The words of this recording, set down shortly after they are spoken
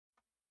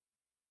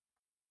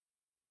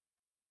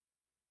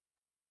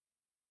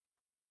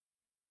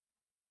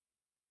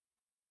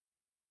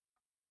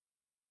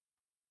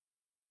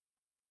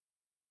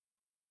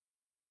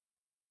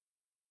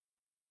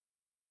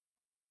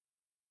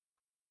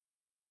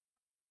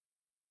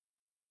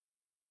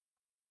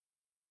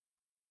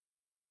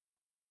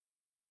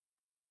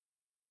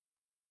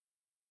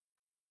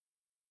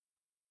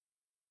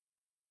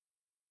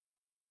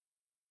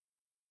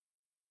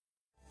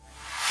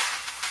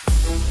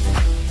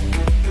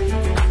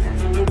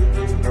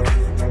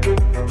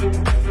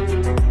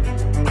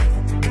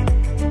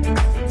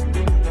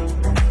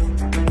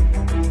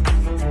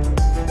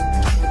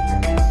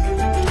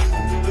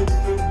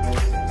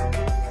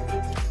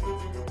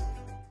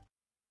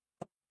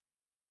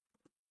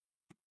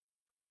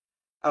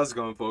How's it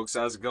going, folks?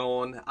 How's it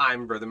going?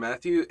 I'm Brother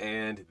Matthew,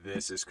 and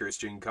this is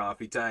Christian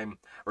Coffee Time,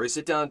 where we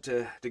sit down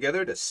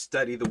together to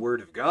study the Word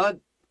of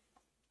God.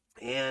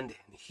 And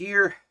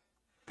here,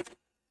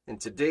 in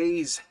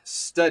today's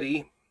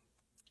study,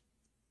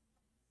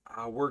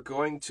 we're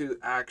going to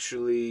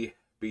actually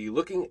be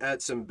looking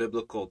at some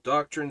biblical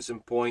doctrines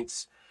and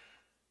points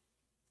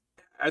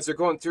as they're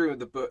going through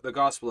the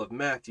Gospel of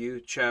Matthew,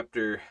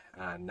 chapter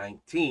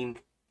 19.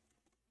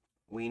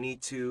 We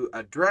need to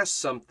address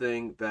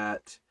something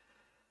that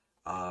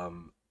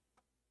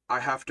I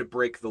have to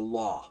break the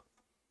law,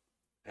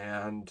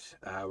 and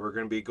we're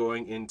going to be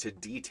going into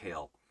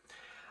detail.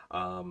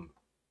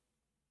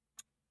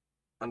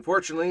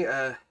 Unfortunately,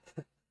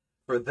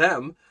 for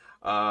them,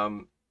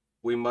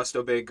 we must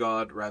obey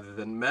God rather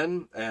than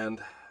men,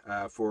 and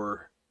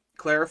for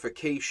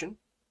clarification,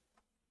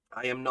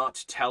 I am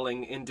not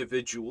telling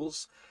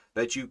individuals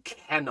that you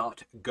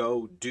cannot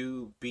go,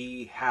 do,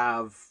 be,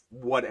 have,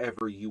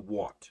 whatever you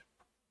want.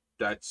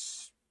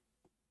 It's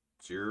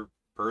your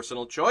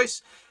personal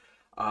choice.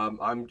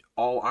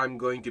 All I'm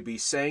going to be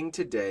saying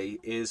today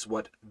is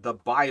what the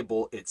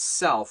Bible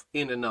itself,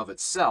 in and of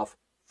itself,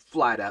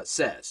 flat out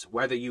says.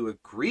 Whether you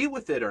agree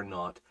with it or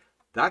not,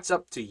 that's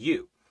up to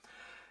you.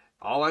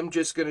 All I'm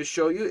just going to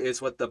show you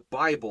is what the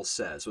Bible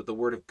says, what the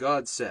Word of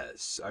God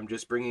says. I'm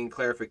just bringing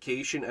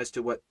clarification as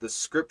to what the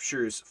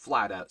Scriptures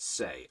flat out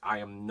say. I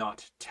am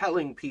not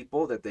telling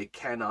people that they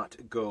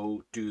cannot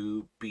go,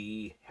 do,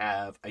 be,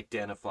 have,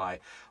 identify,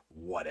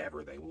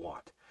 whatever they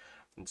want.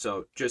 And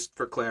so, just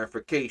for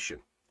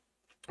clarification.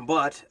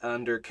 But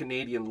under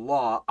Canadian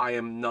law, I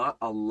am not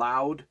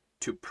allowed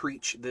to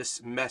preach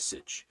this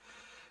message.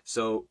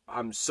 So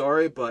I'm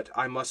sorry, but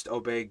I must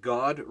obey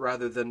God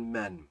rather than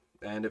men.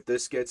 And if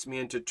this gets me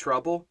into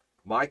trouble,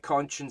 my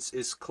conscience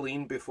is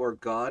clean before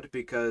God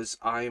because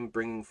I am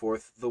bringing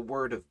forth the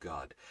Word of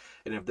God.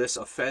 And if this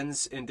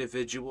offends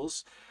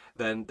individuals,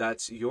 then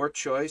that's your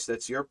choice,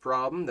 that's your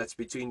problem, that's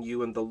between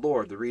you and the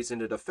Lord. The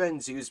reason it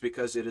offends you is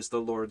because it is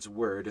the Lord's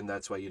Word, and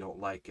that's why you don't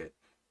like it.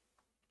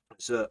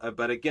 So,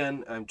 but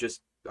again, I'm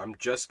just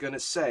going to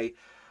say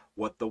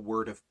what the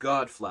Word of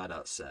God flat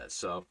out says.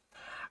 So,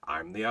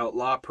 I'm the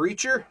outlaw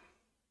preacher,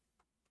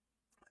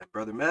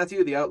 Brother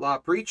Matthew, the outlaw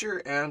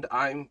preacher, and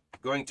I'm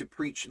going to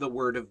preach the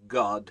Word of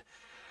God,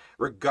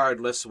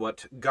 regardless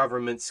what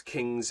governments,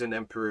 kings, and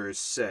emperors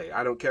say.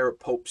 I don't care what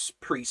popes,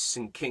 priests,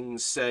 and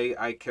kings say.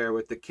 I care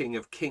what the King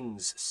of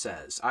Kings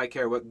says. I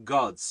care what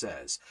God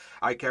says.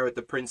 I care what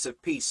the Prince of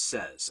Peace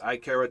says. I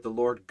care what the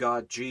Lord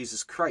God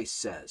Jesus Christ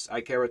says. I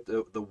care what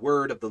the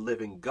Word of the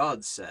living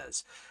God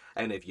says.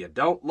 And if you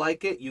don't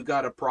like it, you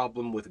got a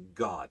problem with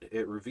God.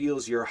 It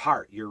reveals your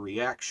heart, your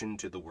reaction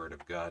to the Word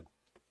of God.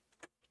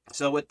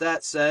 So with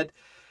that said,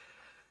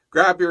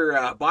 grab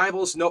your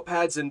Bibles,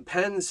 notepads, and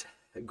pens.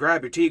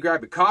 Grab your tea,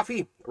 grab your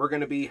coffee. We're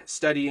going to be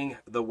studying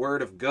the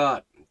Word of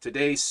God.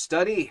 Today's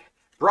study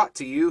brought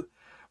to you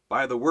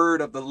by the Word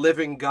of the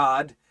living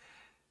God.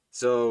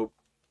 So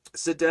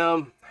sit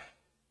down,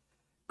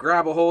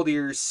 grab a hold of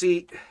your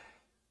seat.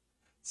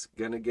 It's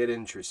going to get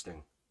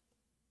interesting.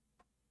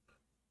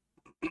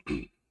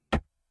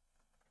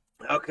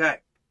 Okay,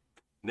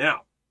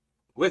 now,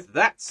 with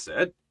that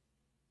said,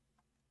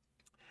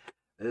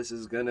 this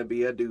is going to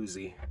be a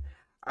doozy.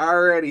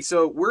 Alrighty,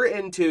 so we're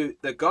into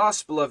the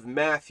Gospel of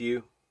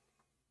Matthew,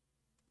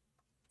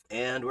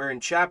 and we're in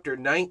chapter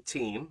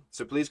 19.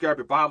 So please grab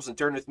your Bibles and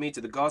turn with me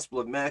to the Gospel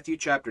of Matthew,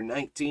 chapter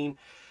 19.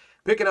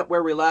 Picking up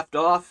where we left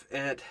off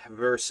at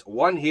verse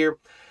 1 here,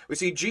 we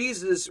see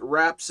Jesus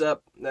wraps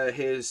up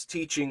his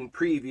teaching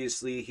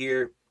previously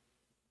here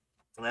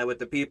with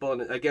the people,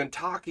 and again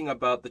talking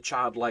about the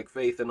childlike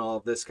faith and all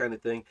of this kind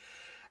of thing.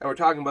 And we're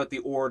talking about the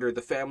order,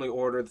 the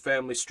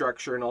family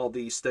structure, and all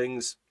these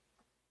things.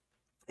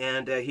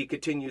 And he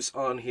continues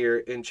on here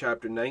in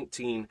chapter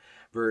 19,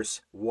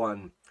 verse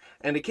 1.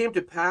 And it came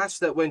to pass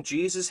that when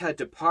Jesus had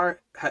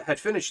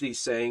finished these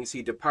sayings,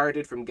 he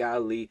departed from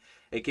Galilee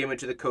and came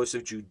into the coast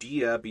of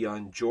Judea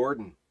beyond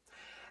Jordan.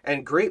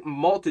 And great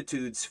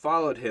multitudes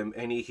followed him,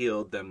 and he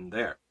healed them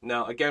there.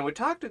 Now, again, we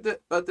talked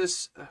about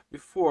this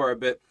before a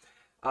bit.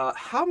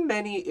 How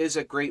many is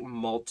a great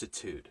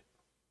multitude?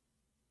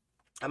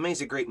 How many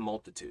is a great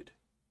multitude?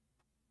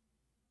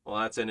 Well,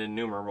 that's an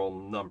innumerable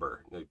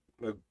number.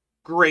 A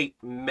great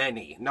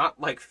many,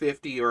 not like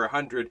 50 or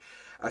 100,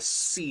 a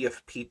sea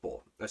of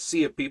people. A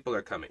sea of people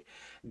are coming.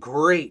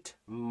 Great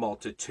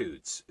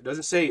multitudes. It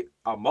doesn't say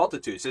a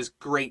multitude, it says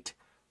great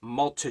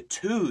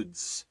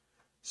multitudes.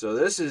 So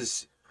this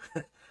is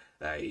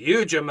a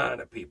huge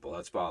amount of people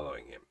that's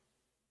following him.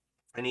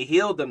 And he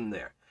healed them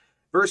there.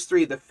 Verse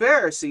 3, the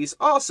Pharisees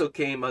also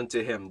came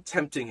unto him,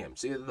 tempting him.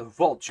 See, the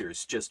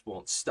vultures just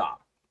won't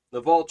stop. The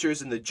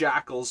vultures and the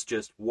jackals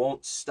just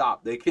won't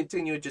stop. They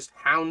continue just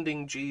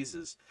hounding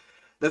Jesus.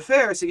 The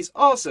Pharisees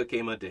also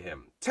came unto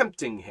him,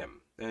 tempting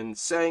him, and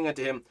saying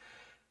unto him,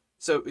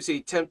 so you see,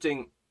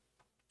 tempting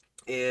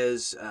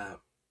is,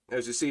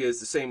 as you see, is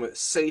the same with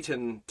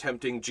Satan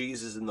tempting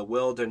Jesus in the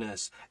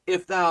wilderness.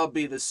 If thou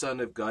be the Son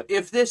of God,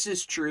 if this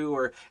is true,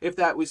 or if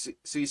that was,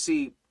 so you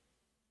see,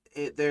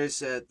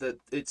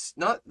 it's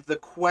not the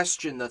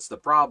question that's the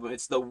problem.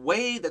 It's the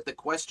way that the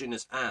question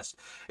is asked.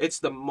 It's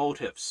the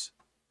motives.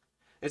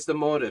 It's the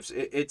motives.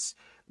 It's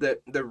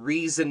the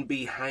reason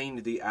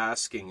behind the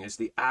asking, is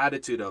the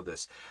attitude of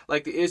this.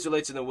 Like the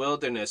Israelites in the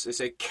wilderness, they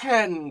say,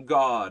 "Can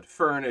God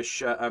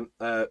furnish a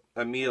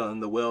meal in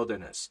the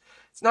wilderness?"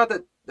 It's not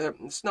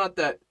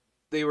that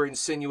they were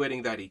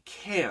insinuating that He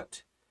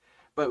can't,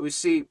 but we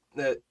see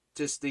that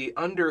just the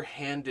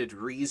underhanded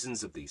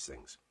reasons of these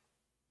things.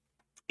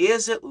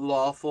 Is it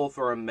lawful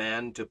for a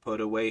man to put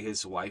away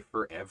his wife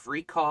for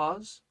every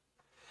cause?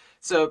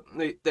 So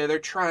they're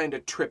trying to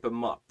trip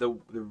him up. The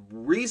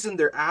reason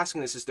they're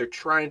asking this is they're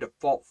trying to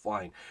fault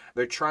find.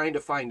 They're trying to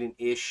find an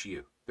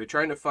issue. They're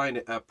trying to find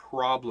a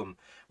problem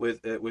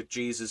with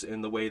Jesus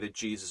in the way that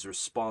Jesus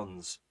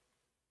responds.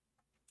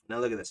 Now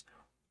look at this.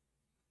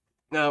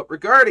 Now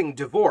regarding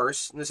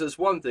divorce, this is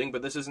one thing,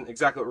 but this isn't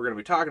exactly what we're going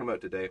to be talking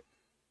about today.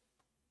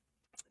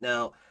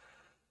 Now,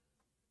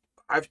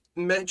 I've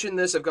mentioned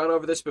this, I've gone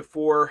over this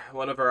before,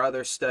 one of our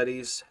other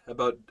studies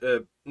about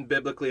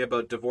biblically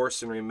about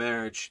divorce and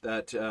remarriage,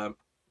 that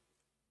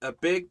a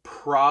big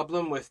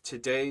problem with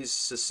today's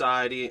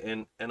society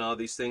and all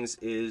these things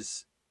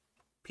is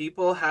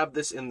people have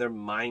this in their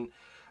mind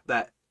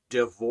that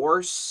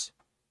divorce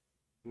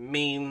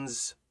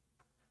means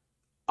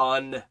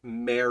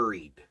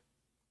unmarried.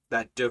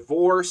 That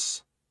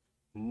divorce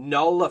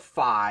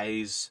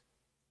nullifies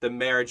the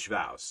marriage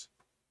vows.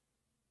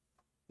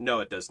 No,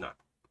 it does not.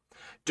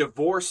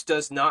 Divorce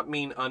does not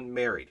mean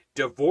unmarried.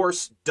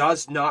 Divorce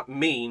does not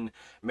mean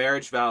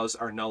marriage vows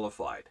are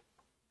nullified.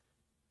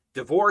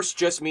 Divorce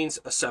just means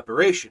a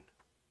separation.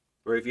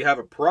 Or if you have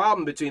a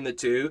problem between the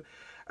two,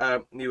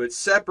 you would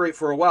separate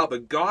for a while,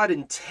 but God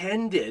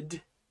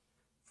intended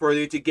for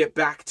you to get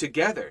back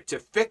together, to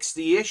fix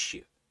the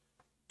issue.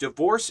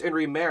 Divorce and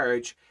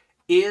remarriage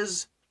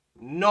is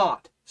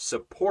not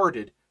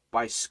supported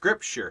by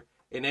Scripture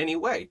in any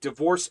way.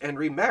 Divorce and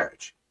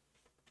remarriage.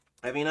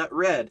 Have you not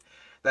read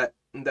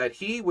that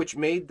He which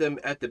made them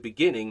at the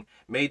beginning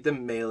made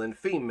them male and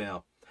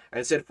female,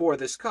 and said, "For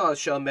this cause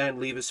shall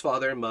man leave his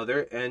father and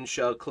mother, and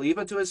shall cleave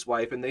unto his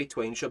wife, and they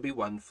twain shall be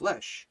one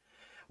flesh.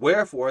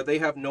 Wherefore they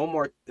are no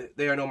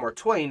more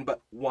twain,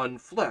 but one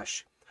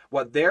flesh.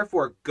 What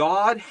therefore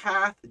God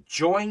hath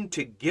joined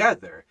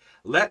together,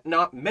 let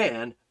not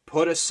man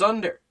put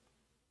asunder."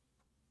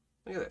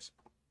 Look at this.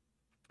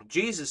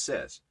 Jesus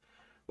says,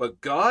 what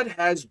God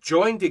has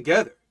joined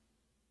together,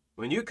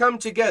 when you come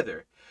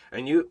together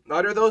and you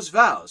utter those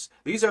vows,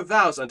 these are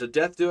vows unto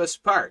death do us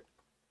part.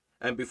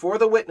 And before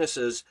the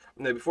witnesses,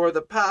 before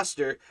the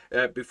pastor,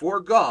 before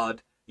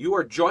God, you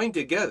are joined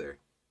together.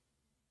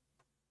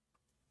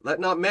 Let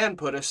not man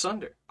put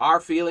asunder.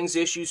 Our feelings,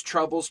 issues,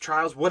 troubles,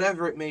 trials,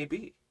 whatever it may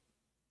be,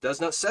 does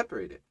not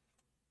separate it.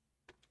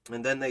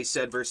 And then they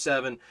said, verse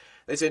 7,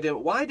 they said to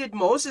him, "Why did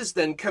Moses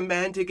then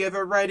command to give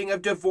a writing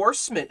of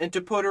divorcement and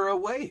to put her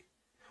away?"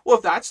 Well,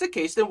 if that's the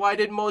case, then why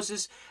did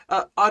Moses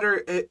utter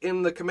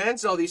in the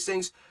commands and all these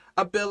things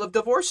a bill of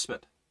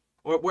divorcement,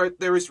 where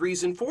there is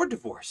reason for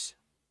divorce?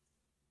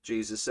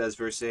 Jesus says,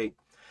 verse 8,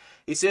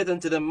 He saith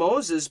unto them,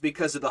 "Moses,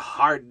 because of the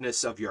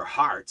hardness of your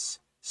hearts,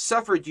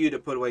 suffered you to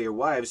put away your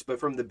wives, but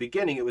from the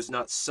beginning it was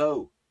not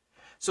so."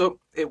 So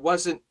it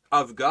wasn't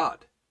of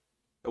God.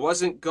 It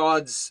wasn't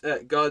God's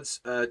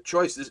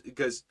choice,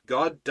 because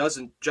God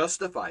doesn't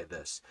justify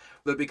this.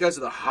 But because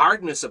of the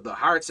hardness of the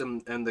hearts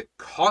and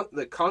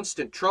the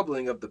constant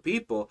troubling of the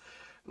people,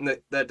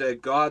 that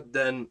God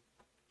then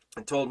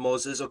told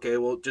Moses, okay,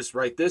 well, just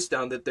write this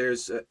down, that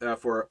there's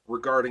for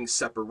regarding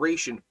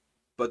separation,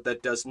 but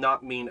that does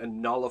not mean a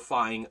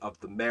nullifying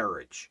of the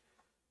marriage.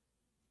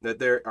 That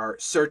there are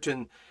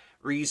certain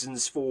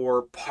reasons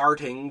for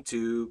parting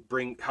to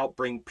help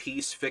bring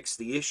peace, fix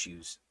the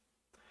issues.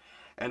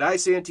 "And I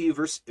say unto you,"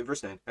 verse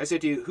 9, "I say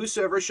unto you,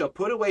 whosoever shall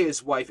put away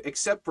his wife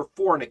except for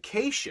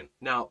fornication."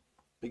 Now,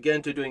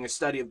 again, to doing a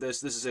study of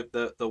this is if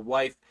the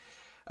wife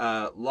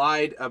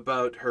lied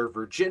about her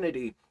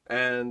virginity,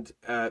 and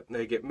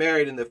they get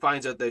married and they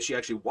finds out that she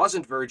actually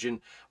wasn't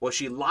virgin. Well,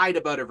 she lied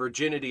about her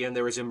virginity and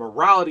there was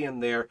immorality in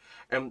there,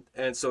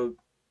 and so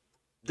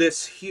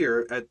this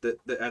here at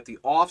the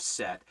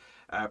offset,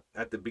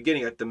 at the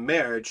beginning, at the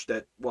marriage,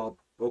 that, well,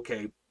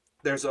 okay,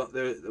 there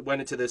went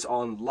into this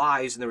on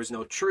lies and there was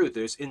no truth,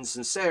 there's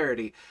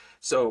insincerity,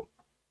 so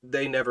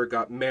they never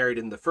got married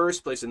in the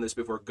first place in this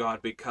before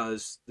God,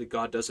 because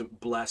God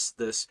doesn't bless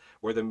this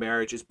where the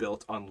marriage is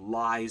built on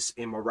lies,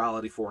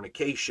 immorality,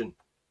 fornication,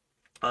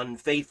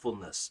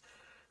 unfaithfulness.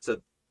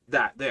 So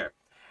that there,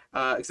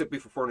 except be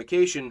for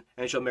fornication,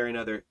 and shall marry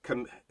another.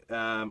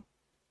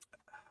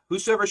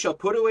 Whosoever shall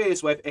put away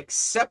his wife,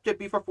 except it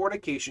be for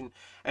fornication,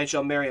 and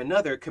shall marry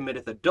another,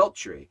 committeth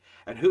adultery.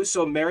 And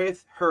whoso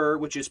marrieth her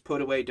which is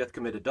put away doth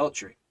commit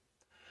adultery.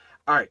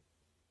 All right.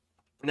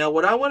 Now,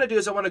 what I want to do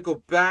is I want to go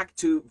back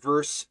to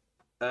verse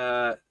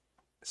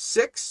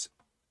 6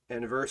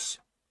 and verse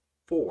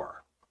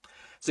 4.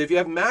 So if you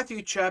have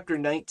Matthew chapter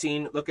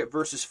 19, look at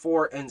verses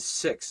 4 and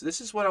 6. This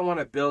is what I want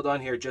to build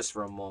on here just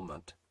for a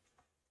moment.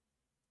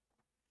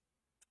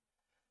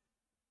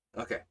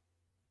 Okay.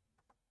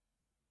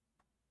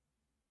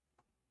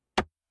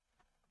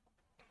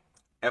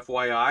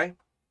 FYI,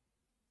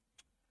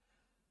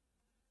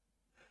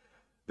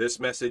 this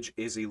message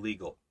is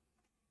illegal.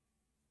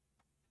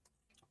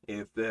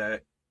 If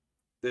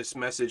this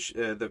message,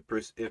 if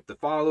the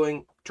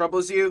following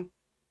troubles you,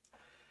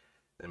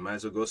 then might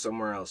as well go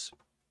somewhere else.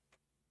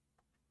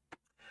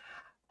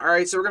 All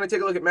right, so we're going to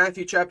take a look at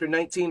Matthew chapter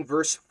 19,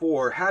 verse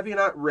 4. Have you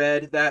not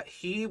read that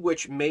he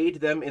which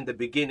made them in the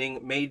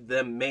beginning made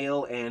them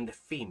male and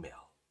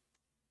female?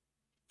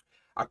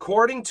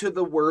 According to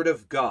the word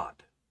of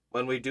God,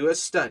 when we do a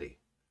study,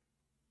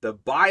 the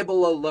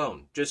Bible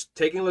alone, just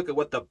taking a look at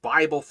what the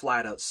Bible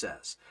flat out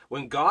says.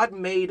 When God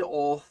made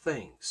all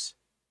things,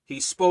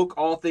 he spoke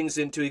all things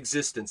into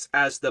existence,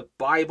 as the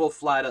Bible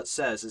flat out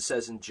says. It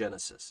says in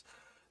Genesis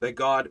that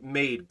God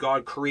made,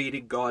 God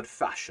created, God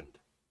fashioned.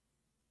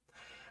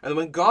 And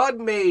when God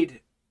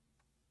made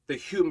the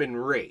human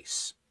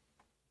race,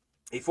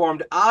 he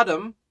formed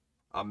Adam,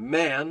 a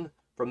man,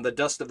 from the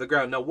dust of the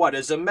ground. Now, what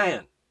is a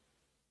man?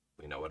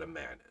 We know what a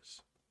man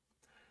is.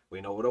 We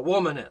know what a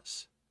woman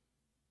is.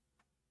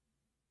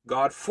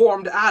 God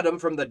formed Adam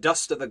from the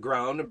dust of the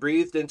ground and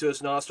breathed into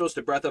his nostrils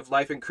the breath of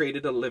life and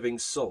created a living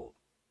soul.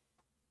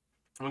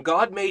 When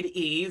God made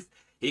Eve,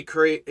 he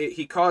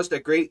caused a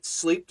great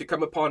sleep to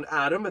come upon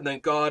Adam, and then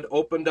God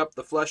opened up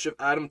the flesh of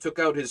Adam, took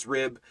out his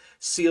rib,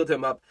 sealed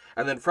him up,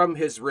 and then from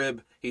his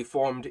rib he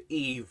formed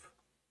Eve,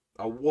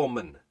 a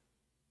woman,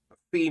 a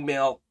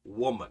female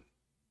woman.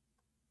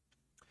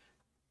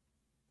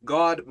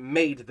 God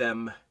made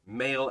them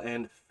male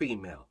and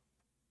female.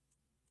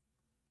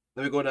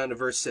 Let me go down to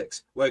verse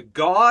 6. What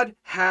God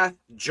hath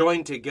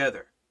joined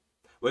together,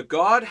 what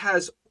God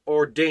has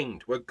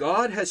ordained, what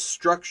God has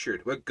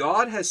structured, what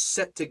God has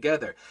set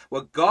together,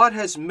 what God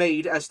has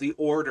made as the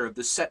order, of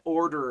the set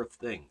order of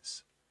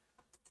things.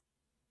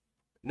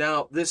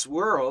 Now, this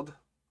world,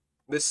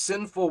 this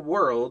sinful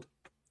world,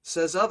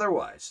 says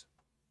otherwise.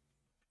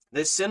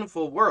 This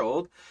sinful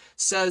world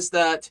says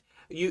that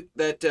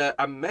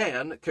a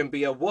man can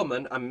be a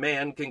woman, a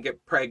man can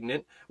get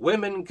pregnant,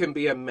 women can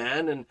be a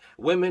man, and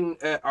women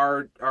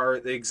are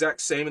the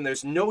exact same, and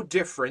there's no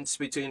difference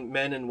between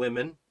men and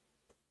women.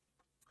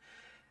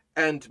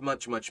 And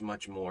much, much,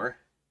 much more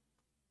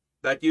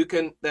that you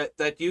can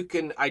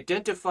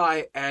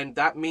identify, and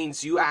that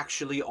means you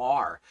actually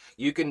are.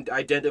 You can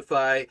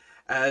identify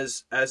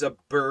as a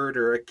bird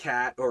or a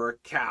cat or a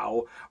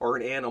cow or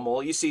an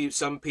animal. You see,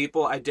 some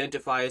people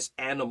identify as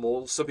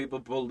animals. Some people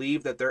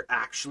believe that they're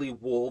actually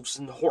wolves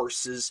and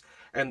horses,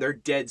 and they're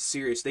dead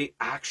serious. They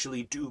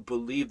actually do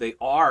believe they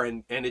are,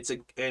 and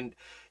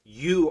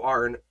you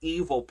are an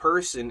evil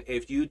person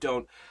if you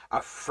don't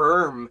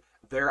affirm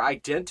their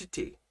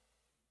identity.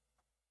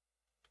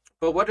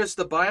 But what does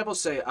the Bible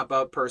say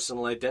about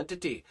personal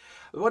identity?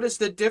 What is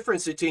the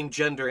difference between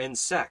gender and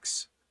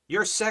sex?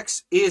 Your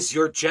sex is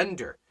your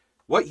gender.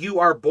 What you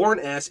are born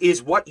as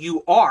is what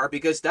you are,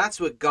 because that's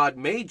what God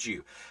made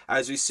you.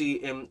 As we see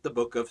in the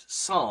book of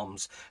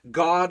Psalms,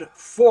 God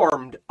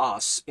formed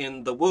us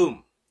in the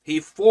womb. He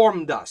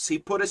formed us. He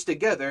put us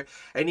together,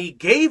 and he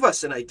gave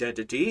us an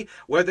identity,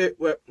 whether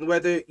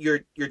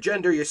your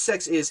gender, your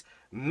sex is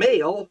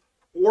male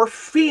or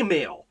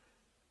female.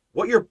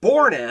 What you're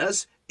born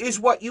as is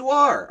what you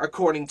are,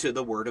 according to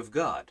the Word of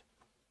God.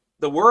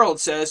 The world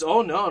says,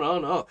 oh,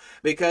 no,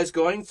 because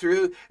going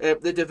through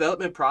the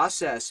development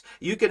process,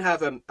 you can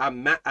have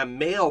a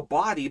male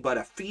body but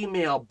a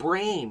female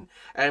brain,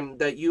 and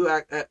that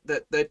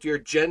that your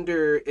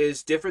gender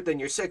is different than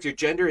your sex. Your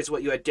gender is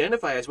what you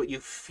identify as, what you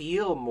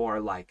feel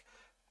more like.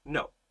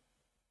 No,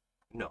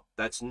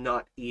 that's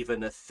not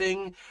even a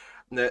thing.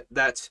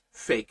 That's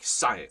fake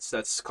science.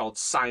 That's called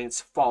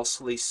science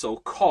falsely so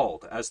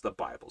called, as the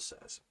Bible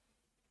says.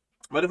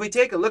 But if we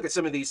take a look at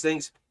some of these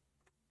things,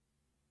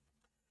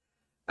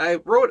 I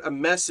wrote a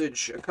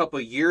message a couple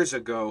of years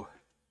ago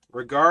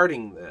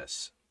regarding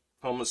this,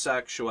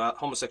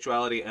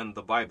 homosexuality and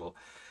the Bible.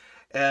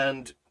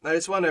 And I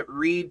just want to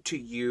read to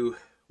you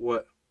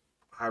what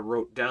I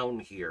wrote down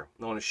here.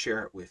 I want to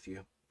share it with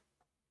you.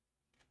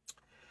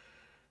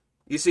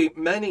 You see,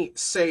 many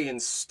say and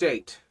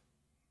state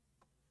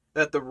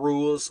that the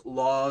rules,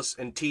 laws,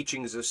 and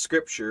teachings of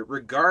Scripture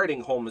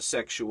regarding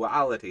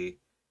homosexuality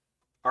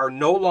are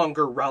no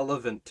longer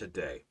relevant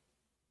today.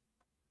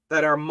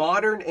 That our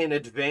modern and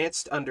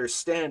advanced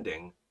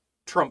understanding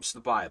trumps the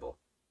Bible.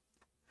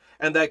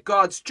 And that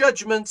God's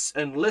judgments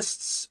and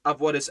lists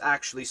of what is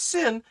actually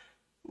sin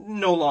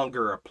no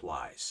longer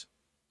applies.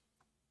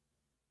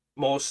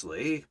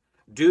 Mostly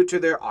due to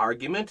their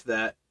argument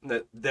the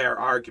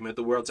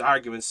world's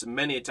arguments,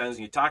 many times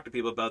when you talk to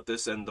people about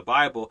this and the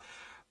Bible,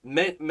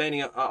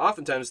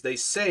 oftentimes they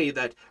say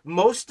that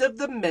most of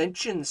the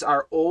mentions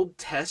are Old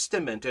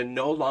Testament and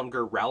no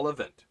longer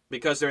relevant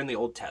because they're in the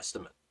Old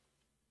Testament.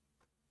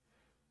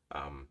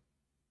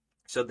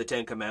 So the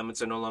Ten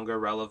Commandments are no longer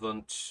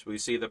relevant. We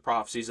see the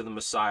prophecies of the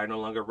Messiah are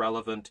no longer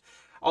relevant.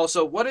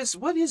 Also, what is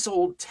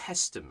Old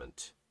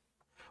Testament?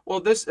 Well,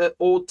 this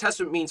Old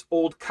Testament means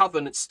Old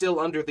Covenant, still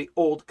under the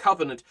Old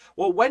Covenant.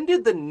 Well, when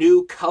did the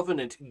New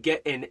Covenant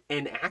get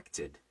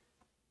enacted?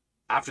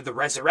 after the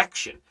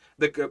resurrection.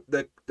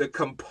 The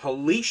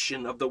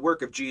completion of the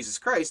work of Jesus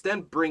Christ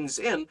then brings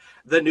in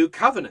the new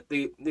covenant,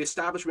 the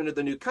establishment of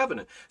the new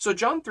covenant. So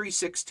John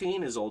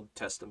 3:16 is Old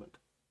Testament.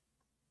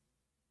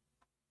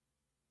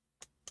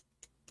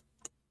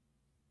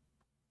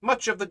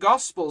 Much of the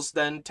Gospels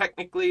then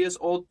technically is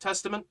Old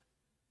Testament.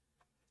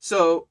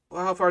 So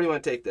how far do you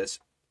want to take this?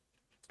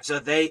 So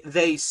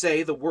they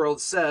say, the world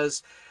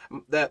says,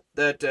 that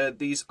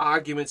these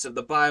arguments of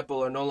the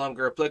Bible are no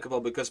longer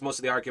applicable because most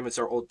of the arguments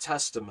are Old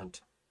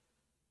Testament.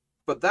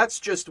 But that's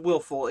just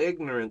willful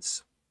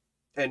ignorance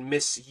and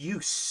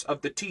misuse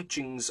of the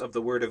teachings of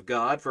the Word of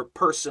God for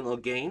personal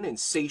gain and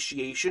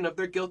satiation of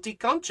their guilty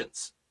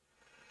conscience.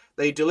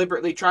 They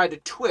deliberately try to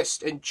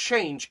twist and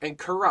change and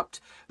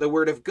corrupt the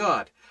Word of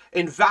God,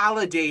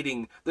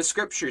 invalidating the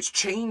Scriptures,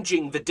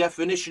 changing the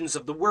definitions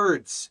of the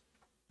words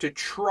to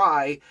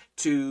try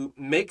to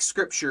make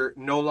Scripture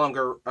no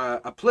longer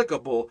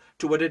applicable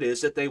to what it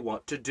is that they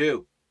want to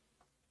do.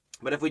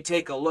 But if we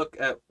take a look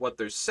at what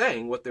they're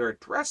saying, what they're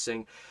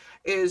addressing,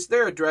 is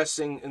they're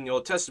addressing in the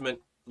Old Testament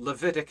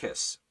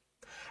Leviticus.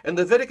 In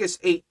Leviticus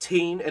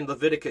 18 and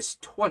Leviticus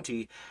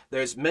 20,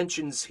 there's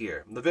mentions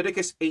here.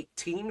 Leviticus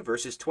 18,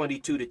 verses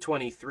 22 to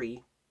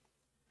 23.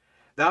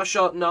 Thou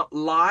shalt not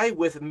lie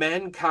with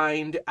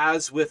mankind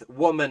as with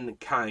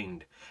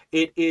womankind.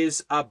 It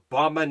is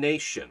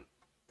abomination.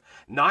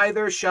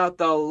 Neither shalt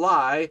thou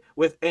lie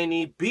with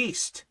any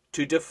beast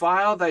to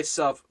defile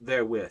thyself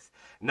therewith.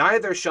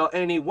 Neither shall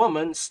any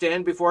woman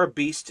stand before a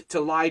beast to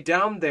lie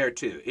down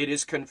thereto. It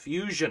is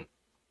confusion.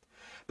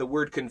 The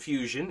word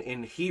confusion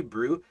in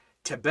Hebrew,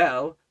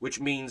 tebel, which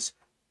means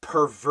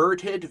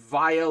perverted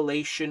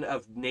violation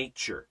of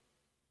nature.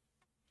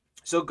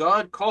 So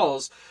God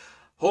calls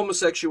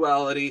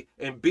homosexuality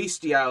and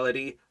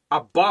bestiality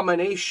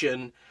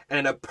abomination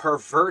and a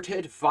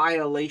perverted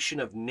violation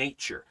of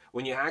nature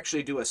when you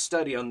actually do a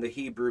study on the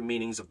Hebrew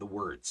meanings of the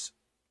words.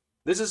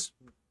 This is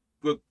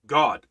what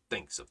God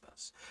thinks of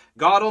this.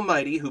 God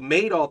Almighty, who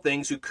made all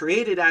things, who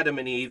created Adam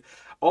and Eve,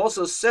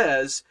 also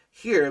says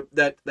here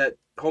that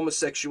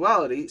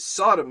homosexuality,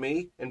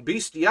 sodomy, and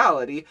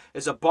bestiality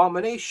is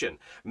abomination.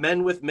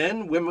 Men with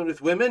men, women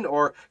with women,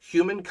 or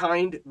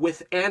humankind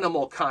with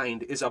animal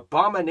kind is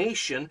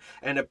abomination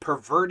and a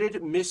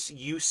perverted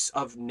misuse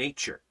of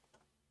nature.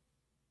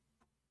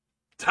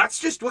 That's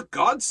just what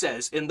God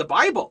says in the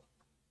Bible.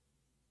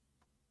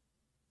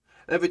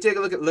 And if we take a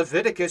look at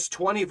Leviticus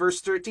 20,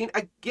 verse 13,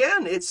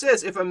 again it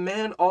says, if a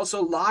man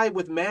also lie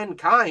with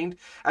mankind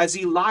as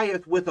he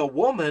lieth with a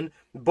woman,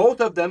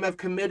 both of them have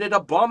committed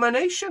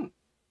abomination.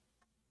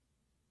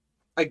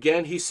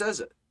 Again, he says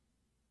it.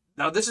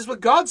 Now, this is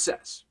what God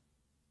says.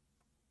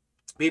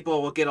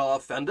 People will get all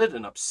offended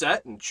and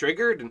upset and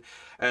triggered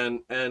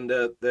and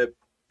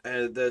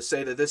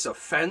say that this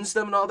offends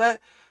them and all that.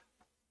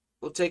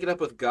 We'll take it up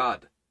with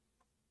God.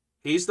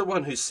 He's the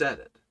one who said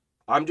it.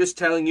 I'm just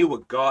telling you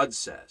what God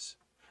says.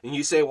 And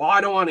you say, well, I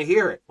don't want to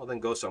hear it. Well,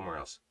 then go somewhere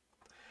else.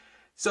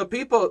 So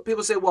people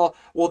say, well,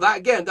 that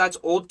again, that's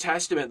Old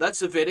Testament.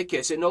 That's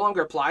Leviticus. It no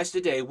longer applies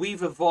today.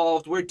 We've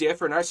evolved. We're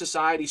different. Our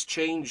society's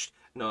changed.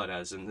 No, it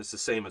hasn't. It's the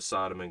same as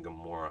Sodom and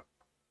Gomorrah.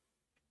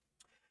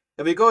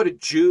 If we go to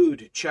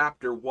Jude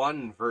chapter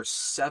 1, verse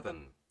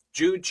 7.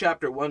 Jude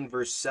chapter 1,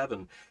 verse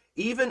 7.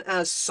 Even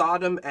as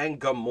Sodom and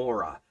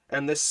Gomorrah,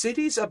 and the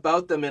cities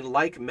about them in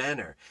like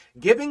manner,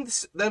 giving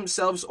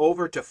themselves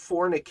over to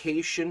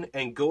fornication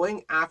and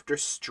going after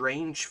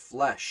strange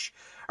flesh,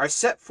 are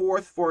set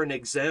forth for an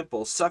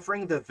example,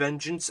 suffering the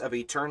vengeance of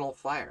eternal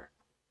fire.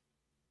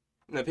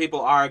 And people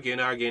argue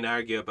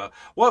about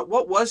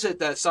what was it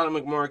that Sodom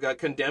and Gomorrah got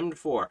condemned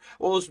for?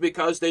 Well, it was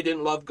because they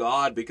didn't love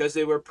God, because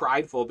they were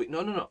prideful. But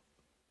no.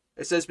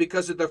 It says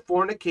because of their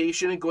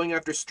fornication and going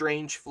after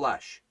strange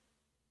flesh.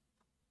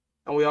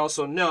 And we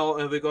also know,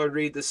 if we go and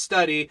read the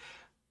study,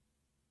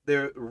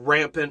 their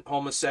rampant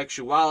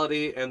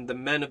homosexuality, and the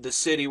men of the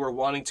city were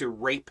wanting to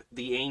rape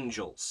the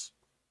angels.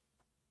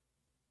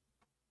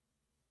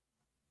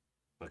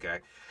 Okay?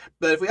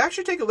 But if we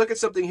actually take a look at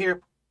something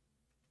here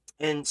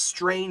in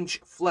strange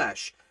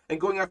flesh, and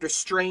going after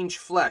strange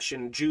flesh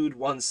in Jude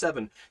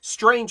 1:7,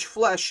 strange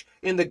flesh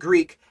in the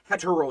Greek,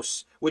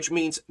 heteros, which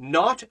means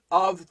not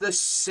of the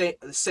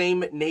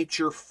same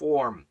nature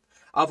form,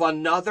 of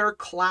another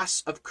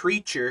class of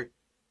creature,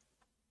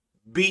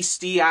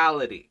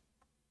 bestiality.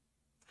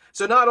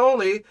 So not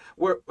only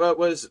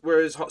was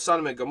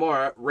Sodom and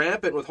Gomorrah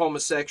rampant with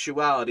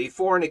homosexuality,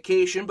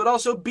 fornication, but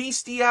also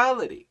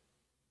bestiality.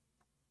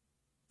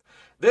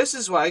 This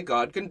is why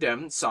God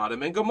condemned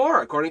Sodom and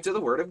Gomorrah, according to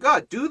the Word of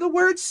God. Do the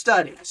word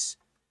studies.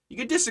 You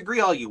can disagree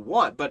all you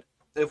want, but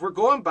if we're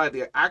going by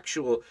the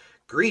actual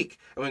Greek,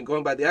 and we're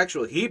going by the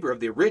actual Hebrew of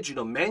the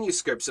original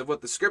manuscripts of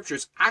what the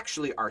Scriptures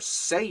actually are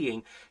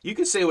saying, you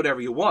can say whatever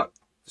you want.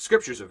 The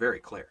Scriptures are very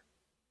clear.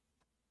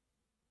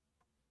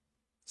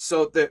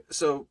 So this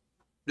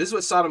is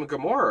what Sodom and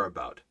Gomorrah are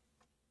about.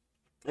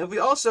 And if we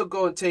also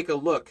go and take a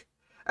look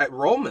at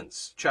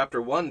Romans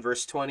chapter 1,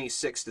 verse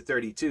 26 to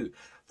 32.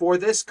 For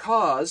this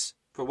cause,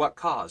 for what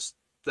cause?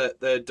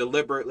 the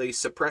deliberately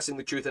suppressing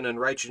the truth and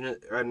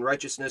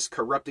unrighteousness,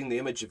 corrupting the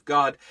image of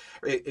God,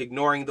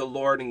 ignoring the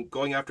Lord and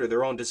going after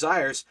their own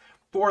desires.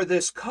 For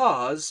this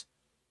cause,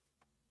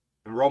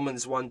 in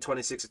Romans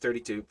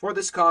 1:26-32, for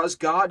this cause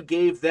God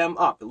gave them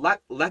up.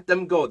 Let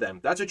them go then.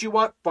 That's what you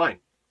want? Fine.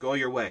 Go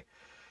your way.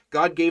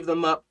 God gave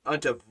them up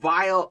unto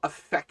vile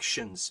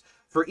affections.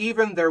 For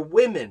even their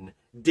women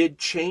did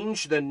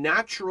change the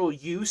natural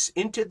use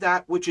into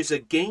that which is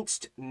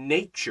against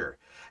nature.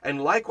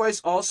 And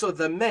likewise also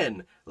the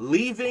men,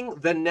 leaving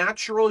the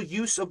natural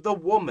use of the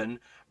woman,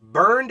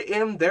 burned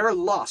in their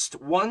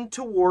lust one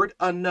toward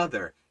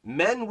another,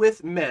 men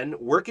with men,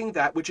 working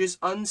that which is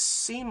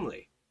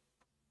unseemly,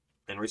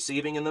 and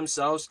receiving in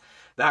themselves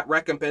that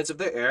recompense of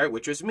their error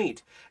which was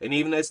meet. And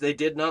even as they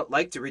did not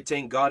like to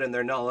retain God in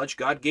their knowledge,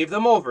 God gave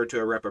them over to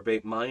a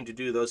reprobate mind to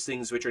do those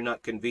things which are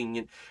not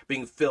convenient,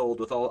 being filled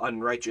with all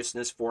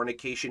unrighteousness,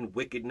 fornication,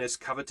 wickedness,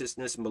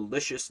 covetousness,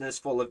 maliciousness,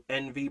 full of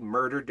envy,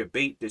 murder,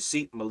 debate,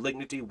 deceit,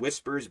 malignity,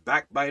 whispers,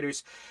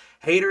 backbiters,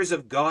 haters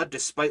of God,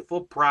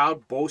 despiteful,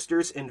 proud,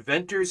 boasters,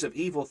 inventors of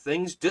evil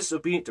things,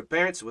 disobedient to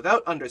parents,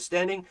 without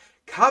understanding,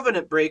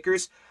 covenant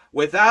breakers,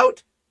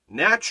 without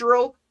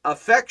natural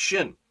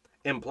affection,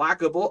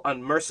 implacable,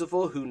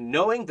 unmerciful, who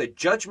knowing the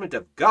judgment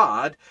of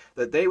God,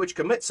 that they which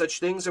commit such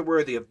things are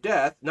worthy of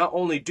death, not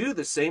only do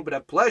the same, but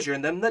have pleasure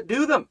in them that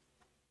do them.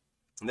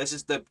 And this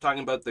is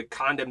talking about the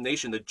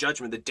condemnation, the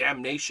judgment, the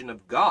damnation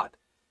of God.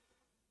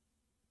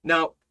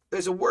 Now,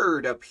 there's a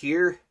word up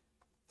here.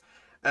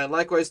 And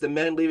likewise the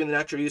men, leaving the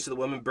natural use of the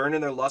woman, burn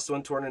in their lust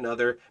one toward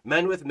another,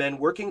 men with men,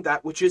 working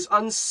that which is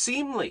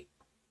unseemly.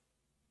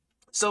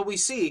 So we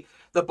see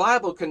the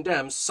Bible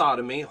condemns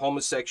sodomy,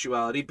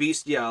 homosexuality,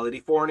 bestiality,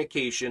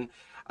 fornication,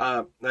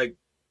 like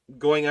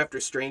going after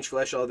strange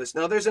flesh, all this.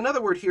 Now there's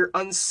another word here,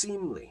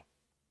 unseemly.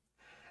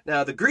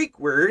 Now the Greek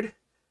word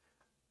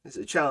is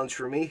a challenge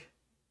for me.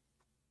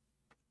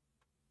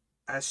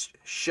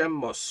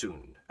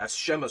 Ashemosun,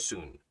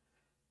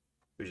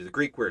 which is the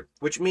Greek word,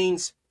 which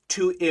means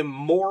to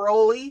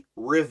immorally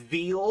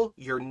reveal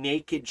your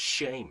naked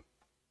shame.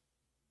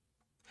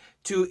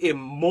 To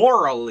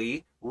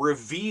immorally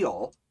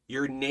reveal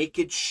your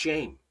naked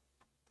shame.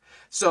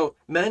 So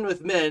men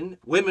with men,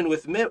 women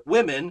with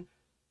women,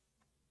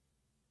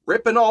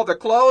 ripping all their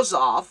clothes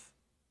off,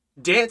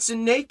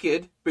 dancing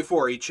naked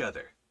before each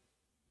other.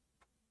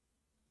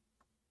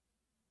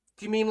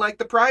 Do you mean like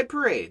the pride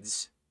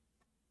parades?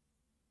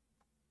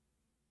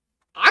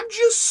 I'm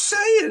just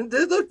saying,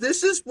 look,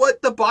 this is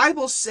what the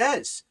Bible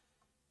says.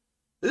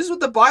 This is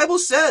what the Bible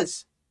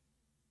says.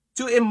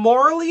 To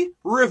immorally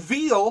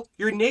reveal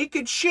your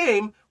naked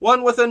shame,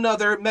 one with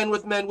another, men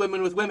with men,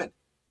 women with women.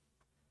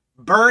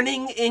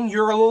 Burning in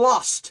your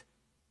lust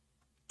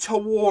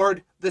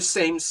toward the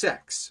same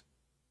sex.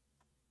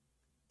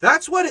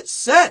 That's what it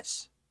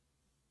says.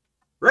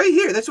 Right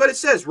here, that's what it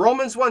says.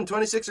 Romans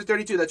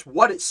 1:26-32, that's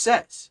what it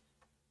says.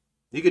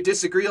 You could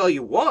disagree all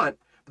you want,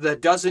 but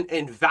that doesn't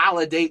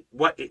invalidate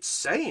what it's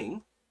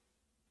saying.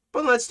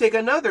 But let's take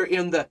another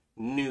in the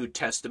New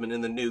Testament,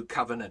 in the New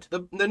Covenant.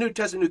 The New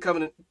Testament, New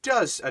Covenant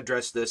does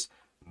address this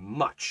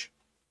much.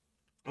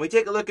 We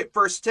take a look at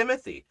 1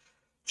 Timothy,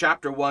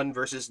 chapter 1,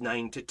 verses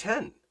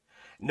 9-10.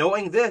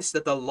 Knowing this,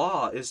 that the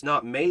law is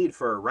not made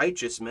for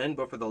righteous men,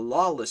 but for the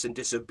lawless and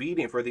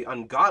disobedient, for the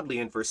ungodly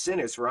and for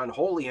sinners, for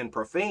unholy and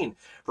profane,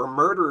 for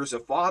murderers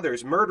of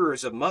fathers,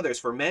 murderers of mothers,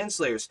 for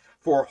manslayers,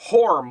 for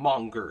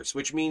whoremongers,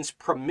 which means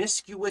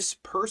promiscuous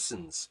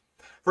persons,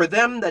 for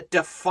them that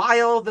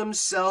defile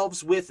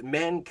themselves with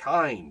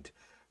mankind,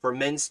 for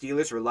men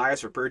stealers, for liars,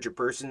 for perjured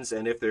persons,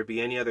 and if there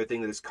be any other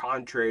thing that is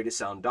contrary to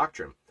sound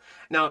doctrine.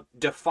 Now,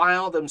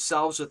 defile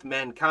themselves with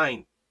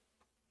mankind.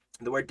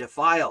 The word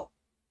defile,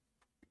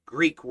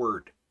 Greek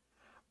word,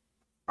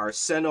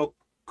 arsenokoitis,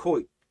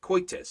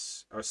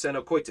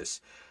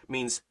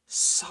 means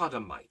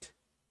sodomite,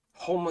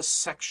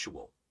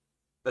 homosexual.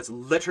 That's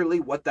literally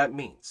what that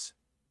means.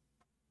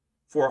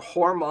 For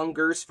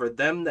whoremongers, for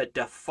them that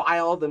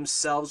defile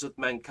themselves with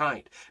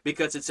mankind,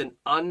 because it's an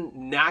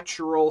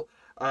unnatural,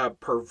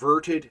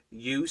 perverted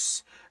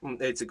use.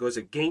 It goes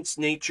against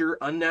nature,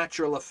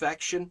 unnatural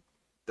affection.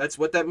 That's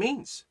what that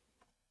means.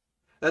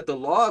 That the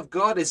law of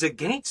God is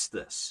against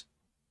this.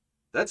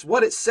 That's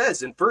what it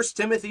says in 1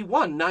 Timothy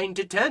 1,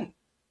 9-10.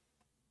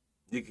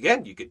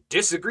 Again, you could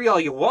disagree all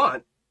you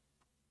want,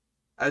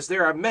 as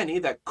there are many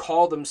that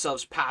call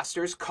themselves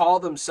pastors, call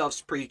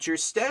themselves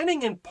preachers,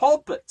 standing in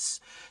pulpits,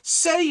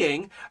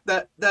 saying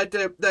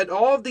that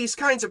all of these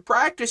kinds of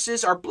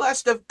practices are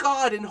blessed of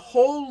God and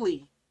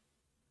holy.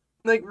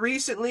 Like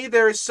recently,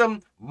 there is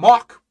some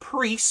mock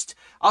priest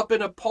up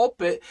in a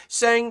pulpit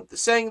saying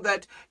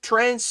that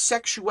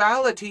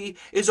transsexuality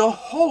is a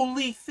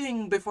holy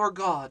thing before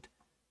God.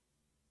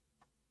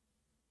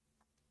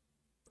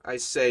 I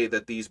say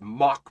that these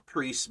mock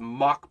priests,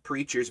 mock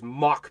preachers,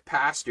 mock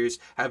pastors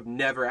have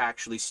never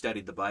actually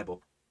studied the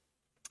Bible.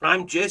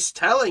 I'm just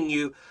telling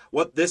you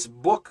what this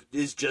book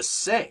is just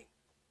saying.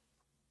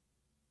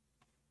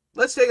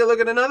 Let's take a look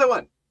at another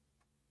one.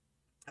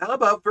 How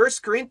about 1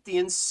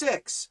 Corinthians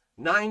 6,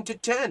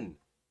 9-10?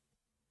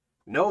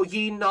 Know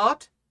ye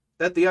not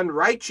that the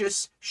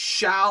unrighteous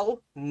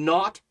shall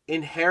not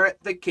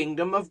inherit the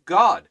kingdom of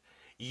God?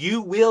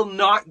 You will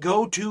not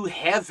go to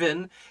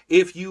heaven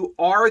if you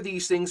are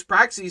these things,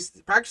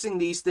 practicing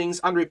these things,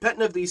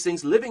 unrepentant of these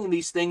things, living in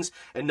these things,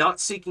 and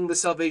not seeking the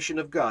salvation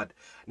of God.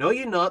 Know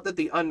ye not that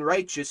the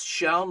unrighteous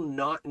shall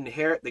not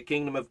inherit the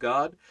kingdom of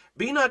God?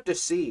 Be not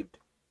deceived.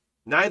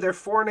 Neither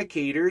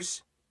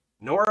fornicators,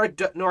 nor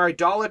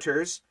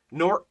idolaters,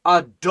 nor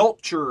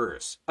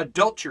adulterers,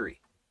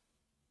 adultery,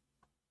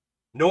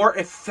 nor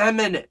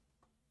effeminate.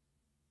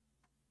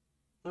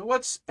 Now,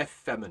 what's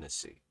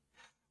effeminacy?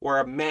 Where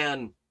a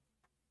man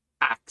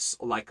acts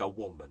like a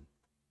woman.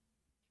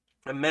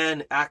 A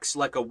man acts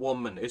like a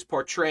woman, is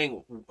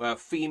portraying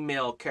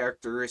female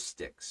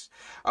characteristics.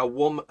 A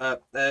woman,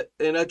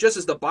 just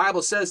as the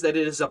Bible says that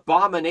it is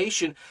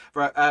abomination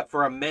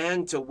for a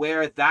man to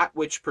wear that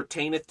which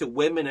pertaineth to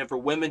women, and for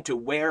women to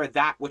wear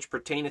that which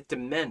pertaineth to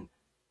men.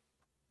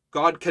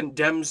 God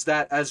condemns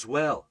that as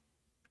well.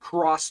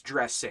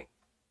 Cross-dressing.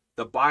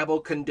 The Bible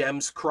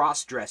condemns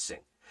cross-dressing.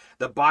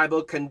 The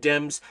Bible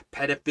condemns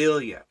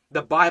pedophilia.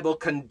 The Bible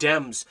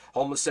condemns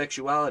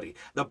homosexuality.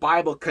 The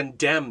Bible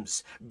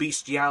condemns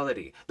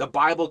bestiality. The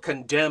Bible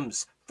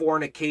condemns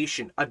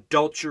fornication,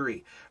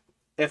 adultery,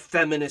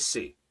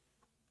 effeminacy.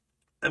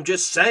 I'm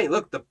just saying,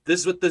 look,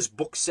 this is what this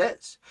book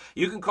says.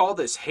 You can call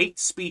this hate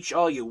speech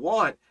all you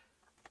want.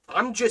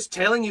 I'm just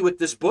telling you what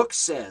this book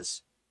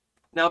says.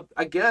 Now,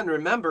 again,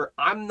 remember,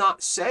 I'm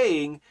not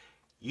saying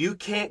you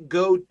can't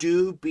go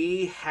do,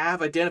 be,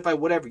 have, identify,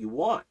 whatever you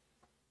want.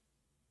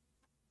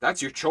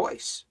 That's your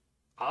choice.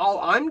 All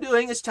I'm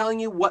doing is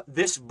telling you what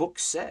this book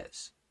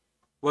says,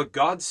 what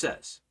God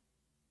says.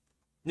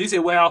 And you say,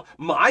 well,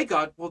 my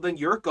God, well, then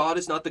your God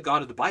is not the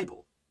God of the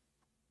Bible.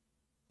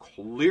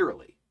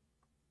 Clearly.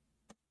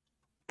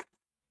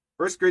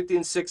 1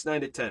 Corinthians 6,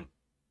 9-10.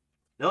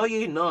 Know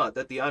ye not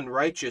that the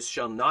unrighteous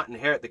shall not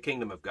inherit the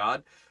kingdom of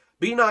God?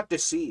 Be not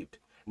deceived.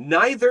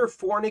 Neither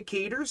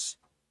fornicators,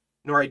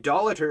 nor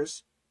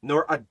idolaters,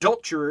 nor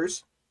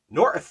adulterers,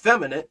 nor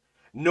effeminate,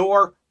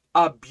 nor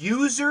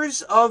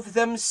abusers of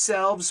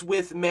themselves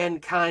with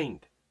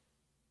mankind,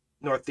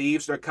 nor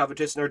thieves, nor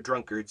covetous, nor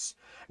drunkards,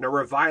 nor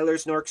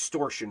revilers, nor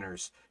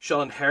extortioners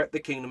shall inherit the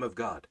kingdom of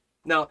God.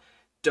 Now,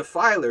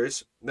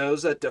 defilers,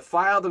 those that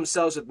defile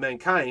themselves with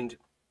mankind,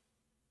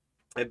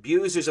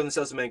 abusers of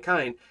themselves with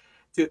mankind,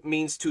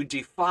 means to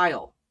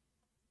defile.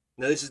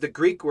 Now, this is the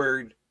Greek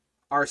word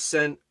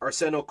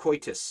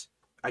arsenokoitis.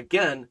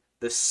 Again,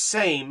 the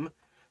same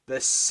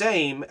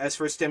as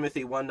 1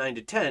 Timothy 1,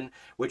 9-10,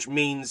 which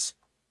means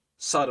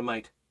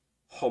sodomite,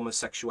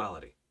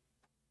 homosexuality.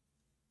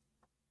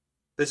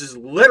 This is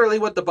literally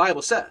what the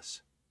Bible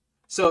says.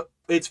 So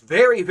it's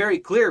very, very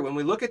clear when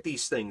we look at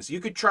these things.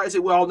 You could try to say,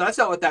 well, that's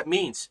not what that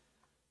means.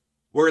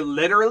 We're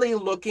literally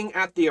looking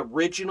at the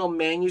original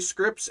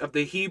manuscripts of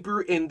the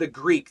Hebrew and the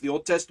Greek, the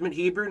Old Testament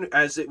Hebrew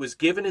as it was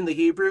given in the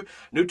Hebrew,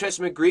 New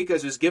Testament Greek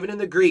as it was given in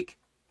the Greek.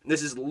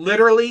 This is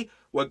literally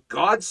what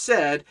God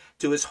said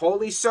to his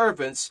holy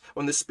servants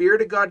when the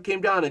Spirit of God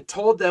came down and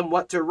told them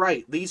what to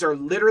write. These are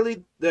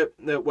literally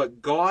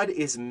what God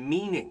is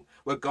meaning,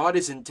 what God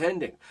is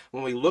intending.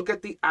 When we look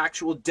at the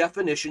actual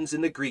definitions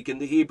in the Greek and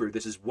the Hebrew,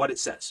 this is what it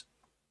says.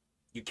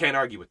 You can't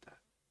argue with that.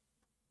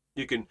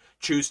 You can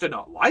choose to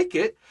not like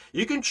it.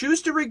 You can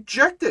choose to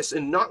reject this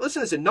and not listen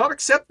to this and not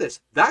accept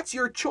this. That's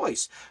your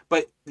choice.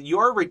 But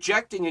your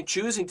rejecting and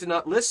choosing to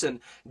not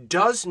listen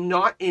does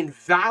not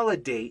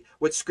invalidate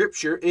what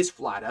Scripture is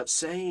flat out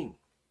saying.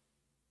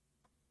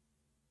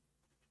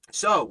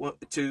 So,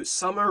 to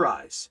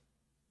summarize,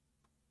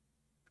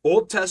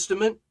 Old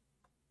Testament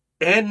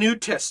and New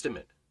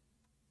Testament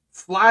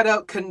flat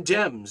out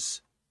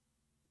condemns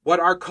what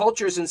our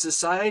cultures and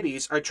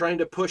societies are trying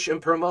to push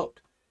and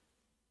promote.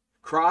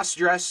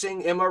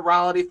 Cross-dressing,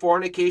 immorality,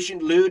 fornication,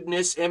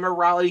 lewdness,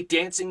 immorality,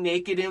 dancing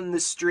naked in the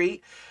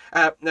street,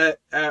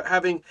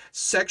 having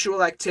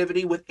sexual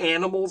activity with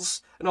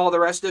animals and all the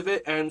rest of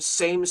it, and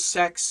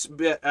same-sex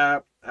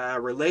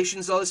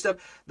relations, all this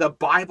stuff. The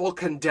Bible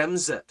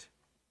condemns it.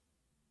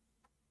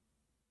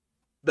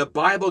 The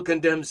Bible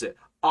condemns it.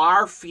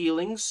 Our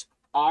feelings,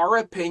 our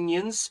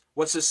opinions,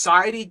 what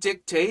society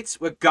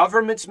dictates, what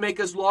governments make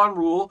as law and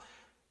rule,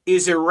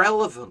 is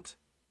irrelevant.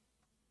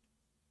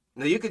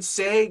 Now, you could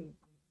say,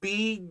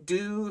 be,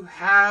 do,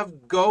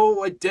 have,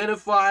 go,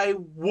 identify,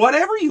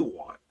 whatever you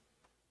want.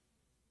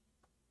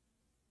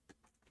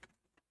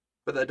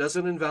 But that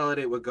doesn't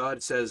invalidate what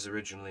God says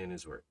originally in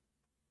his word.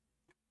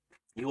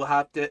 You will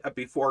have to,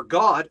 before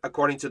God,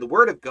 according to the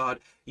word of God,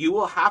 you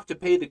will have to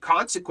pay the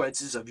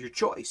consequences of your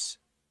choice.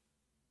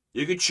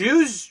 You could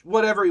choose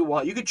whatever you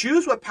want. You could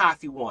choose what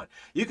path you want.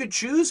 You could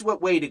choose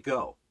what way to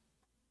go.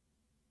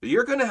 But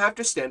you're going to have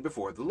to stand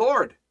before the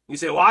Lord. You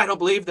say, well, I don't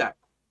believe that.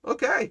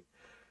 Okay.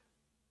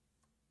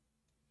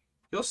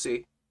 You'll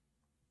see.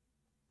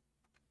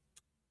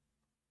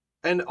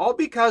 And all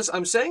because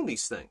I'm saying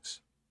these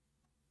things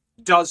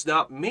does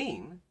not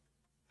mean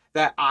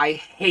that I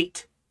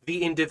hate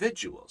the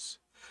individuals.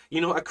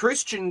 You know, a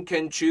Christian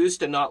can choose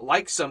to not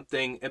like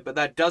something, but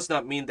that does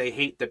not mean they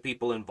hate the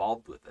people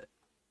involved with it.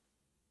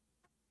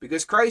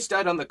 Because Christ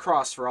died on the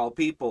cross for all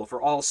people,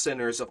 for all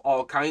sinners of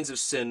all kinds of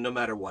sin, no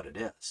matter what it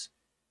is.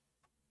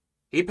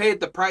 He paid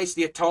the price,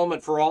 the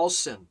atonement for all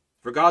sin.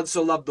 For God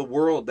so loved the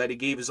world that he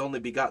gave his only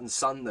begotten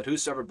Son, that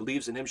whosoever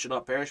believes in him shall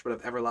not perish, but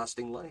have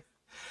everlasting life.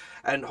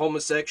 And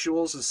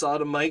homosexuals and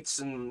sodomites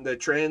and the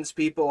trans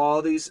people,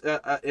 all these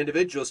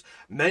individuals,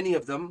 many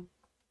of them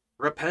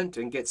repent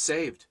and get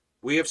saved.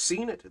 We have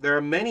seen it. There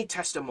are many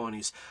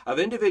testimonies of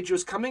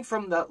individuals coming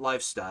from that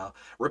lifestyle,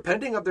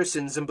 repenting of their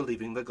sins and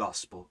believing the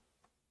gospel.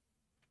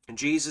 And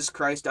Jesus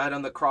Christ died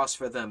on the cross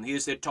for them. He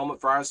is the atonement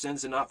for our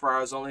sins, and not for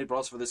ours only, but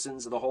also for the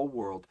sins of the whole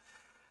world.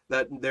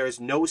 That there is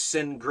no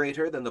sin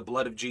greater than the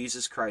blood of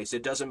Jesus Christ.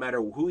 It doesn't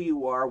matter who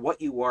you are, what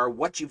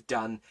you've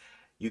done,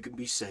 you can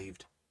be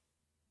saved.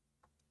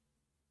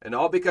 And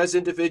all because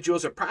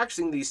individuals are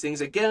practicing these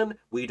things. Again,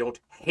 we don't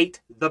hate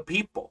the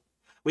people.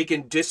 We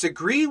can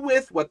disagree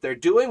with what they're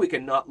doing. We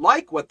can not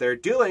like what they're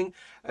doing.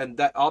 And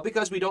that all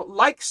because we don't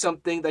like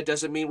something, that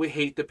doesn't mean we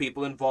hate the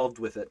people involved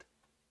with it.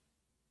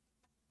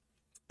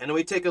 And when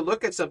we take a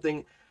look at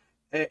something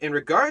in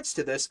regards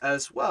to this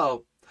as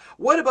well,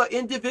 what about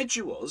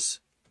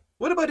individuals?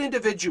 What about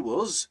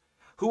individuals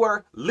who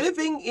are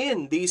living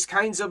in these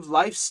kinds of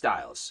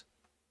lifestyles,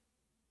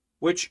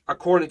 which,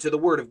 according to the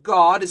word of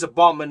God, is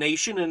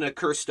abomination and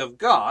accursed of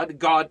God?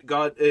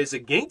 God is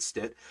against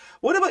it.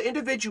 What about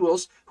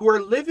individuals who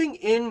are living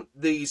in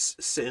these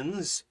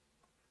sins,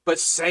 but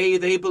say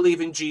they believe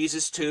in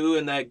Jesus too,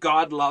 and that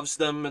God loves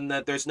them, and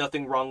that there's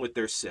nothing wrong with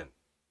their sin?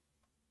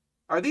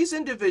 Are these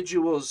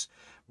individuals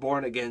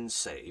born again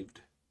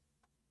saved?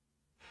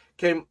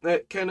 Can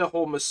a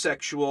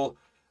homosexual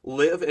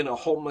live in a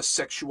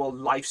homosexual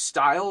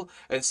lifestyle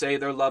and say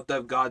they're loved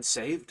of God,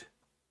 saved?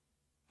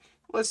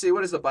 Let's see,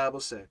 what does the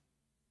Bible say?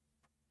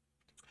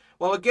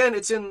 Well, again,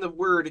 it's in the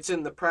word, it's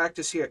in the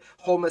practice here.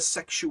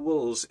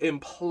 Homosexuals,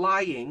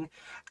 implying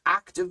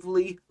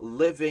actively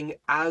living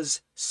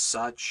as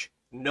such,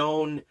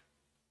 known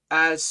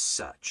as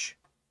such.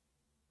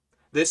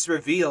 This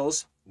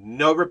reveals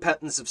no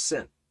repentance of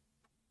sin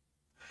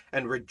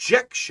and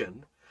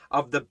rejection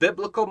of the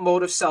biblical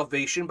mode of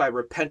salvation by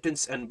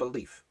repentance and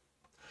belief.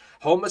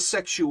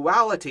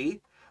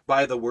 Homosexuality,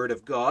 by the word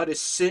of God, is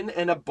sin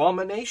and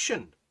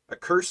abomination,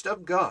 accursed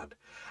of God.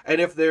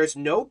 And if there's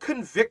no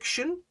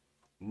conviction,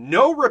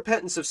 no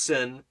repentance of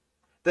sin,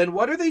 then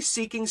what are they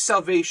seeking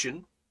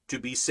salvation to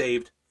be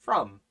saved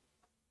from?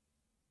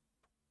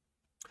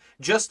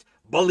 Just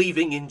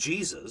believing in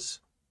Jesus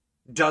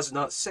does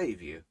not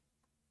save you.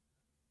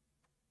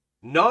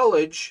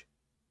 Knowledge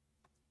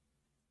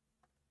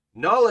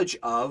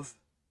of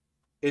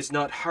is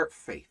not heart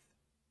faith.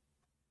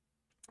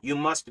 You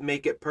must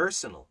make it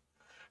personal,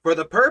 for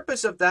the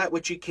purpose of that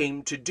which he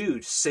came to do,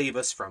 to save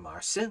us from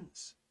our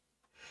sins.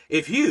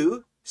 If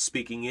you,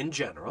 speaking in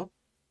general,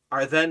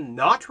 are then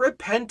not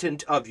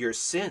repentant of your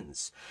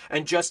sins,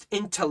 and just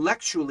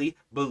intellectually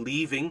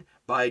believing,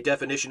 by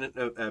definition,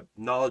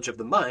 knowledge of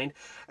the mind,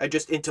 and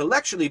just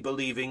intellectually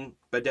believing,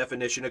 by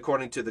definition,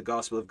 according to the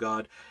gospel of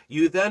God,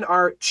 you then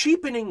are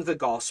cheapening the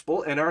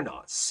gospel and are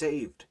not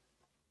saved.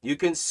 You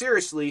can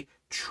seriously,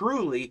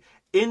 truly,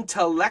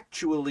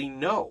 intellectually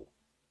know.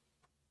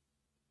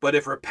 But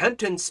if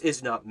repentance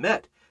is not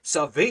met,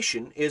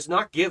 salvation is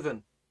not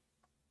given.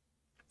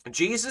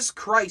 Jesus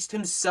Christ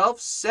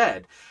himself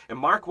said in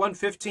Mark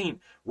 1:15,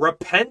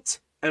 repent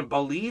and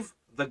believe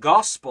the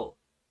gospel.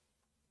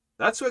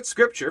 That's what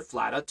Scripture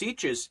flat out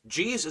teaches.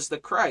 Jesus the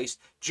Christ,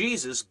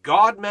 Jesus,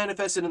 God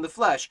manifested in the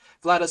flesh,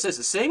 flat out says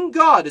the same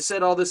God has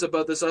said all this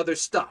about this other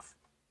stuff,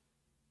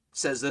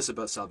 says this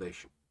about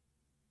salvation.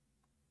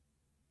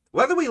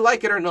 Whether we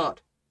like it or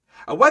not,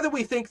 whether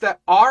we think that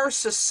our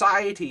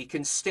society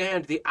can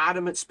stand the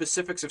adamant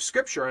specifics of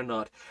Scripture or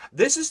not,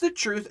 this is the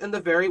truth in the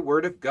very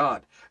Word of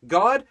God.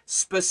 God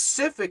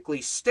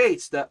specifically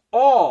states that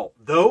all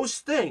those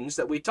things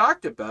that we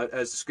talked about,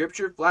 as the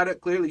Scripture flat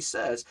out clearly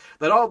says,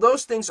 that all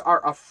those things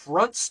are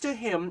affronts to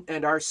Him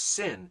and are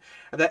sin,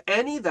 and that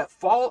any that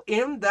fall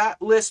in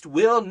that list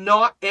will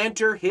not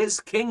enter His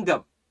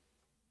kingdom.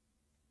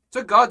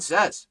 That's what God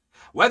says.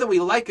 Whether we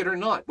like it or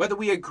not, whether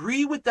we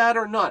agree with that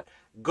or not,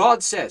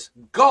 God says,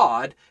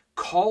 God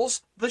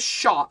calls the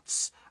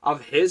shots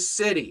of His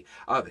city,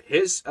 of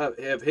His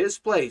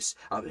place,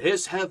 of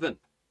His heaven.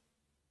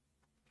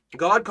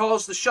 God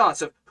calls the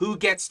shots of who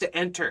gets to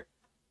enter.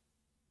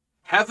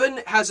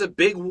 Heaven has a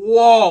big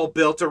wall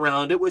built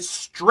around it with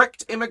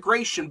strict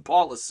immigration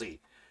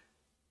policy.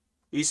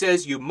 He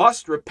says, you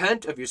must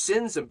repent of your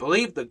sins and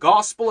believe the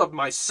gospel of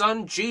my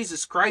Son,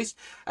 Jesus Christ,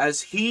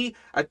 as He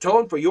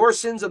atoned for your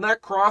sins on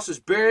that cross,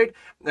 was buried,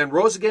 and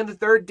rose again the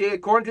third day,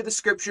 according to the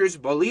Scriptures.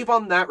 Believe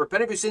on that,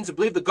 repent of your sins, and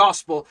believe the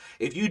gospel.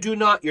 If you do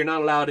not, you're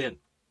not allowed in.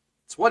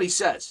 It's what He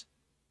says.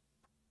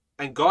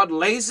 And God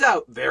lays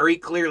out very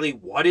clearly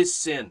what is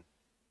sin.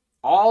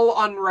 All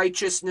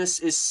unrighteousness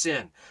is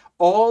sin.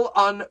 All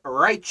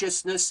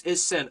unrighteousness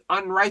is sin.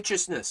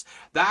 Unrighteousness,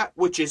 that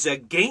which is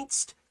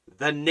against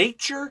the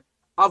nature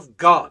of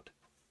God.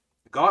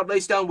 God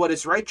lays down what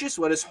is righteous,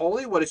 what is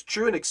holy, what is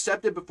true and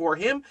accepted before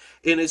him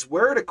in his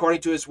word,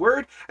 according to his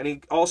word, and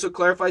he also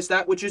clarifies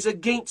that which is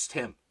against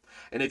him.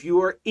 And if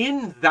you are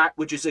in that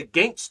which is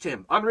against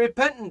him,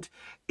 unrepentant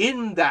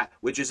in that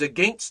which is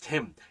against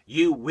him,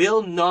 you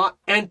will not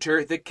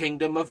enter the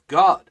kingdom of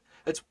God.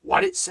 That's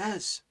what it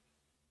says.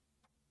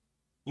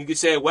 You could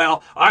say,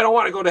 well, I don't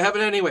want to go to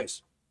heaven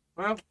anyways.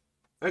 Well,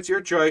 that's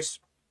your choice.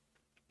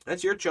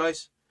 That's your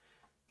choice.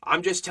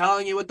 I'm just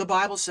telling you what the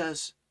Bible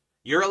says.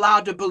 You're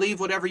allowed to believe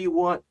whatever you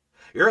want.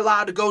 You're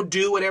allowed to go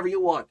do whatever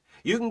you want.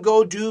 You can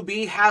go do,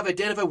 be, have,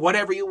 identify,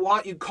 whatever you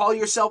want. You call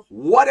yourself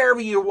whatever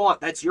you want.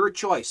 That's your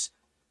choice.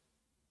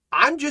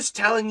 I'm just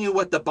telling you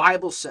what the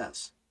Bible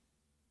says.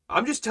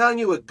 I'm just telling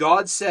you what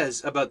God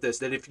says about this,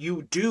 that if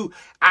you do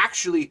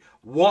actually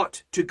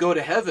want to go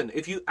to heaven,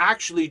 if you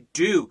actually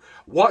do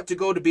want to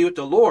go to be with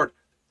the Lord,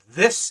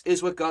 this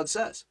is what God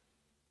says.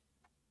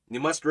 You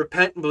must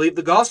repent and believe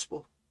the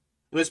gospel.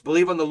 You must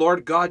believe on the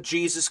Lord God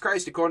Jesus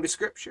Christ according to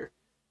Scripture.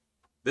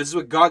 This is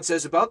what God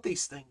says about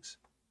these things.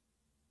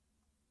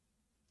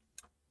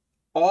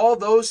 All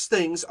those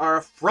things are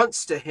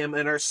affronts to him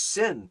and are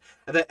sin,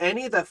 and that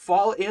any that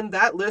fall in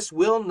that list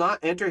will not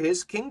enter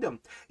his kingdom.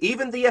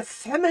 Even the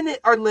effeminate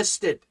are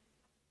listed.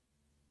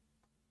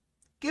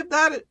 Give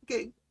that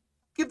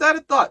a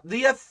thought.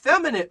 The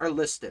effeminate are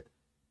listed.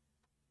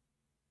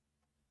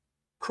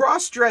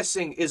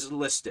 Cross-dressing is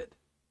listed.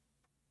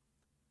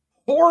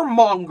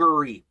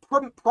 Whoremongery,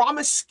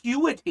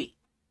 promiscuity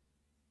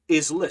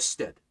is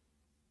listed.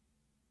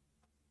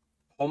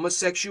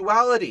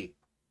 Homosexuality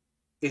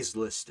is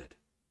listed.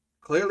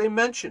 Clearly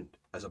mentioned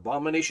as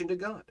abomination to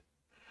God.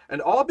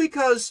 And all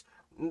because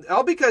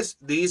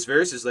these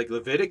verses, like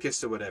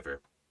Leviticus or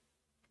whatever,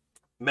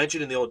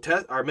 mentioned in the Old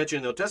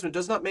Testament,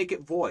 does not make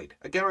it void.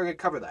 Again, we're going to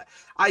cover that.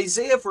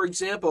 Isaiah, for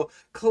example,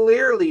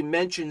 clearly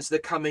mentions the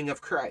coming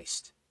of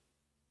Christ.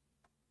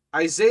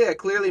 Isaiah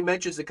clearly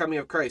mentions the coming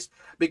of Christ.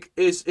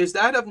 Is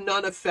that of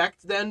none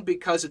effect then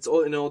because it's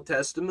in the Old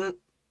Testament?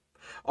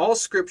 All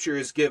Scripture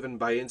is given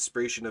by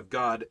inspiration of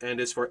God and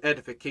is for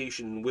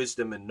edification,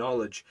 wisdom, and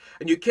knowledge.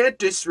 And you can't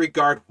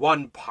disregard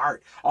one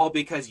part, all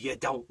because you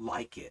don't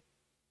like it.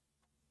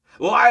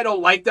 Well, I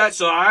don't like that,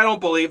 so I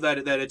don't believe that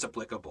it's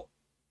applicable.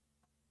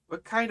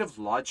 What kind of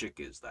logic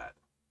is that?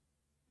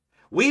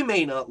 We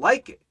may not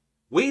like it.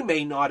 We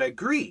may not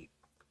agree.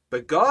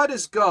 But God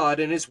is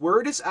God, and his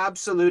word is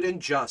absolute and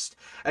just.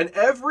 And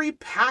every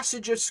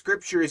passage of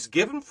Scripture is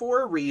given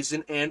for a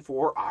reason and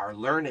for our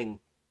learning.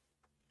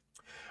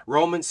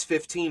 Romans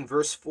 15,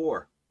 verse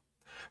 4.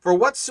 For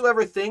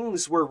whatsoever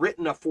things were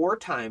written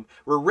aforetime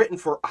were written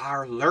for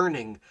our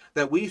learning,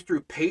 that we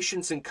through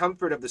patience and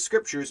comfort of the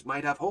Scriptures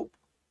might have hope.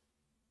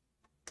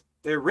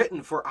 They're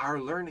written for our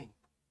learning.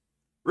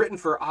 Written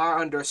for our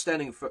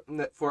understanding,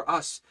 for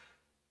us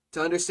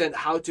to understand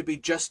how to be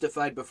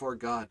justified before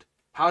God.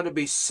 How to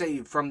be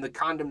saved from the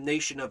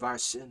condemnation of our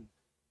sin.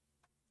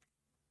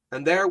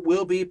 And there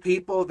will be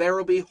people, there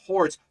will be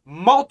hordes,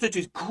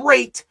 multitudes,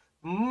 great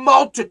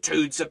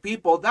multitudes of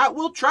people that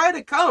will try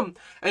to come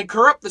and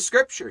corrupt the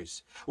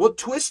Scriptures. Will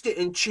twist it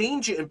and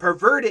change it and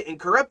pervert it and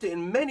corrupt it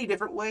in many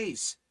different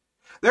ways.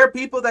 There are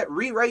people that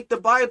rewrite the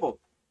Bible.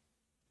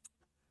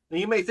 Now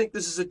you may think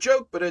this is a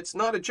joke, but it's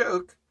not a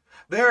joke.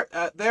 There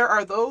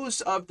are those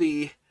of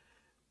the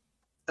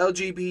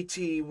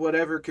LGBT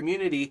whatever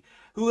community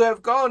who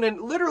have gone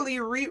and literally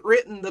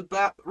rewritten the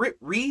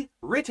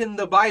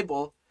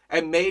Bible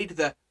and made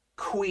the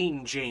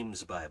Queen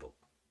James Bible.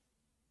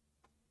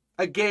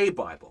 A gay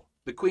Bible.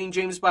 The Queen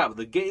James Bible.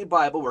 The gay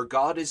Bible where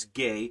God is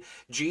gay,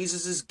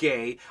 Jesus is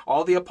gay,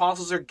 all the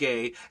apostles are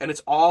gay, and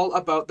it's all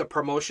about the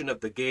promotion of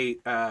the gay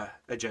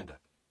agenda.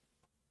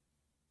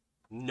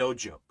 No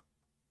joke.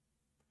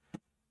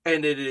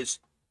 And it is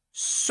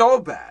so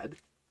bad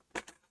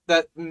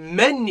that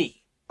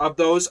many of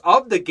those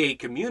of the gay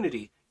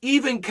community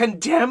even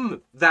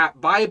condemn that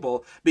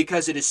Bible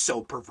because it is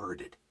so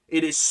perverted.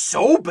 It is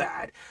so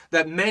bad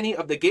that many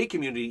of the gay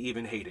community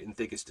even hate it and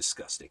think it's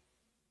disgusting.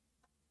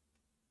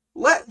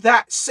 Let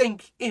that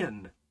sink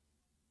in.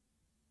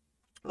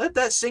 Let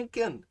that sink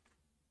in.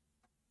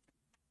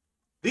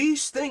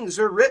 These things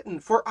are written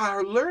for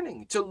our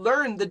learning, to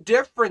learn the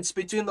difference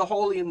between the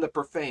holy and the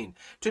profane,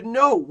 to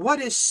know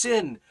what is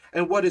sin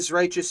and what is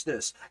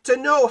righteousness, to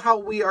know how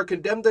we are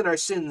condemned in our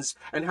sins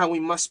and how we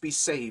must be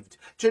saved,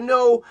 to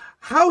know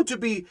how to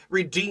be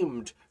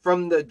redeemed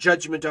from the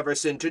judgment of our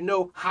sin, to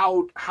know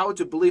how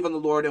to believe on the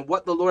Lord and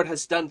what the Lord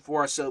has done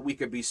for us so that we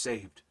could be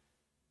saved.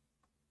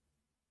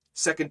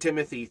 2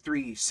 Timothy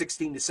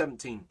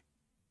 3:16-17.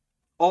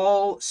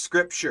 All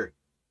Scripture,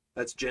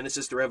 that's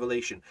Genesis to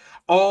Revelation,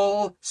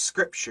 all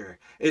Scripture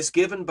is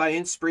given by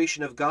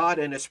inspiration of God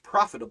and is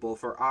profitable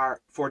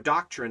for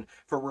doctrine,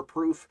 for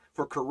reproof,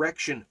 for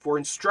correction, for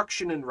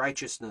instruction in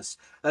righteousness,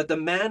 that the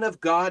man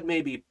of God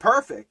may be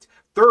perfect,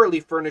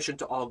 thoroughly furnished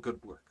unto all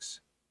good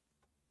works.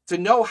 To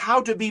know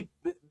how to be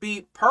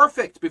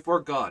perfect before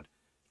God.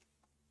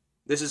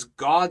 This is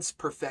God's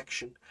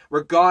perfection,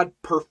 where God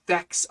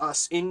perfects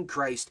us in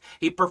Christ.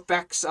 He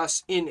perfects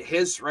us in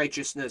his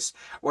righteousness,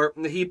 where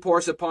he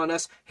pours upon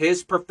us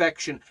his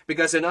perfection,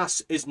 because in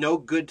us is no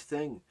good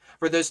thing.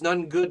 For there's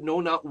none good, no,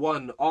 not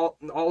one. All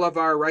of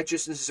our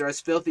righteousnesses are as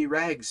filthy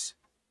rags.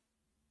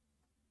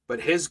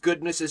 But his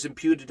goodness is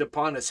imputed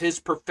upon us. His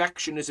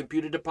perfection is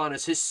imputed upon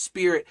us. His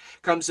Spirit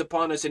comes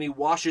upon us, and he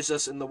washes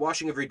us in the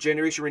washing of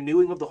regeneration,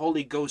 renewing of the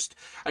Holy Ghost.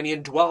 And he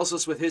indwells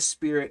us with his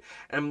Spirit.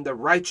 And the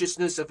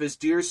righteousness of his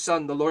dear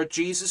Son, the Lord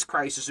Jesus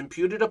Christ, is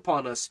imputed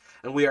upon us.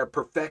 And we are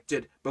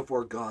perfected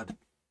before God,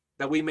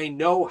 that we may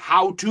know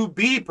how to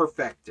be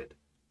perfected.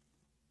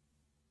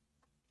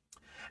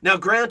 Now,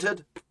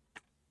 granted,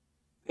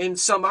 in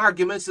some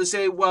arguments, they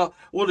say, well,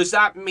 does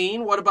that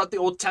mean, what about the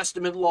Old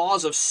Testament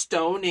laws of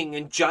stoning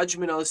and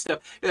judgment, all this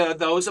stuff? Are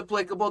those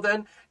applicable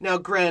then? Now,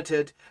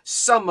 granted,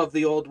 some of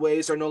the old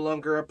ways are no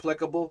longer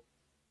applicable,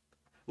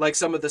 like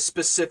some of the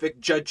specific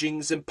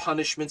judgings and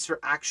punishments for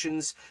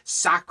actions,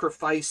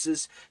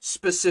 sacrifices,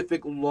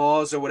 specific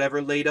laws or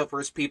whatever laid out for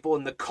his people,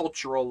 and the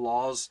cultural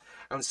laws.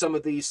 And some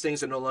of these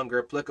things are no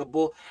longer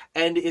applicable,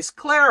 and is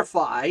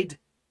clarified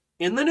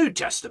in the New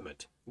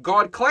Testament.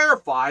 God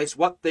clarifies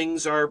what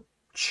things are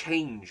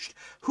changed.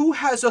 Who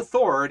has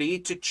authority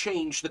to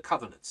change the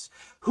covenants?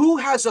 Who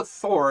has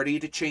authority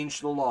to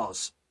change the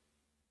laws?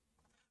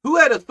 Who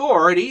had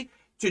authority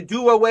to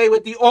do away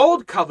with the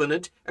old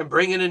covenant and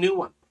bring in a new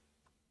one?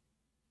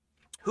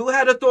 Who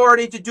had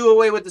authority to do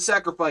away with the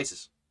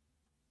sacrifices?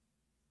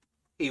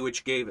 He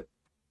which gave it.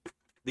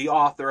 The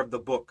author of the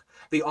book,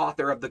 the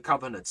author of the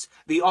covenants,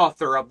 the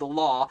author of the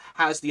law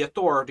has the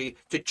authority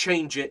to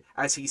change it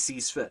as he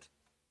sees fit.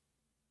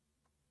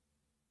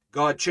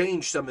 God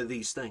changed some of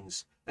these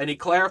things, and he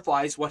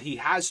clarifies what he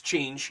has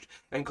changed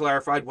and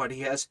clarified what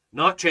he has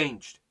not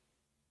changed.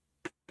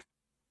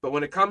 But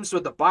when it comes to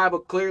what the Bible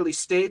clearly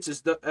states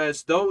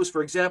as those,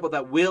 for example,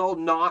 that will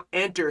not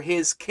enter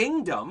his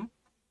kingdom,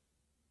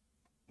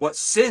 what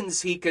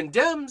sins he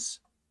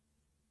condemns,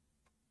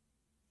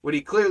 what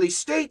he clearly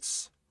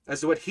states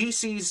as what he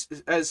sees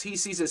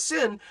as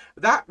sin,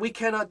 that we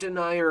cannot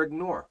deny or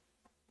ignore.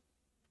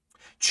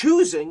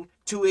 Choosing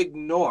to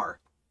ignore,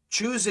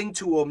 choosing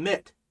to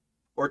omit,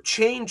 or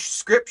change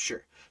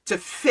Scripture to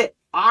fit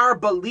our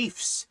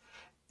beliefs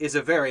is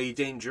a very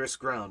dangerous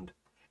ground.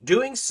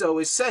 Doing so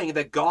is saying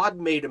that God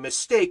made a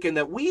mistake and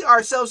that we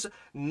ourselves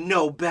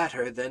know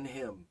better than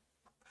him.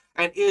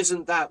 And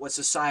isn't that what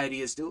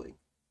society is doing?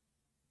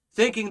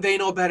 Thinking they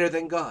know better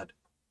than God.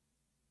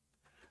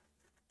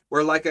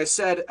 Where, like I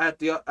said at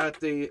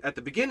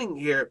the beginning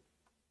here,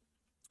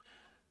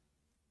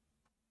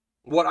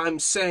 what I'm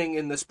saying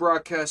in this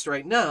broadcast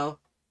right now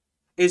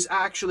is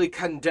actually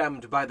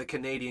condemned by the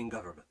Canadian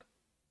government,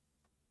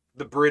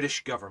 the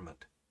British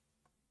government,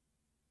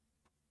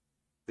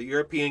 the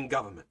European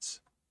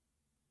governments,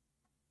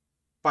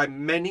 by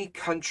many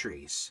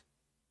countries.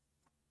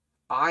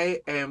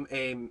 I am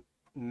a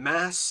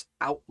mass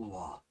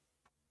outlaw,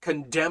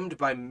 condemned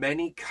by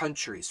many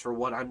countries for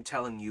what I'm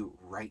telling you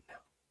right now.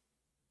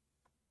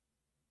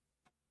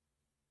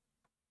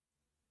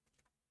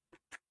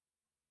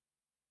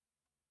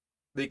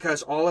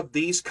 Because all of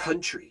these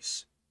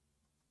countries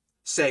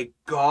say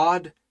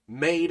God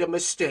made a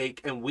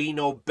mistake and we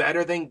know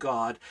better than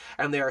God,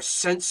 and they are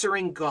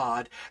censoring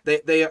God.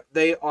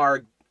 They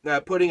are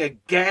putting a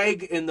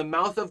gag in the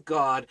mouth of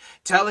God,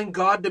 telling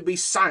God to be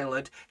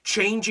silent,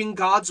 changing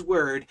God's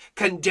word,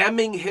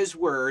 condemning his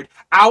word,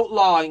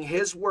 outlawing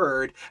his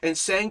word, and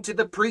saying to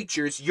the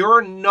preachers,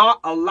 you're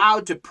not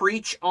allowed to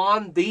preach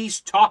on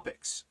these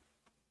topics.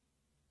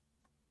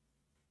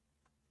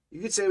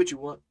 You can say what you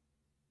want.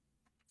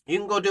 You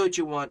can go do what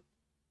you want.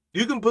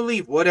 You can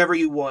believe whatever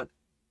you want.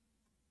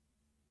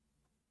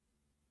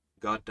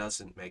 God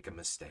doesn't make a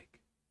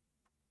mistake.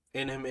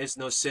 In him is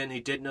no sin.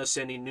 He did no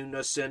sin. He knew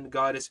no sin.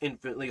 God is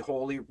infinitely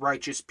holy,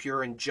 righteous,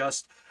 pure, and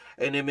just.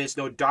 In him is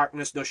no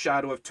darkness, no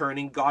shadow of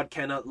turning. God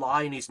cannot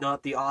lie, and he's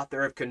not the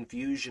author of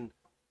confusion.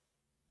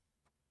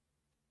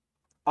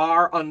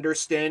 Our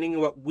understanding,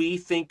 what we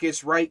think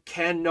is right,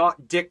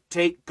 cannot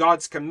dictate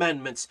God's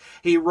commandments.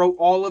 He wrote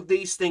all of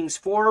these things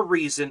for a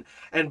reason,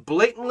 and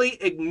blatantly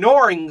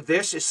ignoring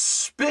this is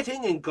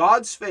spitting in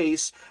God's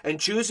face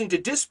and choosing to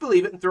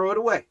disbelieve it and throw it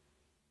away.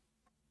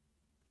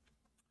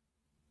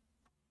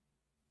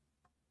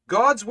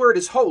 God's word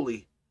is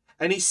holy,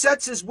 and he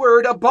sets his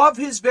word above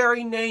his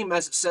very name,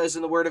 as it says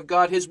in the word of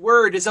God. His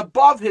word is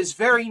above his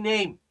very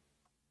name.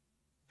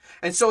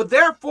 And so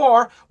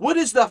therefore, what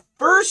is the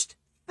first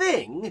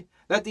thing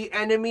that the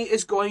enemy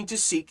is going to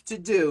seek to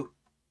do?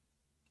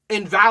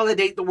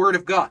 Invalidate the word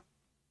of God.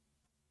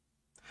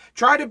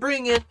 Try to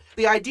bring in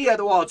the idea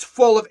that, well, it's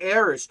full of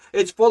errors,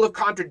 it's full of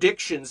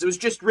contradictions, it was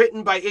just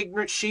written by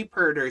ignorant sheep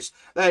herders,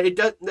 that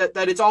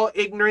it's all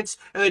ignorance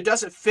and it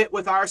doesn't fit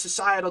with our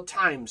societal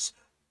times,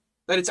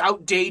 that it's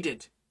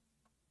outdated.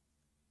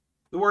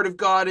 The word of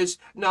God is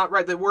not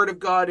right. The word of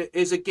God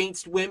is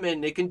against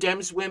women. It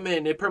condemns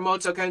women. It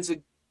promotes all kinds of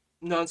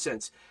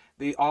nonsense.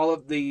 All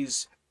of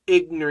these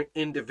ignorant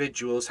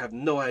individuals have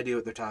no idea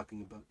what they're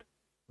talking about.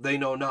 They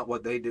know not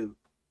what they do.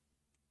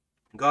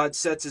 God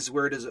sets his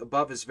word as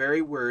above his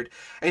very word,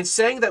 and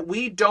saying that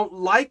we don't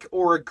like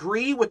or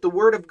agree with the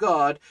word of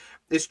God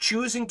is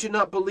choosing to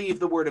not believe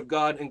the word of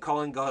God and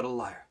calling God a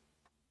liar.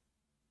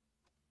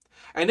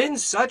 And in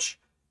such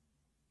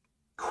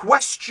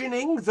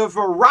questioning the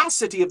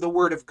veracity of the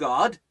word of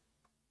God,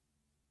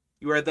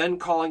 you are then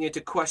calling into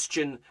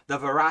question the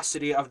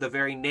veracity of the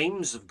very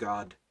names of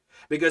God.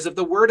 Because if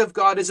the word of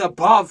God is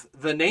above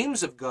the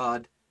names of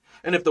God,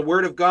 and if the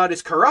word of God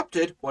is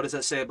corrupted, what does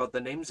that say about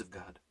the names of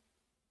God?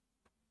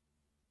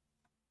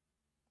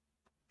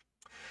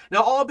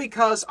 Now, all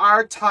because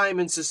our time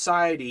in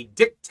society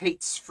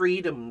dictates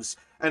freedoms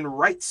and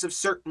rights of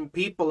certain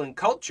people and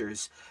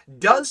cultures,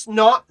 does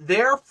not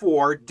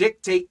therefore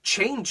dictate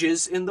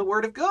changes in the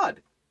Word of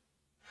God.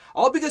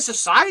 All because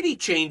society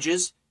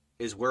changes,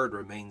 his Word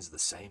remains the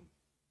same.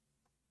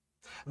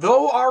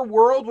 Though our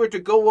world were to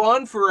go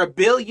on for 1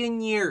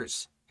 billion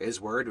years, his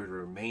Word would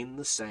remain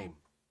the same.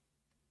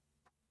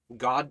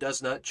 God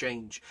does not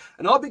change.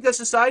 And all because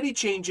society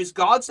changes,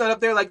 God's not up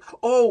there like,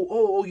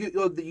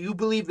 you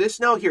believe this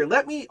now? Here,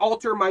 let me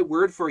alter my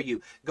word for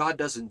you. God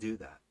doesn't do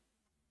that.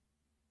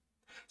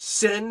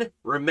 Sin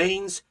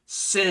remains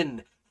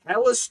sin.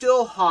 Hell is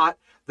still hot.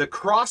 The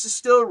cross is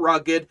still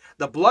rugged.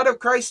 The blood of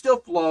Christ still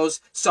flows.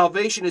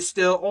 Salvation is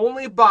still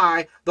only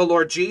by the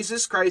Lord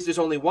Jesus Christ. There's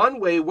only one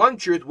way, one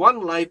truth,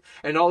 one life,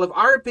 and all of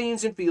our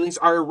opinions and feelings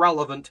are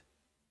irrelevant.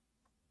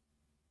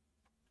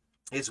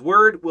 His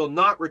word will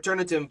not return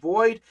unto him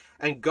void,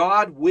 and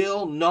God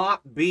will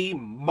not be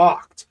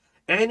mocked.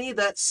 Any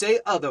that say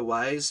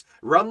otherwise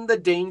run the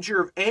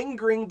danger of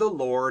angering the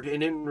Lord,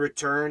 and in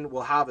return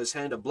will have his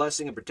hand of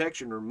blessing and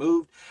protection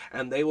removed,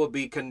 and they will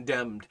be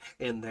condemned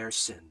in their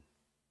sin.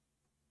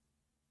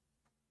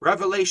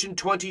 Revelation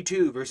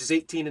 22, verses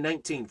 18 and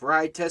 19. For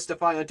I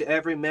testify unto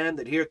every man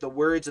that heareth the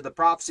words of the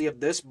prophecy of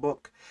this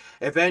book.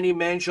 If any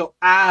man shall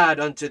add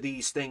unto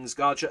these things,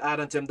 God shall add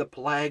unto him the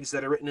plagues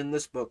that are written in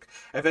this book.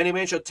 If any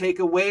man shall take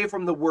away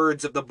from the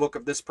words of the book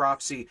of this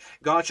prophecy,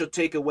 God shall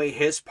take away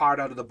his part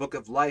out of the book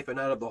of life and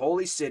out of the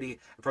holy city,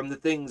 from the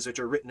things which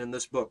are written in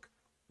this book.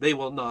 They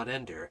will not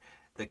enter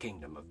the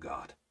kingdom of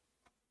God.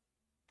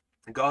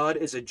 God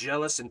is a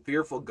jealous and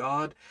fearful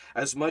God,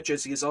 as much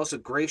as he is also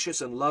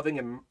gracious and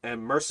loving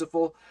and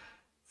merciful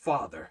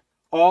Father.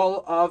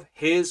 All of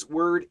his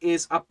word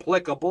is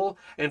applicable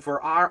and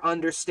for our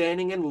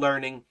understanding and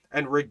learning,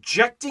 and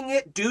rejecting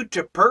it due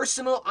to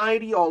personal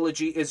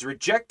ideology is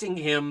rejecting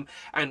him,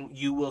 and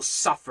you will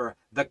suffer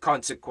the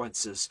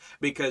consequences,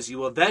 because you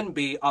will then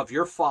be of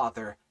your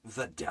father,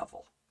 the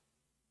devil.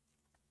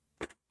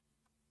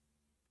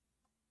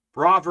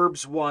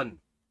 Proverbs 1,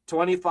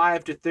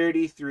 25 to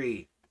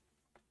 33.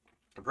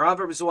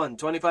 Proverbs 1,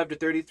 25 to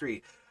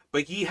 33.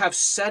 But ye have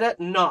set at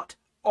naught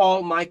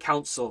all my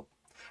counsel,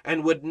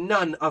 and would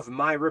none of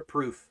my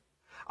reproof.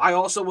 I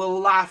also will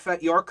laugh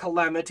at your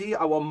calamity.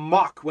 I will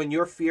mock when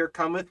your fear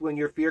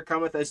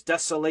cometh as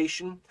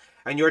desolation,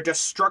 and your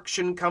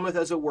destruction cometh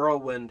as a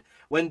whirlwind.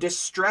 When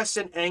distress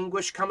and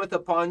anguish cometh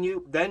upon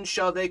you, then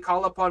shall they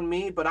call upon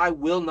me, but I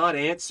will not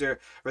answer.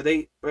 For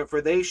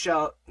they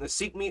shall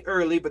seek me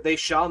early, but they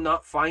shall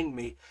not find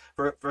me.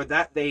 For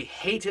that they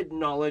hated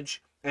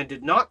knowledge, and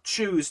did not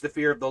choose the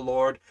fear of the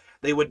Lord.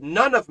 They would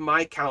none of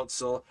my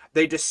counsel.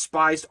 They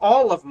despised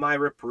all of my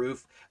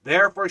reproof.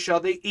 Therefore shall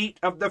they eat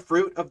of the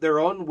fruit of their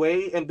own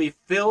way, and be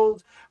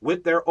filled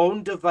with their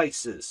own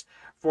devices.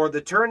 For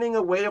the turning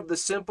away of the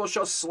simple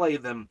shall slay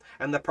them,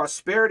 and the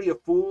prosperity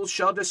of fools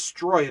shall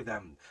destroy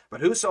them.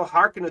 But whoso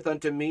hearkeneth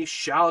unto me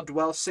shall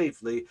dwell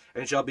safely,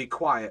 and shall be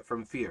quiet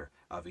from fear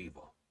of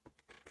evil.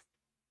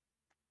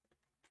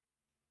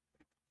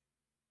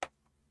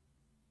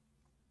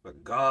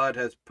 What God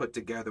has put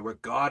together,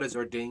 what God has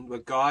ordained,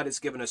 what God has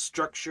given us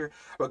structure,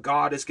 what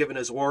God has given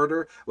us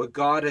order, what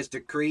God has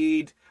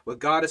decreed, what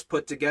God has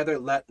put together,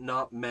 let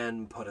not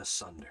men put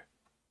asunder.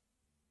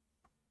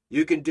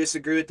 You can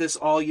disagree with this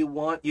all you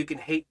want. You can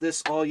hate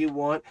this all you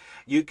want.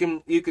 You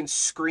can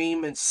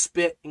scream and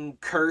spit and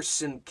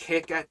curse and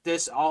kick at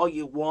this all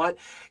you want.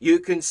 You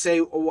can say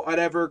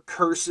whatever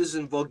curses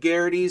and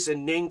vulgarities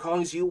and name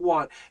callings you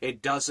want.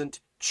 It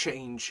doesn't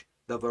change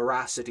the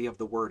veracity of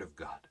the Word of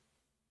God.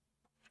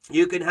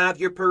 You can have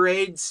your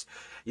parades.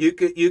 You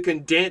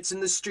can dance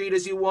in the street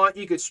as you want.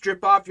 You can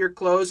strip off your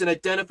clothes and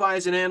identify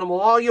as an animal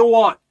all you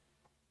want.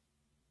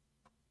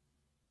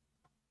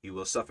 You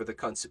will suffer the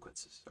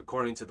consequences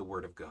according to the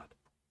word of God.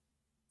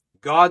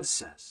 God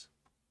says,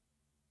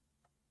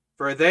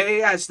 for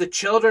they as the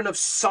children of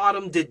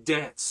Sodom did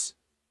dance,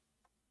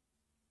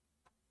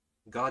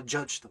 God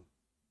judged them.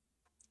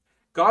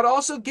 God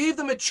also gave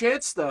them a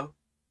chance, though.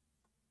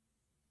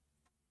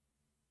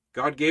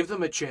 God gave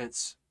them a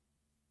chance.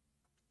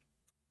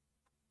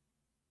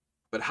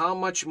 But how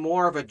much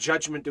more of a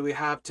judgment do we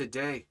have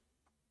today?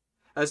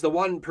 As the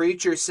one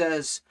preacher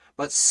says,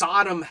 but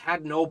Sodom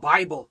had no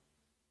Bible.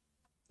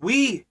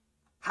 We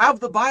have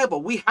the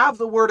Bible. We have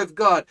the Word of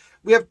God.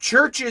 We have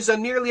churches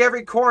on nearly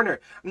every corner.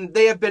 And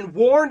they have been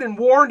warned and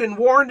warned and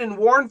warned and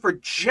warned for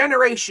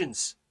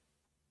generations.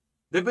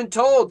 They've been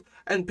told,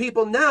 And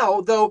people now,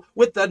 though,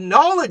 with the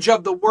knowledge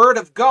of the Word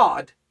of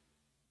God,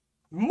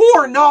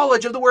 more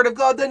knowledge of the Word of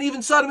God than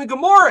even Sodom and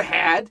Gomorrah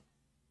had,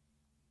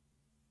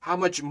 how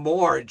much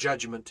more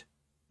judgment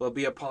will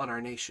be upon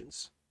our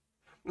nations.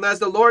 And as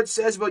the Lord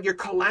says about your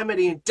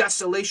calamity and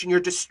desolation,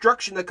 your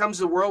destruction that comes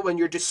to the world, when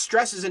your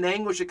distresses and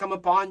anguish that come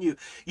upon you,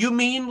 you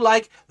mean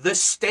like the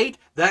state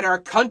that our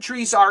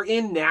countries are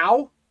in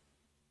now?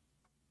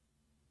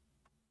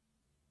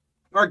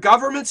 Our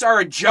governments are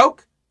a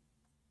joke?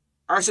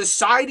 Our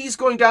society is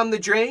going down the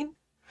drain?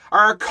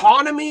 Our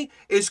economy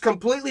is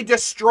completely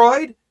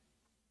destroyed?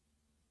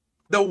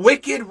 The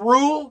wicked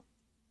rule?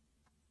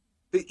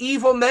 The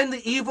evil men,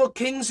 the evil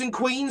kings and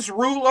queens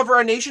rule over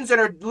our nations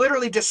and are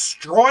literally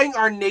destroying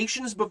our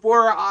nations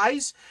before our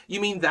eyes?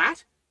 You mean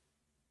that?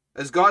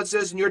 As God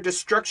says, in your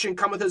destruction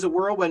cometh as a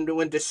whirlwind,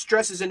 when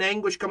distresses and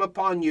anguish come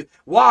upon you.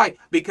 Why?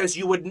 Because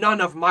you would none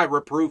of my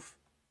reproof.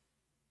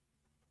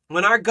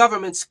 When our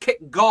governments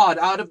kick God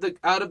out of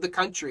the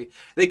country,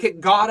 they kick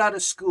God out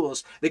of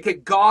schools, they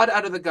kick God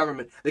out of the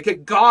government, they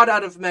kick God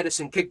out of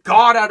medicine, kick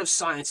God out of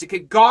science, they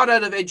kick God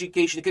out of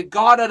education, they kick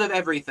God out of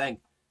everything.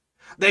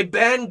 They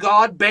ban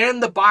God, ban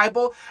the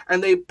Bible,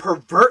 and they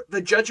pervert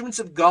the judgments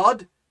of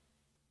God.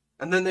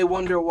 And then they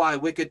wonder why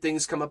wicked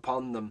things come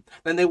upon them.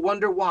 Then they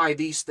wonder why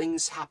these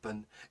things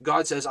happen.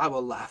 God says, I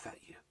will laugh at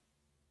you.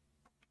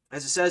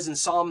 As it says in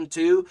Psalm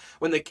 2,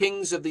 when the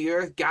kings of the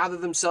earth gather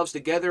themselves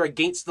together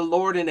against the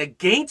Lord and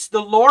against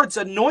the Lord's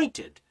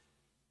anointed,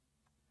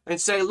 and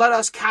say, let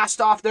us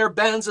cast off their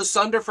bands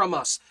asunder from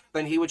us,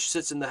 then he which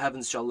sits in the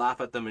heavens shall laugh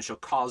at them and shall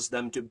cause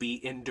them to be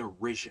in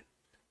derision.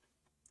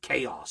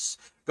 Chaos.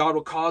 God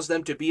will cause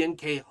them to be in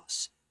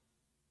chaos.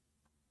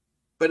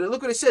 But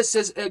look what it says. It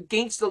says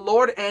against the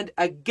Lord and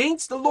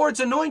against the Lord's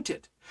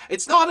anointed.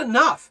 It's not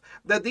enough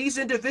that these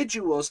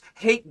individuals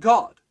hate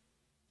God.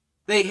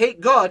 They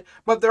hate God,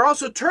 but they're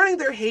also turning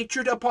their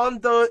hatred upon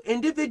the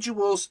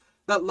individuals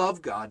that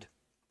love God.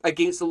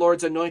 Against the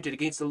Lord's anointed,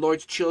 against the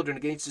Lord's children,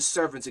 against his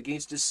servants,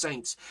 against his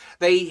saints.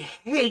 They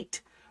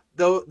hate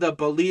the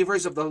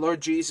believers of the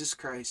Lord Jesus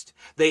Christ.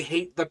 They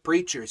hate the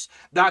preachers.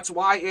 That's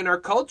why in our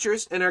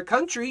cultures, in our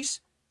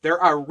countries, they're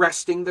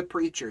arresting the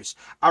preachers,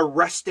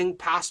 arresting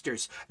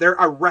pastors. They're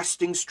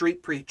arresting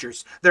street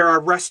preachers. They're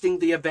arresting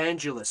the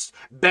evangelists,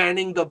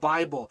 banning the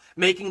Bible,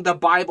 making the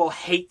Bible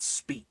hate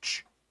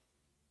speech.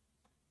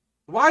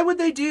 Why would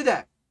they do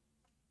that?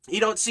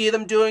 You don't see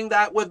them doing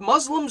that with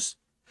Muslims.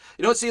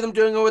 You don't see them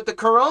doing it with the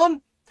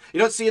Quran. You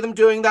don't see them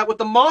doing that with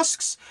the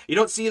mosques. You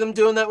don't see them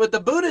doing that with the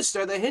Buddhists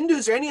or the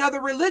Hindus or any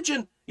other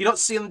religion. You don't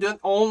see them doing it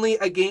only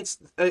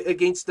against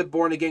the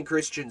born-again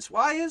Christians.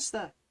 Why is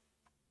that?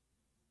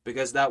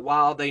 Because that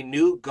while they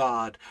knew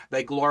God,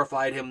 they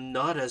glorified him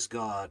not as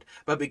God,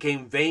 but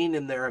became vain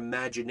in their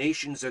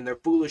imaginations, and their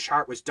foolish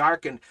heart was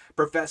darkened,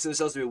 professing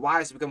themselves to be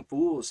wise to become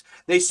fools.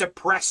 They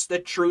suppressed the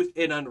truth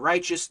in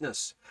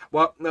unrighteousness.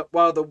 While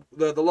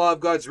the law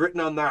of God's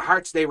written on their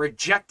hearts, they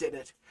rejected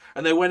it,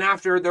 and they went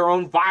after their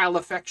own vile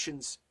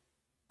affections.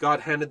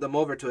 God handed them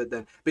over to it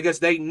then, because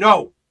they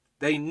know,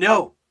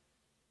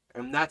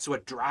 and that's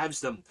what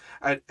drives them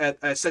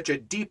at such a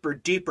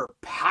deeper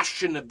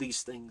passion of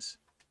these things.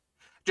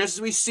 Just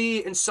as we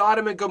see in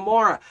Sodom and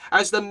Gomorrah,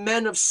 as the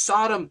men of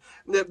Sodom,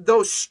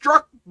 those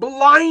struck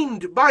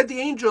blind by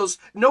the angels,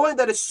 knowing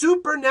that a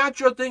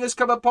supernatural thing has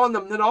come upon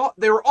them,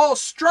 they were all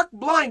struck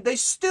blind. They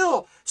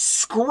still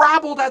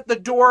scrabbled at the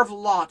door of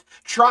Lot,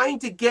 trying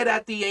to get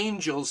at the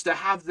angels to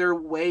have their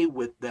way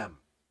with them.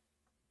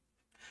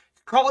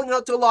 Calling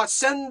out to Lot,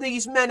 send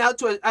these men out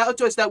to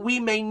us that we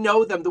may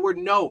know them. The word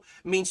know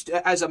means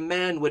as a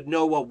man would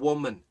know a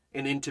woman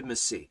in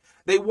intimacy.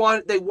 They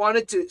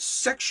wanted to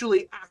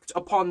sexually act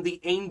upon the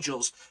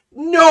angels,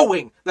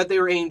 knowing that they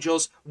were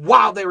angels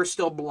while they were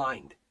still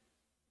blind.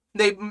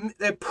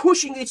 They're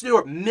pushing against the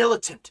door,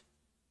 militant,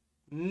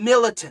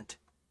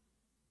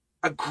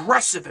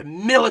 aggressive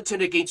and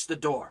militant against the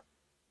door.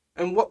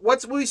 And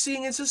what's we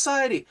seeing in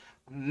society?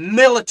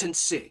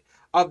 Militancy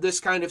of this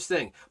kind of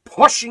thing.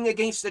 Pushing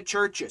against the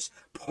churches,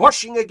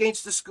 pushing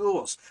against the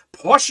schools,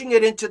 pushing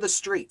it into the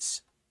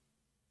streets,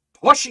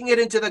 pushing it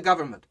into the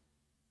government.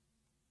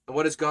 And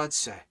what does God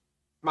say?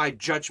 My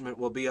judgment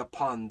will be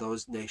upon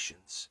those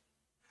nations.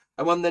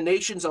 And when the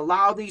nations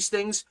allow these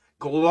things,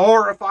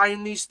 glorify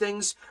in these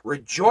things,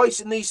 rejoice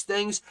in these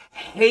things,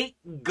 hate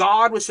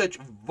God with such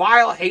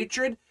vile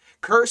hatred,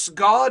 curse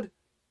God,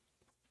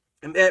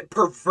 and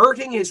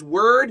perverting his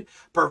word,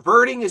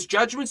 perverting his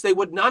judgments, they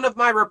would none of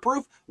my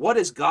reproof. What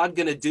is God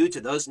going to do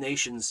to those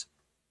nations?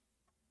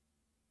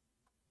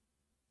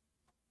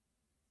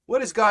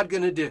 What is God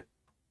going to do?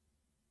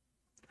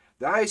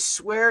 I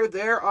swear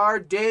there are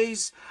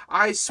days,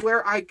 I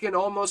swear I can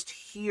almost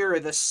hear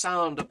the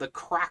sound of the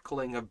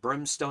crackling of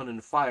brimstone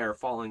and fire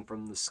falling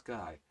from the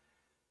sky.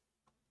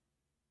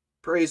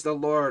 Praise the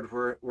Lord,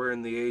 we're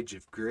in the age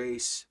of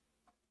grace.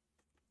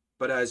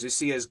 But as you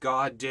see, as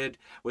God did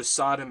with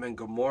Sodom and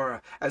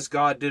Gomorrah, as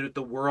God did with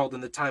the world in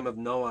the time of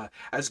Noah,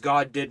 as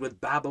God did with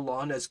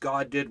Babylon, as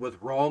God did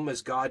with Rome,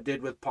 as God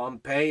did with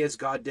Pompeii, as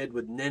God did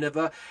with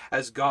Nineveh,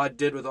 as God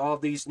did with all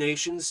these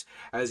nations,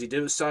 as he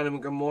did with Sodom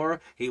and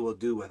Gomorrah, he will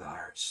do with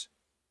ours.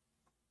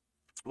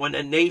 When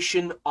a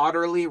nation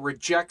utterly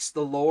rejects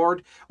the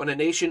Lord, when a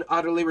nation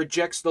utterly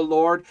rejects the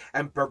Lord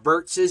and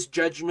perverts his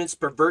judgments,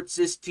 perverts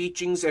his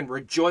teachings, and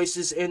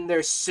rejoices in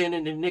their sin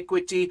and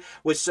iniquity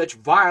with such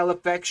vile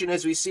affection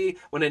as we see,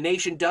 when a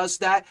nation does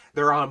that,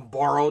 they're on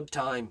borrowed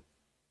time.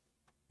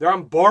 They're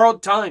on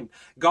borrowed time.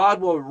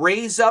 God will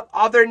raise up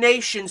other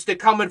nations to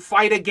come and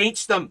fight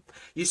against them.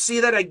 You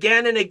see that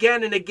again and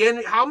again and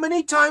again. How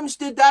many times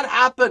did that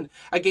happen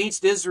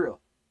against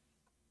Israel?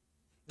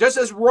 Just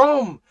as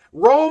Rome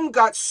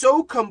got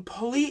so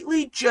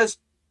completely just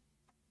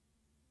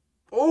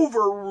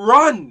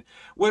overrun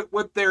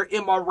with their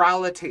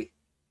immorality.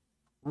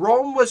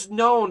 Rome was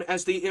known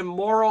as the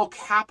immoral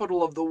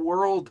capital of the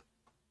world.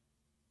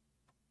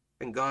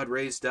 And God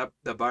raised up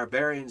the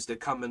barbarians to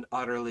come and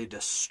utterly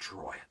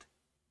destroy it.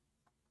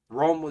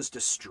 Rome was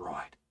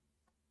destroyed.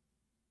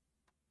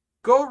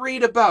 Go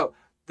read about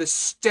the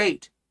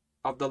state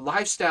of the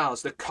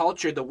lifestyles, the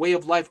culture, the way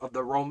of life of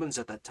the Romans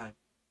at that time.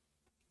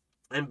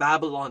 And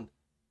Babylon,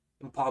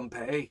 and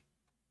Pompeii.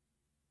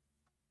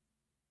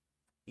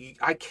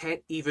 I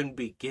can't even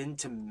begin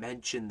to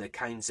mention the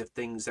kinds of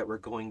things that were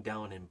going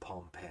down in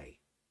Pompeii.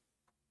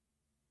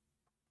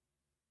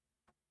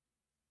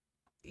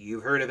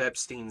 You've heard of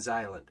Epstein's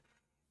Island.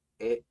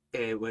 It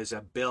was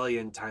 1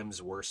 billion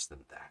times worse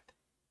than that.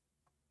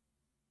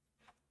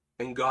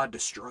 And God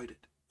destroyed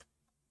it.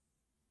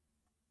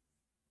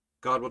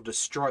 God will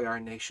destroy our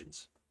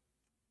nations.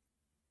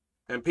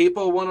 And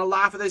people want to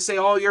laugh and they say,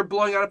 oh, you're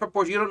blowing out of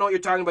proportion. You don't know what you're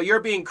talking about. You're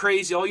being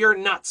crazy. Oh, you're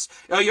nuts.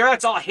 Oh,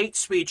 that's all hate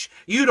speech.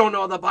 You don't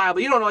know the Bible.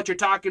 You don't know what you're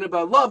talking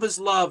about. Love is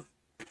love.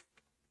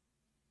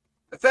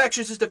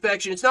 Affection is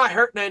affection. It's not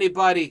hurting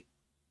anybody.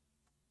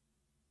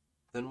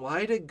 Then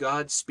why did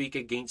God speak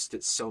against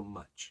it so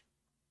much?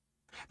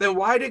 Then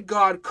why did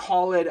God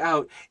call it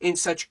out in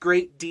such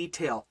great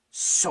detail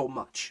so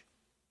much?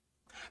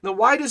 Then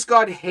why does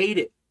God hate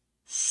it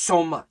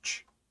so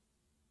much?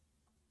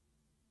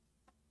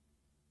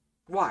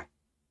 Why?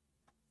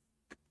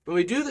 When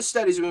we do the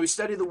studies, when we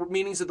study the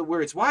meanings of the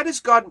words, why does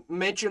God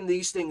mention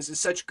these things in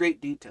such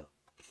great detail?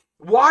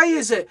 Why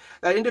is it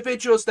that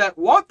individuals that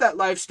want that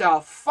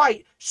lifestyle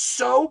fight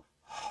so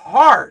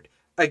hard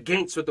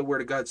against what the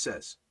Word of God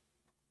says?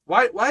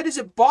 Why does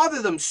it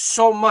bother them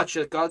so much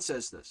that God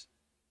says this?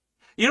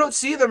 You don't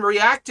see them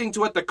reacting to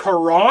what the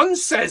Quran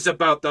says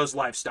about those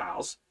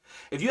lifestyles.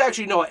 If you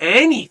actually know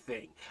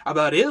anything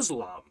about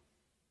Islam,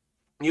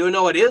 you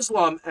know what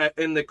Islam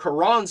in the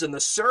Qurans and the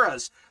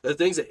surahs, the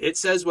things that it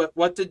says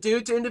what to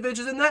do to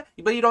individuals in that,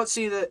 but you don't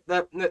see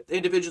that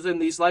individuals in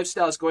these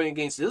lifestyles going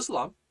against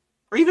Islam,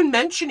 or even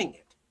mentioning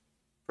it,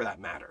 for that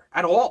matter,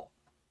 at all.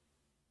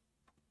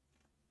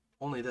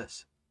 Only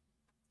this.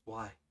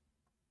 Why?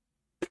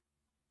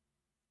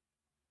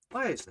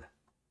 Why is that?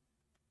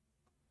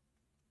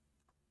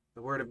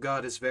 The Word of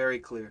God is very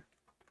clear.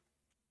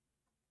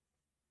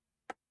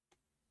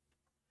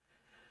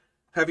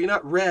 Have you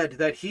not read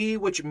that he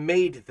which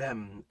made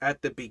them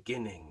at the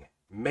beginning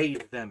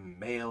made them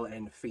male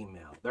and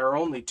female? There are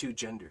only two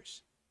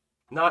genders,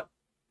 not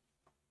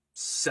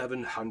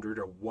 700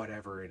 or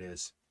whatever it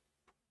is.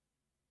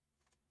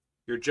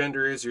 Your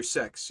gender is your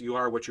sex. You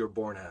are what you're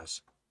born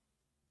as.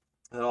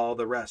 And all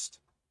the rest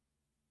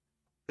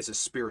is a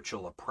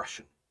spiritual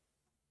oppression.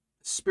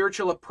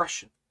 Spiritual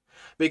oppression.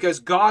 Because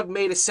God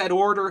made a set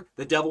order,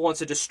 the devil wants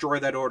to destroy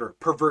that order,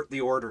 pervert the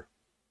order.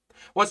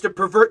 Wants to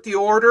pervert the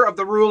order of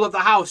the rule of the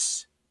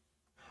house.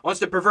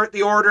 Wants to pervert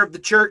the order of the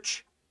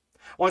church.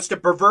 Wants to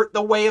pervert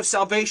the way of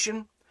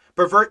salvation.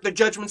 Pervert the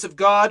judgments of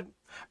God.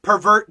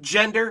 Pervert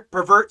gender.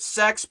 Pervert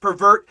sex.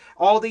 Pervert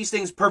all these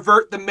things.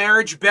 Pervert the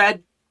marriage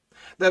bed.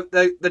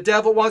 The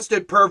devil wants to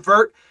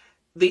pervert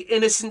the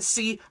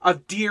innocency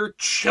of dear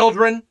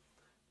children.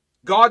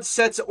 God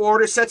sets an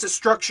order, sets a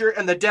structure,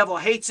 and the devil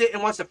hates it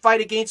and wants to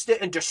fight against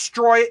it and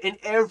destroy it in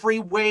every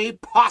way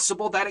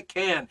possible that it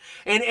can.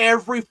 In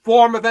every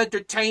form of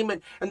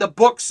entertainment, and the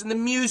books and the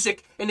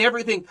music and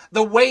everything.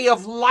 The way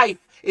of life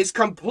is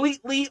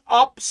completely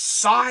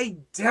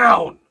upside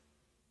down.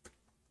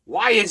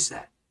 Why is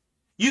that?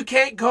 You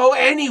can't go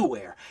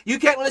anywhere. You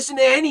can't listen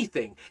to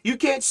anything. You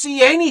can't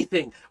see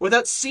anything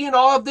without seeing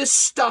all of this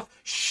stuff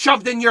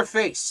shoved in your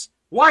face.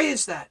 Why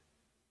is that?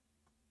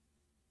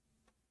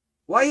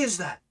 Why is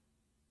that?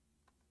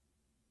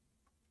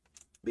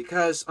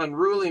 Because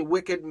unruly,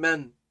 wicked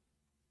men,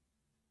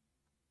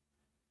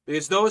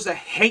 because those that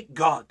hate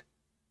God,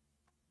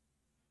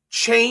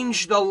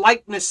 change the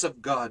likeness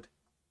of God.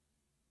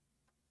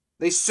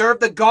 They serve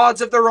the gods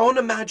of their own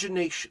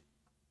imagination,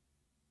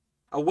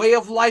 a way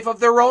of life of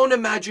their own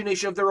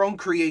imagination, of their own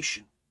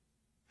creation.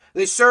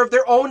 They serve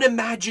their own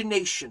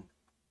imagination.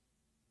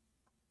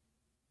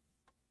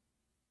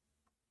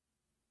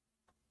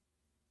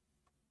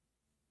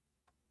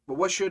 But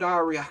what should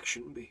our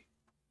reaction be?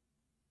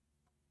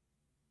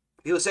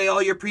 People say, oh,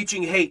 you're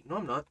preaching hate. No,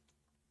 I'm not.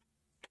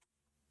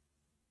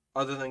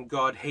 Other than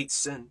God hates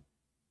sin.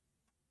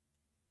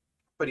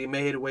 But he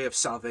made a way of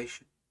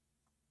salvation.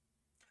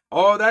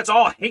 Oh, that's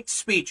all hate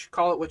speech.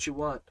 Call it what you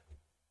want.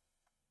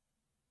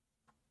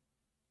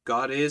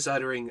 God is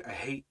uttering a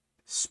hate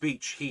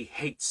speech. He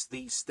hates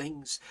these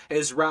things.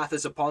 His wrath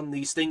is upon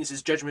these things.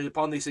 His judgment is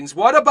upon these things.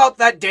 What about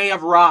that day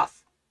of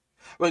wrath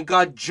when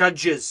God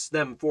judges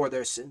them for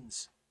their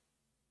sins?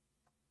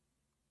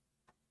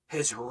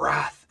 His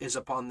wrath is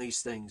upon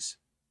these things.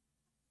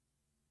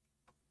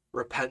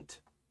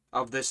 Repent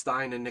of this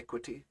thine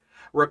iniquity.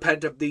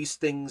 Repent of these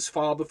things,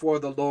 fall before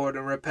the Lord,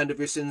 and repent of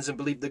your sins, and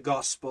believe the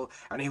gospel,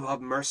 and he will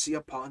have mercy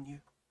upon you.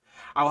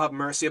 I will have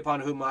mercy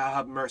upon whom I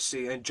have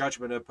mercy, and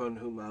judgment upon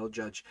whom I will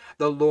judge.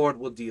 The Lord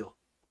will deal.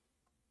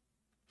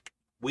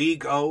 We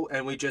go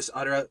and we just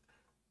utter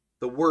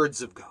the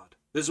words of God.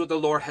 This is what the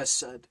Lord has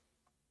said.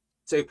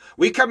 Say,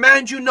 we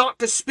command you not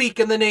to speak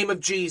in the name of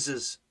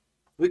Jesus.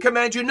 We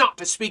command you not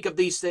to speak of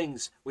these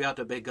things. We ought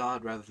to obey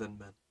God rather than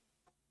men.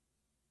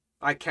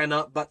 I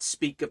cannot but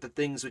speak of the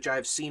things which I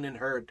have seen and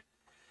heard.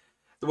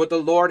 What the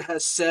Lord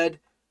has said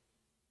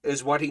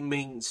is what he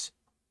means.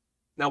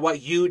 Now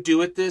what you do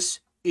with this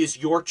is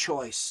your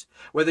choice.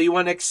 Whether you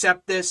want to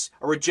accept this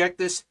or reject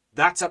this,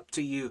 that's up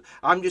to you.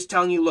 I'm just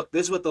telling you, look,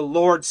 this is what the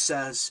Lord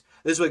says.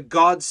 This is what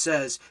God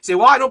says. You say,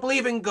 well, I don't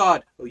believe in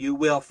God. Well, you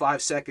will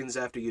 5 seconds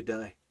after you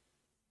die.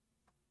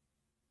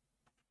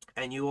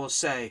 And you will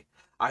say,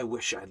 I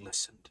wish I'd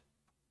listened.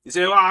 You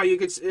say, well, you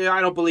could say,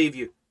 I don't believe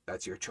you.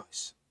 That's your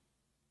choice.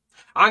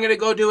 I'm going to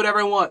go do whatever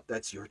I want.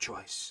 That's your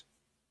choice.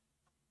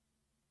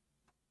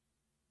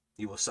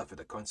 You will suffer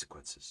the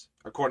consequences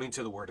according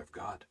to the word of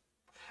God.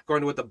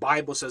 According to what the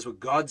Bible says, what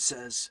God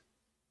says.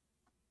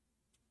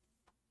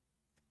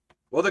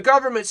 Well, the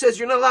government says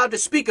you're not allowed to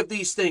speak of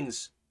these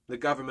things. The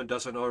government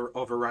doesn't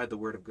override the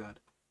word of God.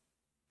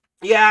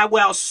 Yeah,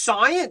 well,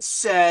 science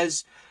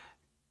says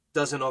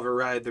doesn't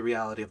override the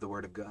reality of the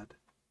word of God.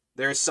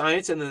 There's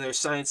science, and then there's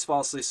science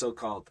falsely so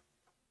called.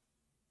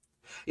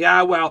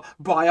 Yeah, well,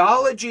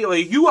 biology, are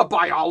you a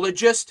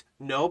biologist?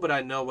 No, but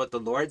I know what the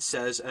Lord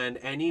says, and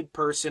any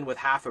person with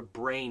half a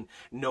brain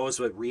knows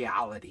what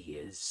reality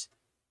is.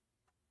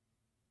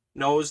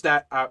 Knows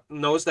that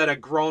a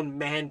grown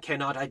man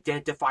cannot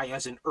identify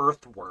as an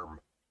earthworm.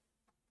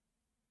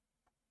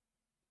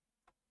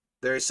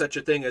 There is such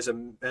a thing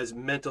as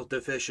mental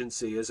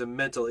deficiency, as a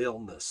mental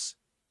illness.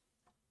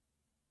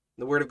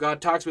 The Word of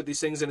God talks about these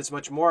things, and it's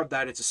much more of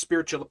that. It's a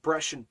spiritual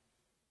oppression.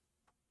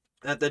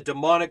 That the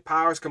demonic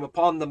powers come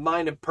upon the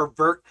mind and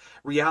pervert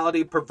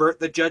reality, pervert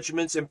the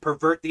judgments, and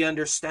pervert the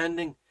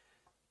understanding.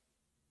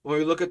 When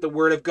we look at the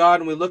Word of God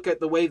and we look at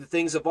the way the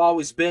things have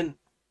always been,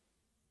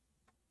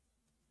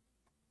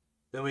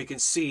 then we can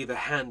see the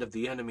hand of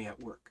the enemy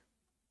at work.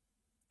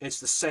 It's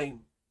the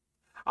same.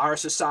 Our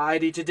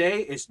society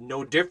today is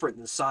no different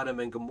than Sodom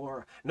and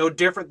Gomorrah. No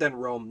different than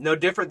Rome. No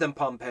different than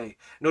Pompeii.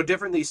 No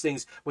different than these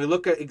things. We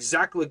look at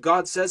exactly what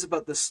God says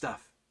about this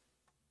stuff.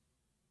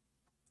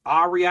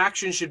 Our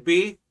reaction should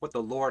be what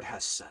the Lord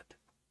has said.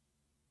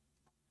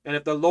 And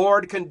if the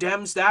Lord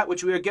condemns that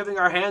which we are giving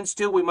our hands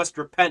to, we must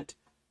repent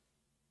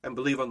and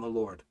believe on the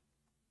Lord.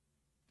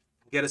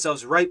 Get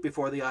ourselves right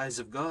before the eyes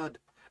of God,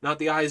 not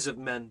the eyes of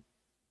men.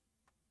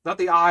 Not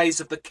the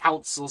eyes of the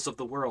councils of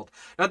the world.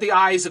 Not the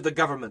eyes of the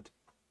government.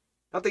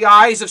 Not the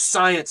eyes of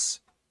science.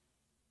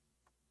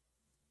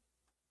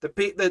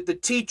 The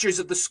teachers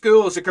of the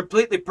schools are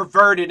completely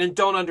perverted and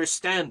don't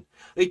understand.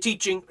 They're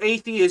teaching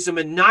atheism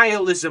and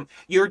nihilism.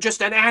 You're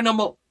just an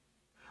animal.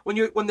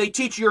 When they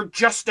teach you're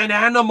just an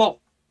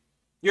animal.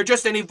 You're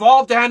just an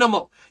evolved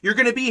animal. You're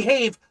going to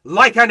behave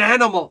like an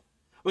animal.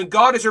 When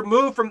God is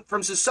removed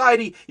from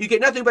society, you get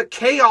nothing but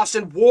chaos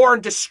and war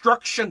and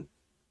destruction.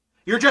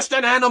 You're just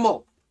an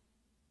animal.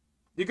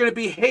 You're going to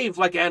behave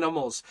like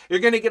animals.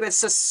 You're going to get a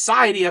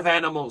society of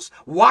animals.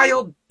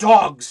 Wild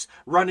dogs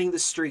running the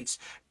streets.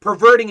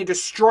 Perverting and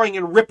destroying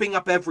and ripping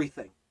up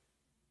everything.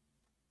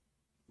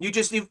 You're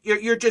just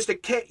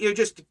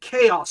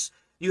chaos.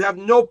 You have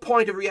no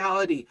point of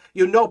reality.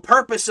 You have no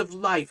purpose of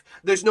life.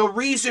 There's no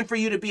reason for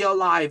you to be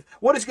alive.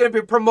 What is going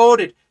to be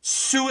promoted?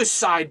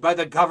 Suicide by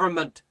the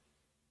government.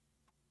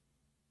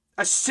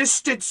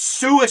 Assisted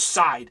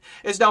suicide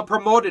is now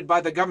promoted by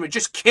the government.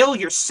 Just kill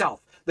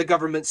yourself. The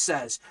government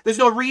says. There's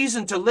no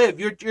reason to live.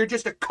 You're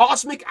just a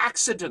cosmic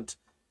accident.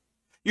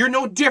 You're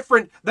no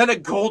different than a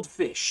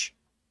goldfish.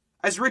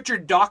 As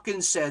Richard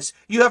Dawkins says,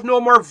 you have no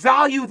more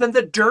value than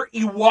the dirt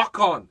you walk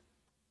on.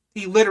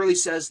 He literally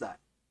says that.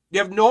 You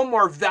have no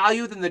more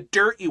value than the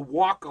dirt you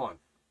walk on.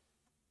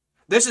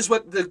 This is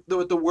what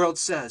the world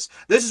says.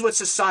 This is what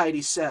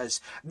society says.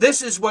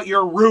 This is what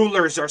your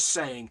rulers are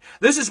saying.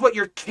 This is what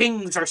your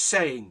kings are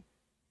saying.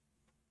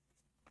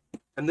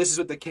 And this is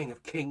what the King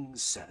of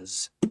Kings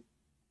says.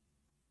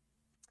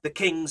 The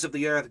kings of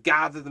the earth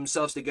gather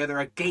themselves together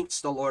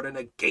against the Lord and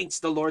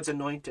against the Lord's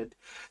anointed.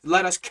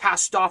 Let us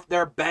cast off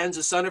their bands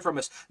asunder from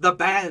us. The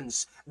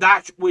bands,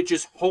 that which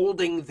is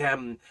holding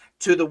them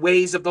to the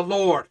ways of the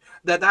Lord,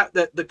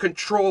 the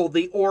control,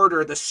 the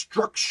order, the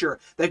structure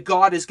that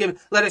God has given.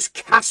 Let us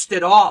cast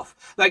it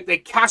off, like they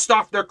cast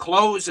off their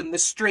clothes in the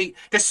street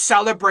to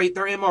celebrate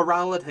their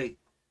immorality.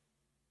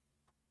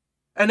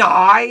 And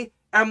I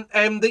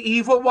am the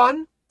evil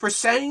one for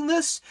saying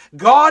this?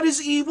 God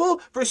is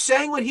evil for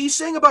saying what he's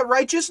saying about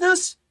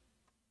righteousness?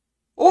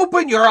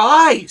 Open your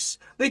eyes.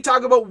 They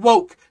talk about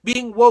woke,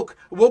 being woke,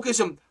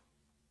 wokeism.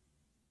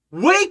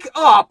 Wake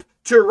up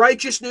to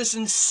righteousness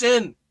and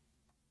sin.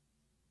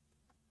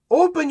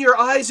 Open your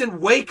eyes and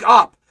wake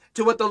up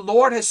to what the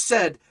Lord has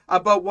said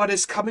about what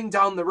is coming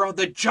down the road.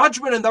 The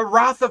judgment and the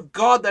wrath of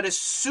God that is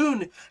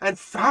soon and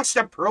fast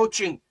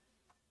approaching.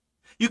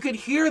 You can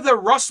hear the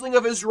rustling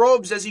of his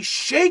robes as he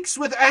shakes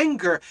with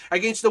anger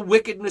against the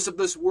wickedness of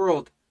this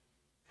world.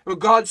 But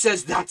God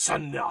says, that's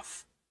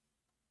enough.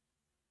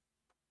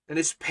 And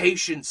his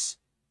patience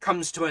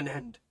comes to an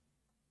end.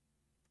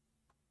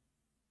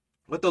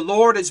 What the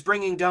Lord is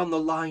bringing down the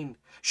line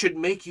should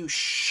make you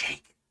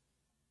shake.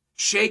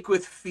 Shake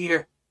with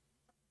fear.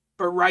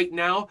 But right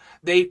now,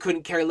 they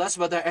couldn't care less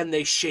about that, and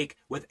they shake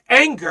with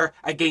anger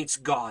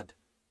against God.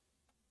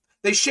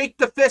 They shake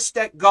the fist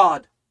at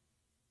God.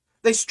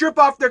 They strip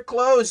off their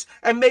clothes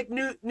and make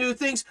new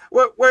things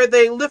where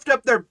they lift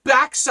up their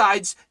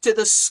backsides to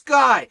the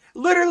sky.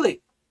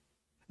 Literally.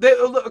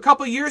 A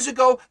couple of years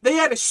ago, they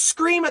had a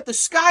Scream at the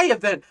Sky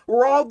event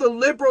where all the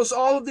liberals,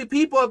 all of the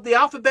people of the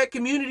alphabet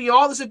community,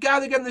 all this have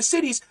gathered in the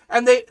cities,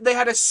 and they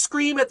had a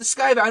Scream at the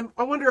Sky event.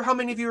 I wonder how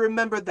many of you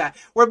remember that,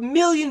 where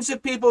millions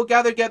of people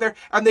gather together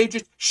and they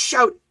just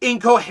shout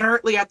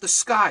incoherently at the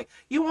sky.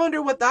 You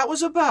wonder what that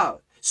was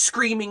about?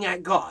 Screaming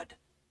at God.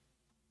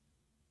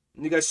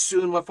 And you guys,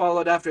 soon what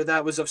followed after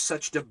that was of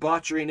such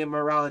debauchery and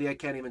immorality, I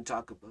can't even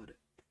talk about it.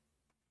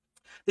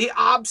 The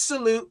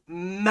absolute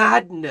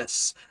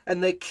madness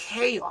and the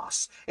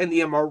chaos and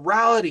the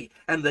immorality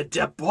and the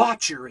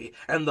debauchery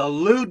and the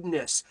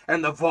lewdness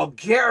and the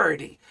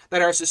vulgarity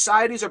that our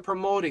societies are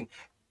promoting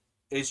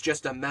is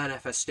just a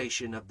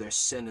manifestation of their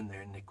sin and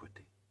their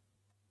iniquity.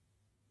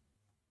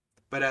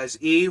 But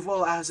as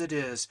evil as it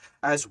is,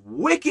 as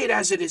wicked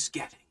as it is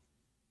getting,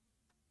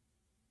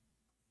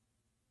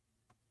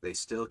 they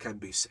still can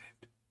be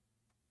saved.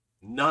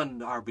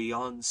 None are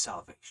beyond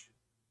salvation.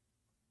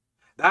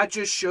 That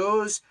just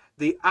shows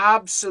the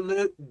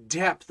absolute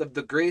depth of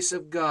the grace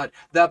of God,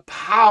 the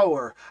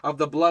power of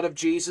the blood of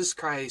Jesus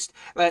Christ,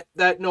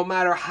 that no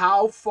matter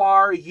how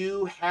far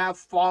you have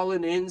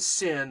fallen in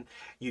sin,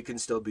 you can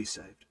still be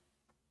saved.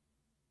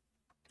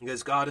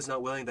 Because God is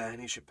not willing that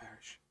any should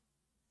perish.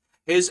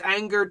 His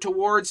anger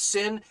towards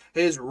sin,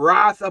 his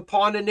wrath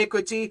upon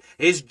iniquity,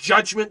 his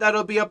judgment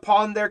that'll be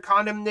upon their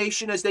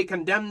condemnation as they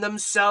condemn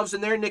themselves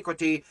in their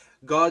iniquity,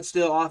 God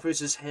still offers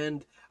his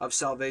hand of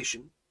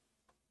salvation.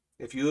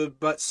 If you would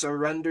but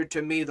surrender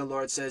to me, the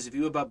Lord says, if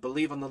you would but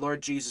believe on the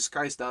Lord Jesus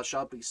Christ, thou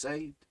shalt be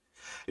saved.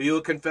 If you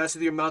will confess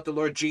with your mouth the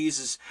Lord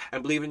Jesus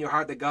and believe in your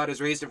heart that God has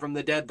raised him from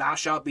the dead, thou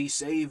shalt be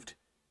saved.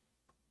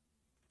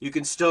 You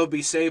can still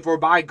be saved, for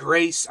by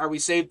grace are we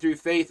saved through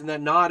faith, and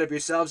that not of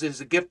yourselves. It is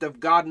a gift of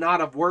God,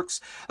 not of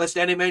works, lest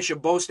any man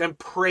should boast. And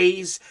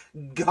praise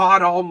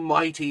God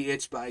Almighty,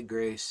 it's by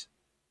grace.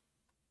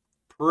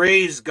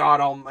 Praise God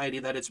Almighty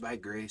that it's by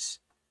grace.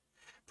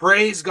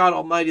 Praise God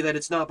Almighty that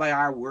it's not by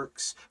our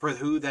works, for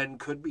who then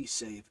could be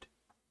saved?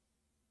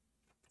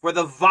 For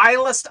the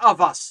vilest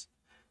of us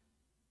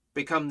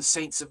become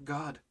saints of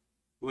God.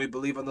 We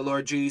believe on the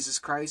Lord Jesus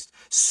Christ.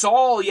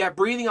 Saul, yet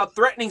breathing out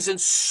threatenings and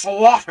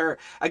slaughter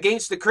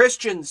against the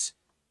Christians,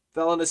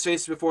 fell on his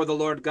face before the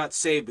Lord, got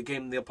saved,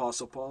 became the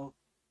Apostle Paul.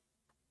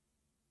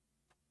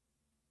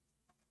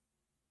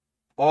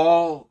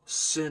 All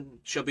sin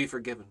shall be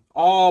forgiven.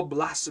 All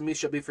blasphemy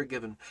shall be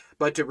forgiven.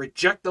 But to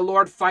reject the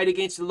Lord, fight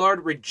against the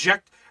Lord,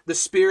 reject the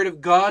Spirit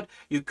of God,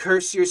 you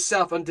curse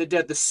yourself unto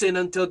death. The sin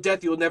until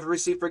death, you will never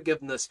receive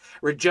forgiveness.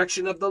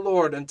 Rejection of the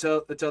Lord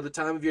until the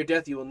time of your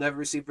death, you will never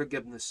receive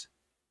forgiveness.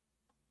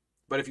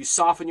 But if you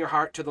soften your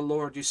heart to the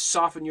Lord, you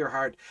soften your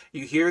heart,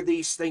 you hear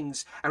these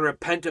things and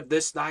repent of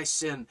this thy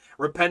sin,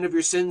 repent of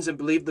your sins and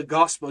believe the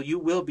gospel, you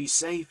will be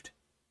saved.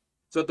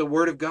 That's what the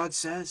Word of God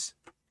says.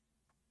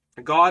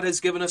 God has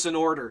given us an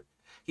order.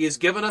 He has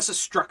given us a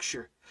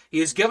structure. He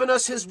has given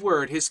us his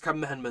word, his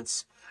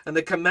commandments. And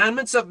the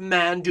commandments of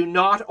man do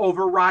not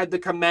override the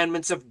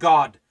commandments of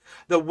God.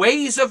 The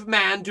ways of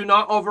man do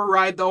not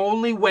override the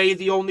only way,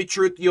 the only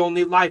truth, the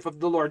only life of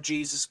the Lord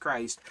Jesus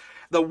Christ.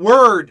 The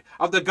word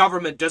of the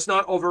government does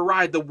not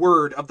override the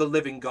word of the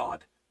living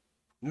God.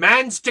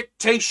 Man's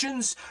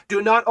dictations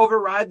do not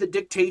override the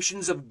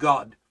dictations of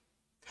God.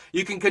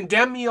 You can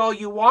condemn me all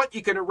you want.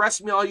 You can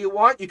arrest me all you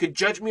want. You can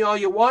judge me all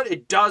you want.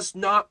 It does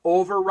not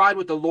override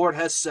what the Lord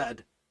has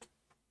said.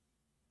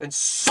 And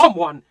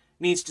someone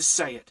needs to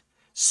say it.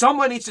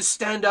 Someone needs to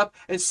stand up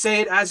and say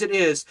it as it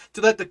is,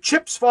 to let the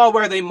chips fall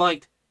where they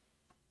might.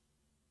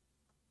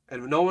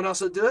 And if no one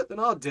else will do it, then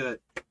I'll do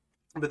it.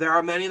 But there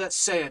are many that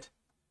say it,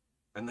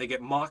 and they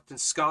get mocked and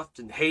scoffed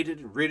and hated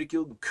and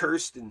ridiculed and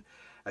cursed and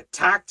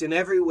attacked in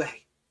every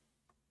way.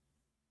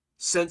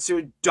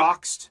 Censored,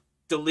 doxxed,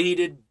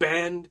 deleted,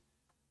 banned.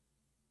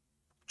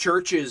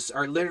 Churches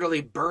are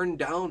literally burned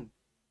down.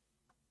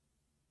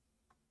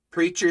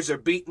 Preachers are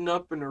beaten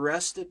up and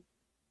arrested.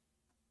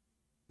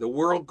 The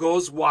world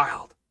goes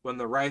wild when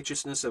the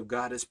righteousness of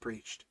God is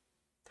preached.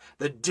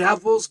 The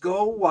devils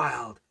go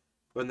wild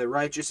when the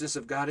righteousness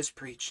of God is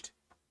preached.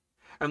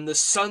 And the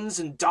sons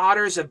and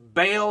daughters of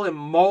Baal and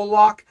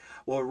Moloch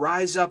will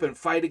rise up and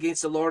fight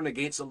against the Lord and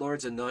against the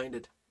Lord's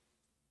anointed.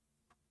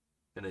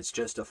 And it's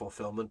just a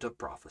fulfillment of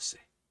prophecy.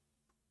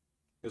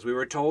 Because we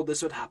were told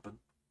this would happen.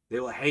 They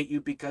will hate you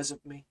because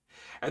of me.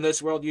 And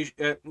this world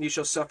you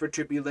shall suffer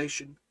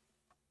tribulation.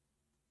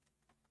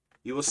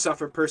 You will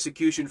suffer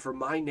persecution for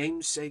my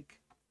name's sake.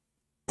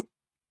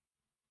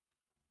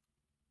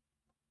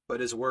 But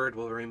his word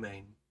will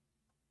remain.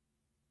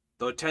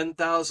 Though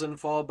 10,000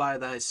 fall by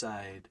thy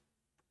side,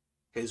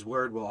 his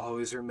word will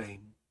always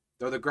remain.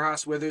 Though the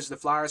grass withers, the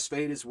flowers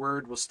fade, his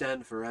word will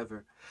stand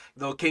forever.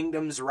 Though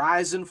kingdoms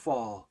rise and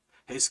fall,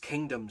 his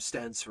kingdom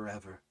stands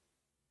forever.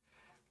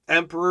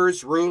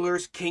 Emperors,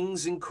 rulers,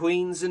 kings and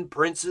queens and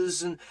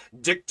princes and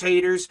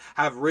dictators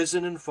have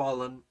risen and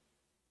fallen.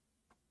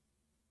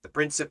 The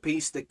Prince of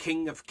Peace, the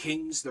King of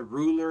Kings, the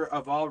ruler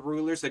of all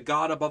rulers, the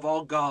God above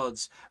all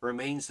gods,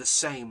 remains the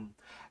same,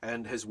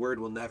 and his word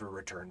will never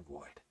return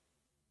void.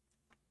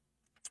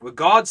 What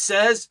God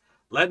says,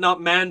 let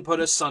not man put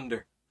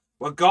asunder.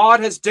 What God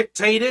has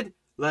dictated,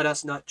 let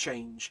us not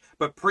change,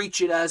 but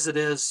preach it as it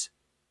is.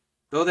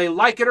 Though they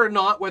like it or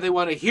not, whether they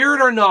want to hear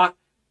it or not,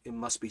 it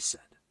must be said.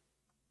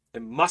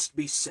 It must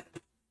be said.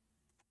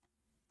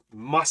 It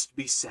must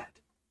be said.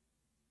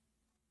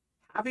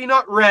 Have you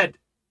not read?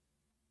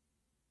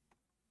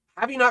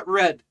 Have you not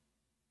read?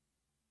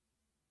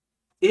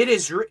 It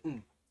is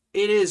written.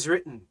 It is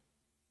written.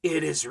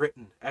 It is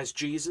written, as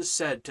Jesus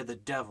said to the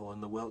devil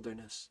in the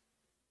wilderness.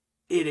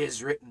 It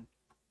is written.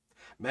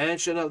 Man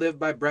shall not live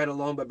by bread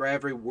alone, but by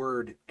every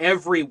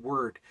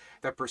word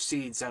that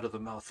proceeds out of the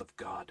mouth of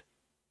God.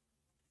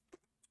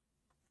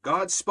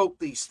 God spoke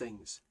these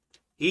things.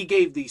 He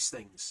gave these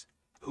things.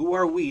 Who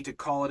are we to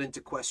call it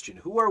into question?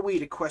 Who are we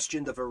to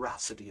question the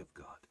veracity of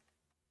God?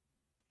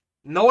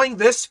 Knowing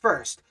this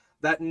first,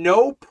 that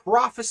no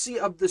prophecy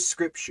of the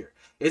Scripture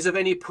is of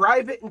any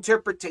private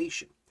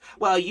interpretation.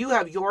 Well, you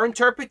have your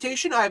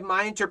interpretation, I have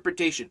my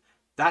interpretation.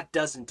 That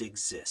doesn't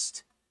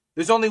exist.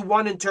 There's only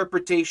one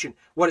interpretation,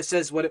 what it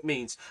says, what it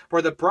means.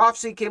 For the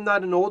prophecy came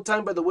not in old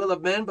time by the will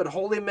of men, but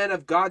holy men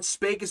of God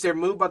spake as they're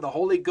moved by the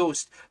Holy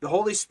Ghost, the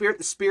Holy Spirit,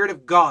 the Spirit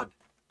of God.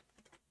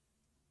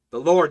 The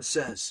Lord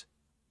says.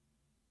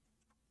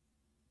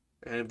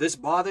 And if this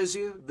bothers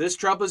you, this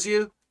troubles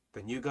you,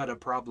 then you got a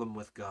problem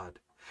with God.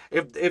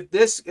 If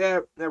this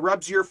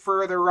rubs your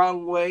fur the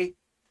wrong way,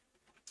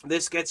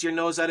 this gets your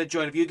nose out of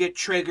joint. If you get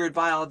triggered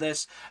by all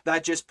this,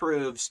 that just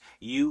proves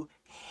you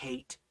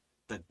hate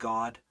the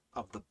God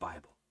of the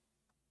Bible.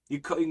 You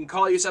can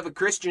call yourself a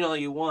Christian all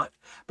you want,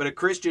 but a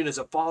Christian is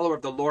a follower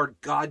of the Lord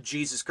God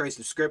Jesus Christ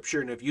of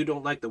Scripture, and if you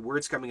don't like the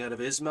words coming out of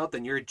his mouth,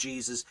 then your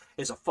Jesus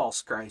is a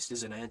false Christ,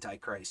 is an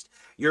antichrist.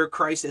 Your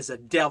Christ is a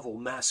devil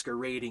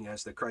masquerading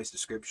as the Christ of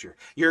Scripture.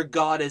 Your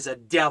God is a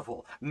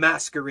devil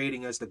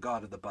masquerading as the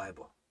God of the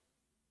Bible.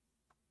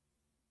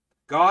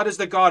 God is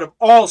the God of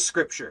all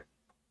Scripture,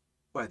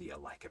 whether you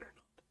like it or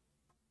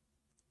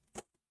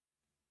not.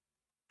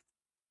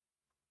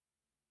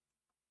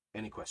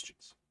 Any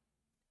questions?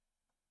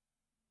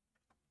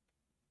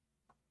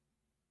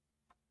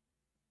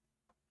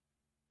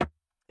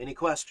 Any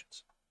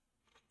questions?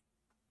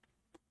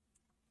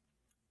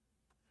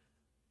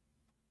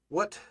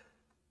 What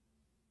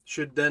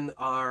should then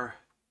our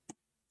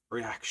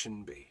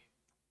reaction be?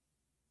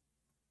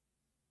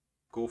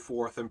 Go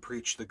forth and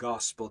preach the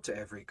gospel to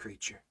every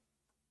creature.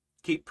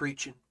 Keep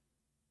preaching.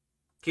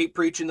 Keep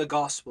preaching the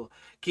gospel.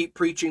 Keep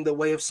preaching the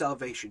way of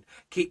salvation.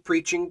 Keep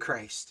preaching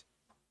Christ.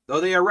 Though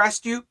they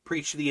arrest you,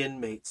 preach the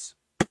inmates.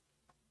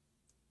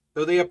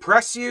 Though they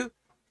oppress you,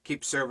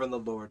 keep serving the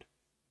Lord.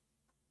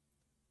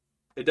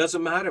 It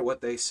doesn't matter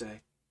what they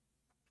say.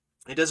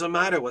 It doesn't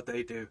matter what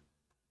they do.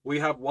 We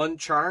have one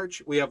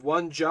charge, we have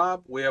one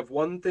job, we have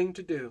one thing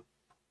to do.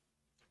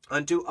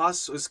 Unto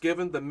us was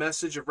given the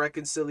message of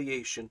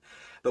reconciliation,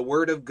 the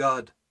word of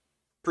God,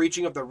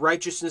 preaching of the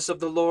righteousness of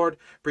the Lord,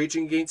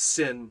 preaching against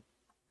sin,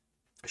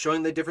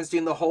 showing the difference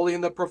between the holy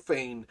and the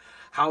profane,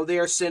 how they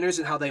are sinners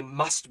and how they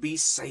must be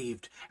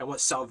saved, and what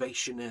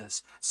salvation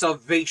is.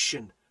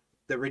 Salvation,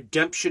 the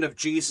redemption of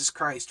Jesus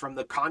Christ from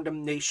the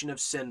condemnation of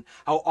sin,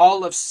 how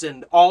all have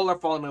sinned, all are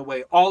fallen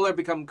away, all are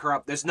become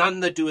corrupt. There's none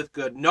that doeth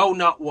good, no,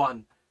 not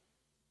one.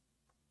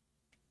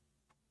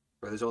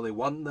 For there's only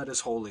one that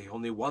is holy,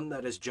 only one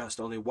that is just,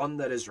 only one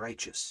that is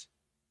righteous.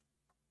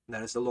 And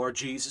that is the Lord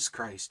Jesus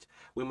Christ.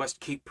 We must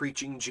keep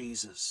preaching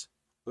Jesus.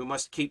 We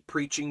must keep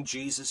preaching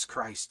Jesus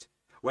Christ,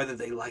 whether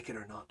they like it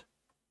or not.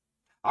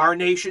 Our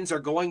nations are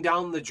going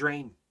down the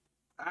drain.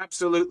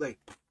 Absolutely.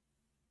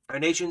 Our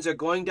nations are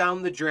going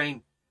down the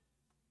drain.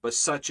 but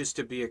such is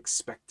to be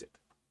expected.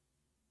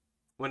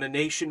 When a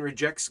nation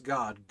rejects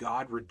God,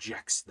 God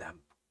rejects them.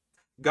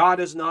 God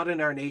is not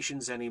in our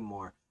nations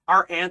anymore.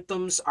 Our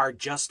anthems are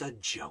just a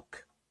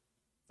joke.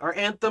 Our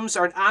anthems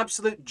are an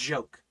absolute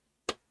joke.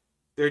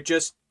 They're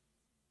just,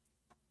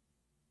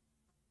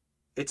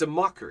 it's a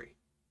mockery.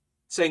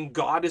 Saying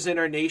God is in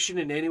our nation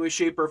in any way,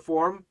 shape, or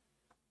form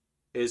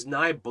is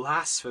nigh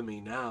blasphemy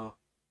now.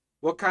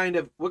 What kind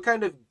of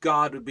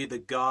God would be the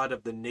God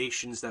of the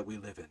nations that we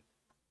live in?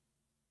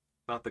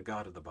 Not the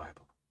God of the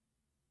Bible.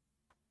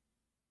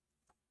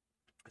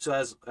 So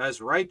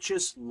as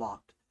righteous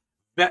Lot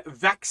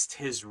vexed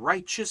his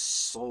righteous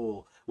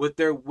soul with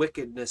their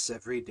wickedness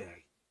every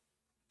day,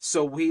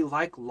 so we,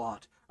 like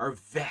Lot, are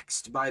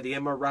vexed by the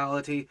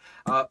immorality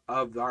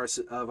of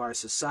our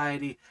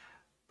society,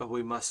 but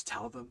we must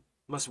tell them,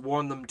 must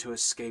warn them to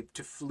escape,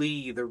 to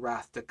flee the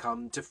wrath to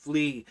come, to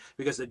flee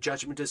because the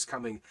judgment is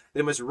coming.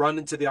 They must run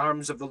into the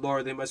arms of the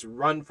Lord. They must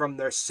run from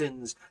their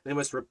sins. They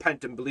must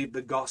repent and believe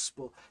the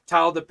gospel.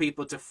 Tell the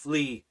people to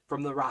flee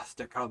from the wrath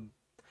to come.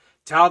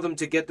 Tell them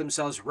to get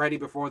themselves ready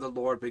before the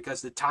Lord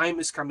because the time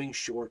is coming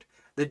short.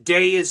 The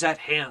day is at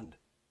hand.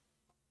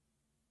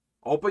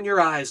 Open your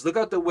eyes, look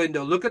out the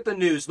window, look at the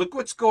news, look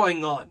what's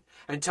going on,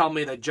 and tell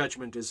me that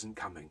judgment isn't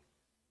coming.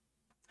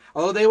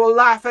 Oh, they will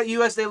laugh at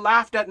you as they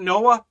laughed at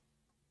Noah,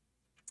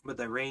 but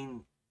the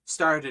rain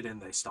started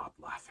and they stopped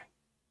laughing.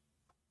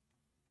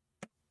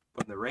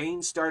 When the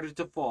rain started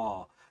to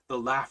fall, the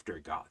laughter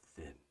got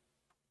thin.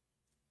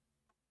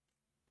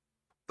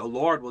 The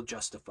Lord will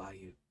justify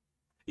you.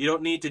 You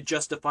don't need to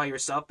justify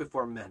yourself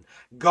before men.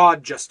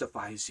 God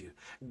justifies you.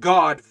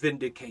 God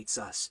vindicates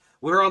us.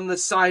 We're on the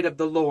side of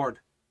the Lord.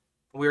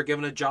 We are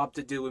given a job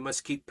to do. We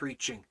must keep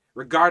preaching,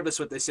 regardless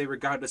what they say,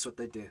 regardless what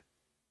they do.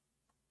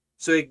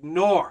 So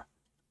ignore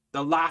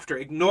the laughter,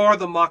 ignore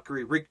the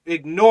mockery,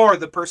 ignore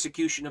the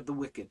persecution of the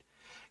wicked.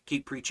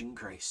 Keep preaching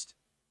Christ.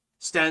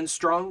 Stand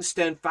strong,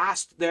 stand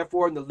fast,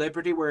 therefore, in the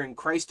liberty wherein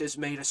Christ has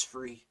made us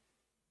free.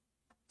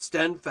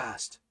 Stand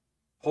fast.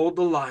 Hold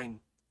the line.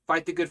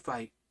 Fight the good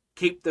fight.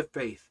 Keep the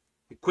faith.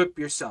 Equip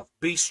yourself.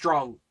 Be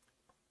strong.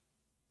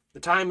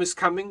 The time is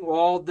coming where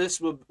all this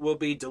will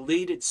be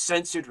deleted,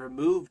 censored,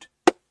 removed.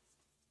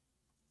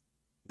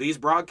 These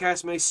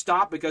broadcasts may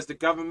stop because the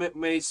government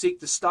may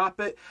seek to stop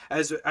it.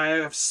 As I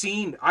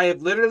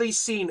have literally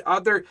seen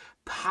other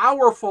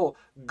powerful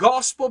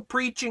gospel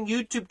preaching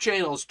YouTube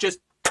channels just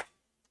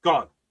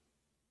gone.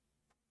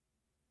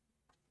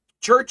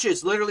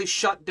 Churches literally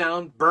shut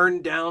down,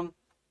 burned down,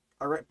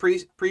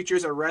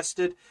 preachers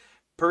arrested,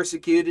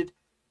 persecuted.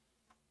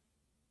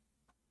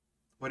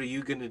 What are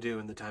you going to do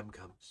when the time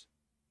comes?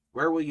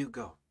 Where will you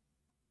go?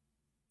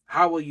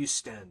 How will you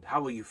stand?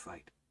 How will you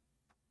fight?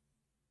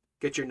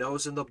 Get your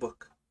nose in the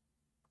book.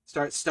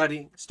 Start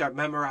studying. Start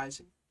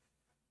memorizing.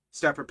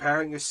 Start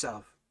preparing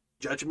yourself.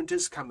 Judgment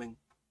is coming.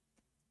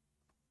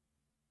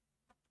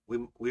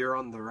 We are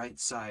on the right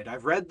side.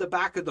 I've read the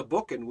back of the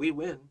book and we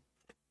win.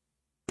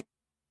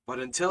 But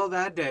until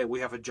that day,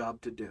 we have a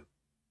job to do.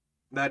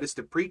 That is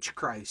to preach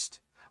Christ,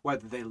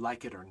 whether they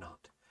like it or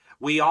not.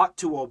 We ought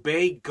to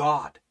obey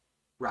God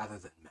rather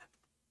than men.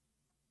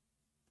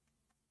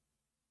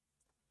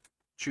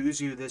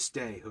 Choose you this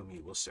day whom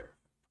you will serve.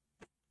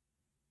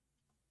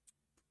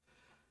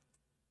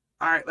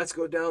 All right, let's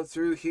go down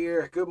through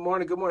here. Good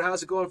morning. Good morning.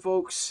 How's it going,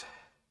 folks?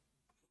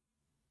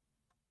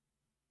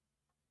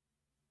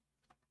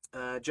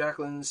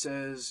 Jacqueline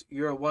says,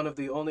 you're one of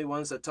the only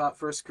ones that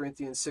taught 1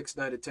 Corinthians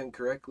 6:9-10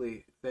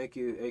 correctly. Thank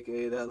you,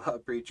 a.k.a. that law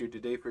preacher,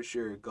 today for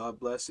sure. God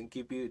bless and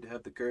keep you to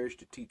have the courage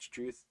to teach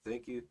truth.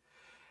 Thank you.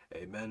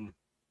 Amen.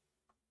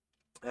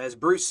 As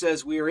Bruce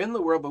says, we are in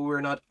the world, but we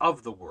are not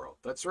of the world.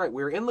 That's right.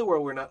 We are in the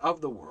world, we are not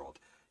of the world.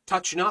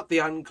 Touch not the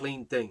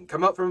unclean thing.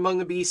 Come out from among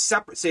them, be ye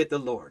separate, saith the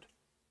Lord.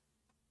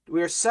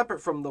 We are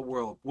separate from the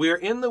world. We are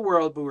in the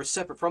world, but we're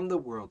separate from the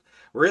world.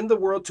 We're in the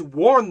world to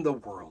warn the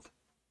world.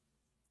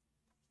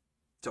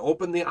 To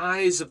open the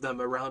eyes of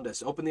them around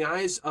us. Open the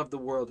eyes of the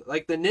world.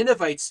 Like the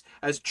Ninevites,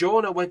 as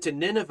Jonah went to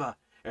Nineveh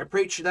and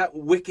preached to that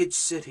wicked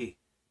city.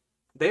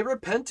 They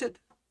repented.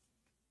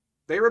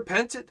 They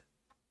repented.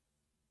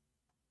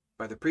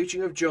 By the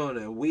preaching of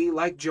Jonah, we,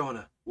 like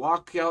Jonah,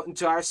 walk out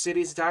into our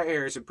cities, into our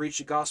areas, and preach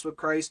the gospel of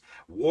Christ.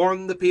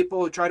 Warn the people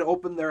who try to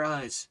open their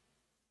eyes.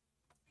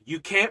 You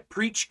can't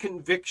preach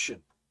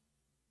conviction.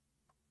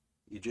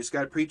 You just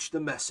got to preach the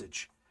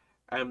message.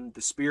 And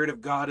the Spirit of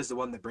God is the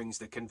one that brings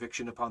the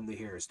conviction upon the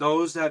hearers.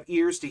 Those that have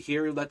ears to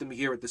hear, let them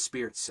hear what the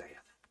Spirit saith.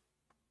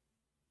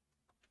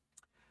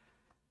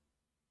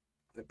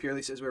 That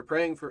purely says, we're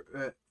praying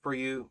for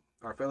you,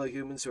 our fellow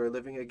humans who are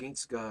living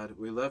against God.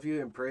 We love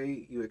you and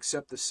pray you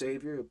accept the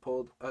Savior who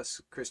pulled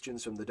us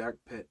Christians from the dark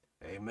pit.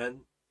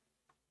 Amen.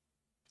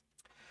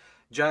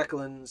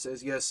 Jacqueline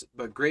says, yes,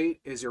 but great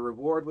is your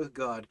reward with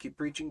God. Keep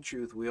preaching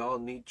truth. We all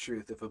need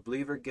truth. If a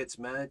believer gets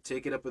mad,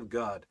 take it up with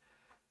God.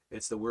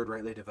 It's the word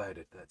rightly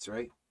divided. That's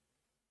right.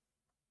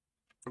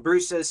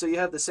 Bruce says, so you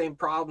have the same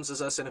problems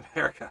as us in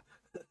America.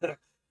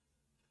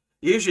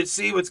 You should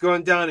see what's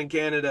going down in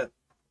Canada.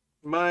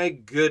 My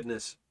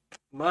goodness.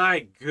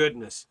 My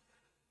goodness.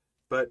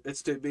 but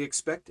it's to be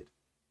expected.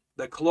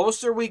 The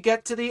closer we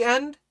get to the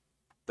end,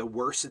 the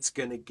worse it's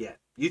going to get.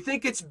 You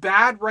think it's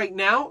bad right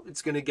now?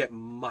 It's going to get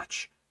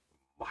much,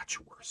 much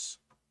worse.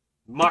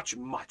 Much,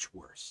 much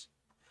worse.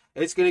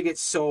 It's going to get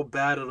so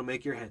bad it'll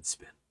make your head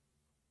spin.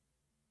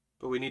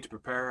 But we need to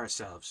prepare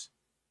ourselves.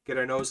 Get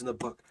our nose in the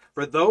book.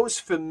 For those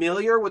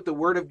familiar with the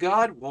Word of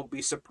God won't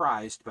be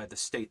surprised by the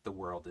state the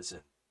world is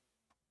in.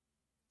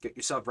 Get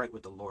yourself right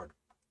with the Lord.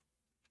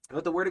 And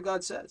what the Word of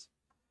God says.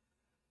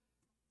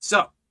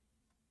 So,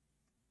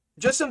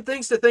 just some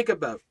things to think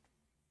about.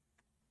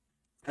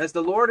 As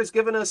the Lord has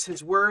given us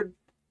His Word,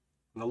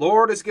 and the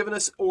Lord has given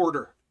us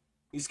order.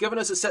 He's given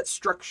us a set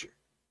structure.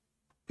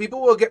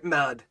 People will get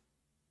mad.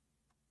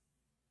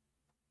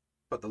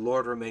 But the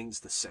Lord remains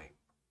the same.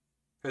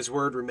 His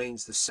Word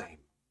remains the same.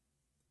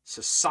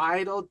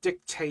 Societal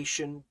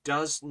dictation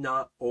does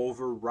not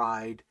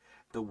override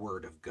the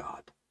Word of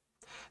God.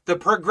 The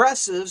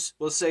progressives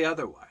will say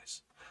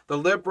otherwise. The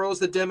liberals,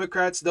 the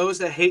Democrats, those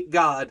that hate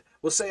God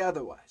will say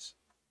otherwise.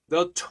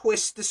 They'll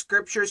twist the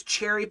scriptures,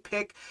 cherry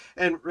pick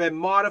and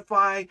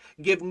modify,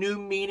 give new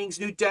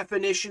meanings, new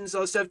definitions,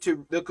 those stuff.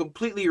 They'll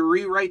completely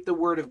rewrite the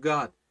Word of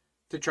God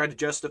to try to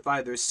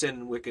justify their sin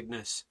and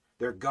wickedness,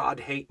 their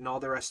God hate and all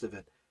the rest of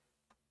it.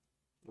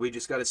 We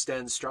just got to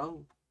stand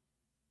strong.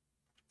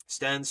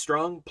 Stand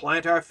strong,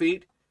 plant our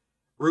feet,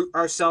 root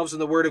ourselves in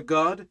the Word of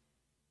God,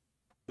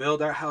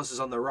 build our houses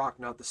on the rock,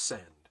 not the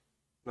sand.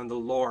 And the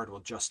Lord will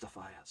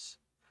justify us.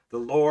 The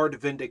Lord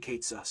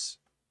vindicates us.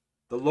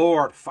 The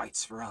Lord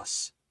fights for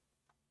us.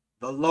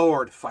 The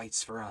Lord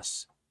fights for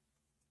us.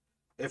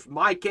 If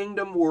my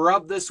kingdom were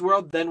of this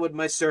world, then would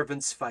my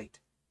servants fight.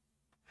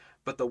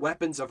 But the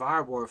weapons of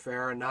our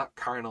warfare are not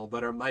carnal,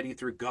 but are mighty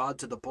through God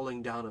to the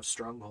pulling down of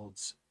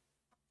strongholds.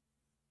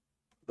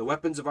 The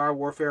weapons of our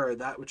warfare are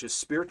that which is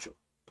spiritual.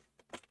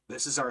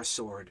 This is our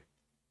sword.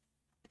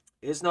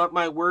 Is not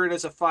my word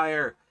as a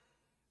fire,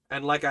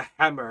 and like a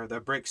hammer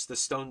that breaks the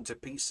stone to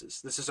pieces?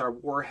 This is our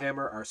war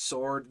hammer, our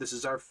sword. This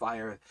is our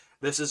fire.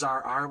 This is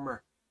our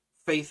armor.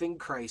 Faith in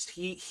Christ.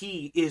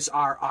 He is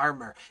our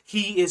armor.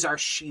 He is our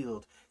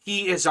shield.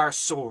 He is our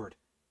sword.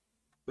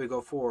 We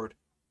go forward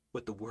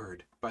with the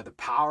Word. By the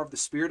power of the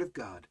Spirit of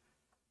God,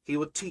 He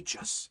will teach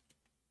us.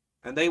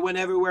 And they went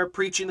everywhere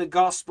preaching the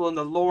gospel, and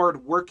the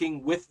Lord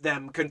working with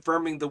them,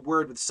 confirming the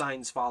Word with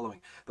signs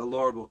following. The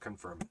Lord will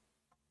confirm it.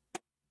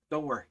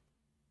 Don't worry.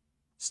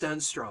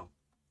 Stand strong.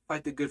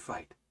 Fight the good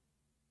fight.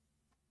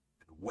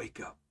 And wake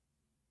up.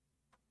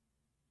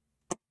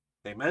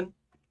 Amen?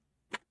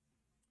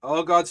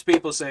 All God's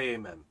people say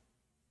amen.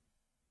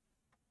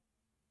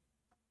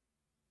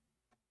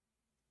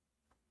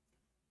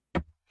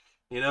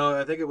 You know,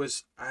 I think it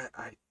was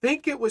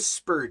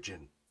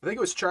Spurgeon. I think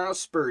it was Charles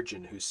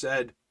Spurgeon who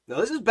said, now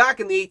this is back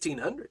in the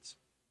 1800s.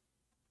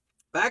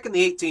 Back in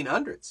the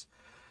 1800s.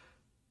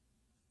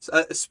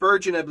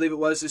 Spurgeon, I believe it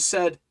was, who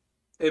said,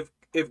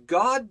 if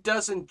God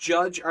doesn't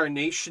judge our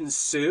nation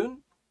soon,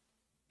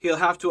 He'll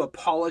have to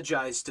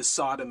apologize to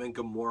Sodom and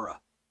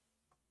Gomorrah.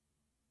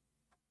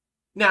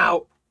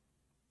 Now,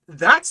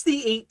 that's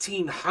the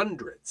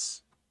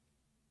 1800s.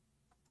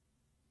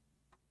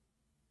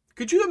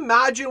 Could you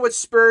imagine what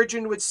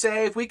Spurgeon would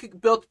say if we could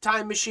build a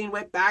time machine,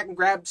 went back and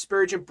grabbed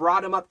Spurgeon,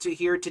 brought him up to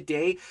here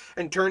today,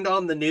 and turned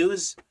on the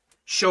news,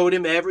 showed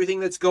him everything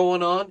that's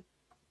going on?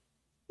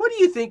 What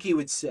do you think he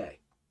would say?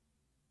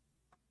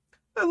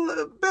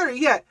 Better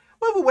yet,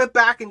 what if we went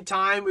back in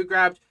time, we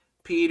grabbed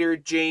Peter,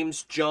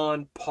 James,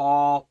 John,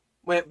 Paul,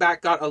 went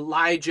back, got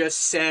Elijah,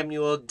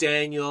 Samuel,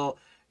 Daniel,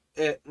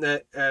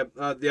 the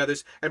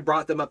others, and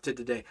brought them up to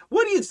today?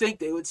 What do you think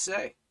they would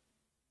say?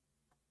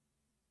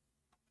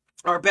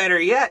 Or better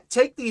yet,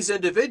 take these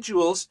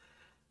individuals,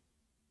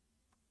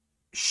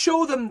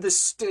 show them the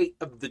state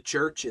of the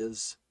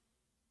churches.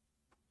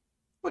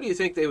 What do you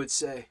think they would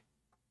say?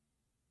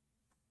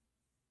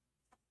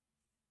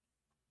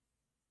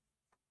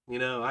 You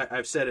know,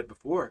 I've said it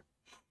before.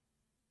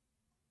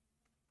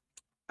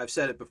 I've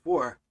said it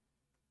before.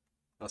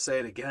 I'll say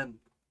it again.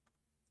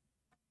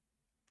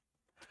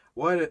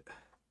 What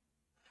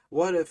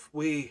if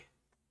we...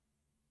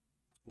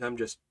 I'm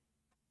just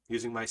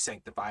using my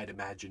sanctified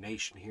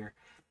imagination here.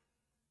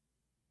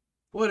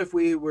 What if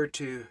we were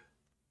to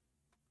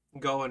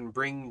go and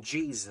bring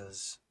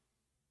Jesus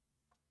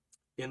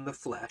in the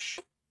flesh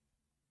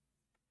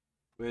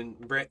and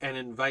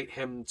invite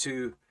Him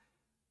to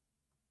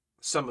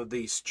some of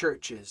these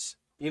churches?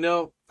 You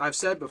know, I've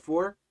said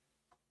before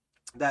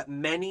that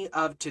many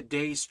of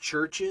today's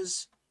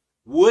churches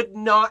would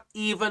not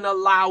even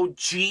allow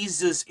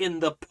Jesus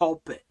in the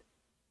pulpit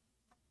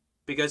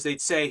because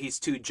they'd say He's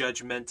too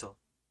judgmental.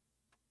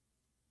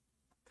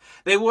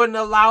 They wouldn't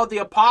allow the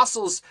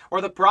apostles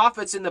or the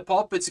prophets in the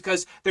pulpits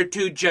because they're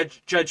too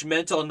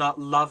judgmental, not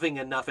loving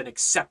enough and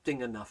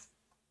accepting enough.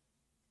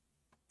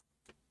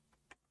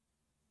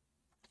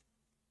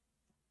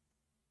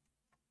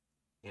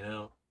 You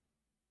know,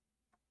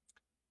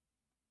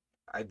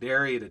 I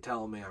dare you to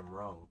tell me I'm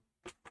wrong.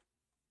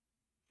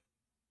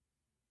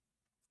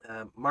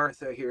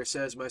 Martha here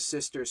says, my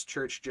sister's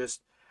church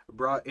just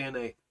brought in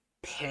a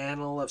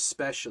panel of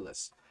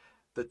specialists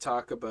that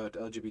talk about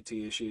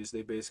LGBT issues.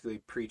 They basically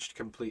preached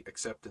complete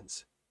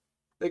acceptance.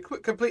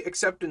 Complete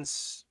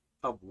acceptance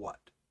of what?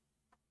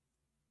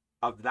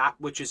 Of that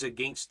which is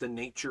against the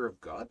nature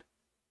of God?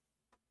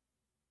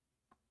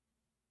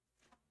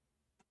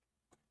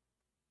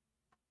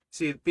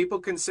 See, people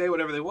can say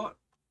whatever they want.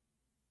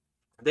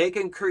 They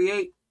can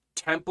create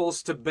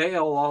temples to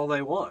Baal all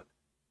they want.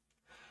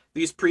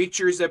 These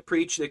preachers that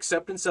preach the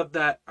acceptance of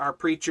that are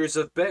preachers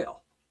of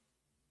Baal.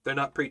 They're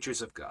not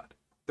preachers of God.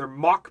 They're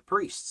mock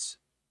priests.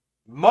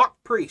 Mock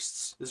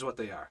priests is what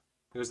they are,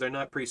 because they're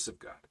not priests of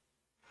God.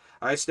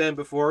 I stand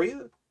before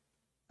you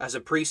as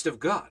a priest of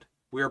God.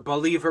 We are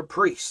believer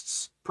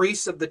priests,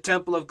 priests of the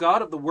temple of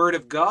God, of the word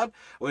of God.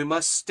 We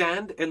must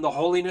stand in the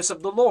holiness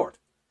of the Lord,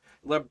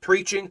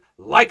 preaching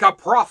like a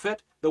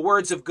prophet the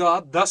words of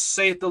God, thus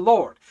saith the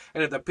Lord.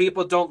 And if the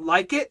people don't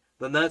like it,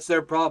 then that's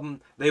their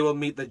problem. They will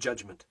meet the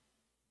judgment.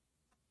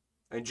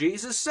 And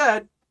Jesus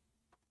said,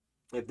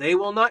 if they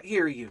will not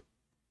hear you,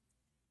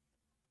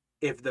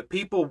 if the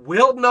people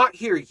will not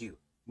hear you,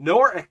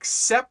 nor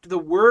accept the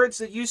words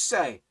that you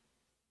say,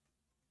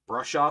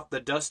 brush off the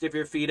dust of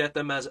your feet at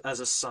them as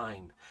a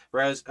sign. For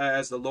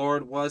as the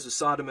Lord was with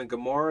Sodom and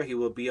Gomorrah, he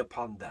will be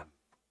upon them.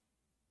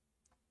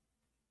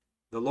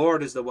 The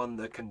Lord is the one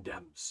that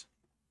condemns.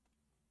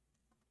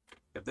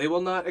 If they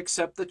will not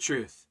accept the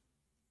truth,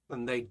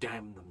 then they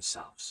damn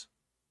themselves.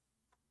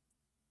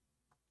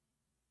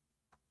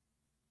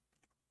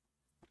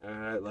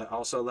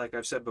 Also, like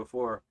I've said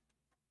before,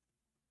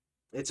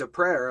 it's a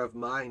prayer of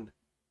mine.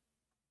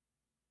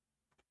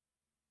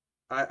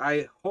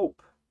 I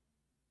hope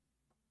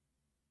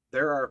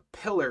there are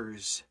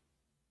pillars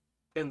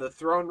in the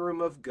throne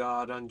room of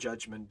God on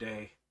Judgment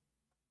Day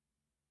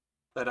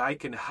that I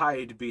can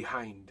hide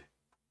behind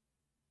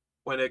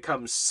when it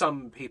comes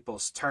some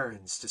people's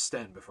turns to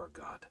stand before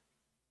God.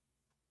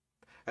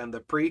 And the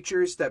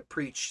preachers that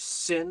preach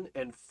sin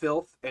and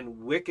filth and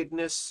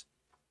wickedness,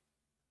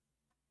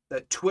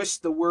 that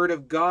twist the word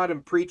of God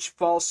and preach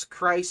false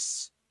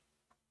Christs,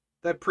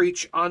 that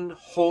preach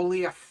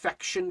unholy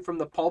affection from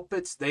the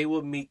pulpits, they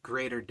will meet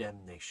greater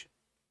damnation.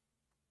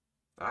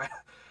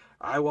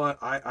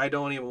 I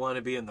don't even want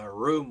to be in the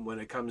room when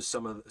it comes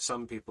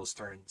some people's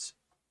turns.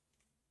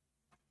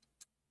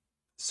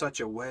 Such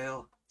a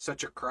wail,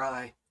 such a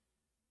cry.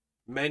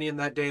 Many in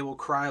that day will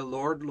cry,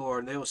 Lord,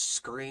 Lord, and they will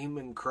scream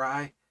and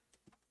cry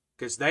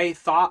because they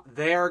thought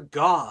their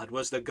God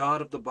was the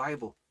God of the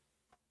Bible.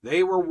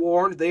 They were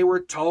warned, they were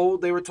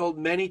told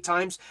many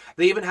times.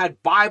 They even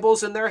had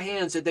Bibles in their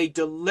hands that they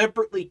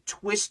deliberately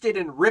twisted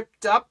and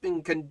ripped up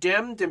and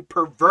condemned and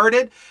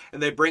perverted,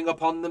 and they bring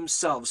upon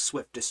themselves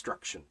swift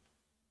destruction.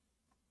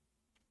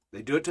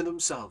 They do it to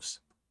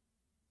themselves.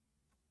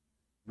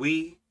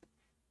 We,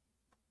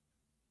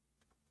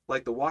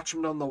 like the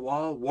watchman on the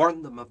wall,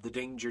 warn them of the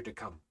danger to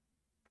come.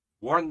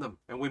 Warn them,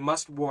 and we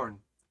must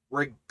warn,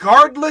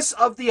 regardless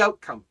of the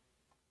outcome,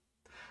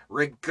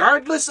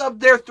 regardless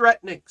of their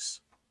threatenings.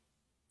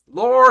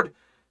 Lord,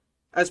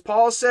 as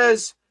Paul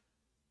says,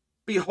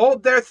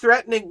 behold their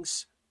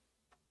threatenings.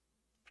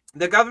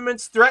 The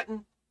government's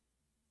threatened.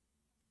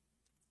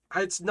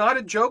 It's not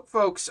a joke,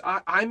 folks.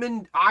 I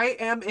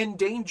am in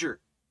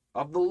danger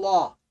of the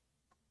law.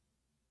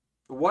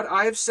 For what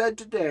I have said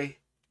today,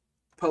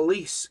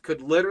 police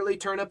could literally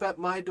turn up at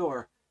my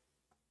door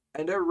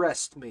and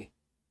arrest me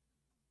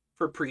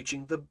for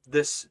preaching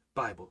this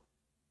Bible.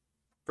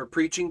 For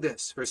preaching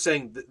this, for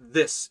saying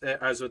this,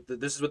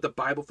 this is what the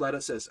Bible flat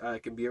out says, I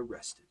can be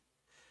arrested.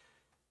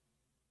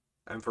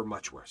 And for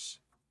much worse.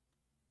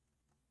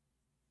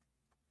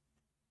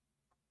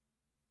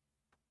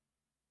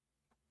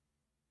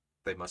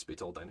 They must be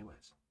told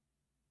anyways.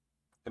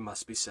 It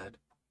must be said.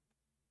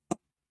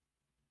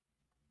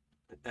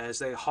 As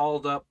they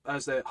hauled up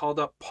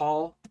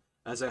Paul,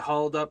 as they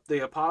hauled up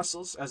the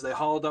apostles, as they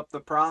hauled up the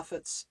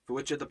prophets, for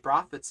which of the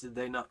prophets did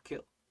they not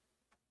kill?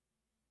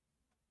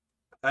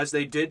 As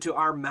they did to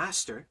our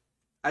master,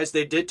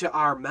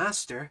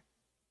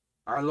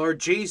 our Lord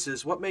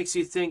Jesus, what makes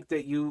you think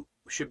that you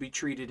should be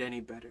treated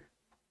any better?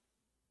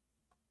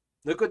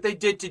 Look what they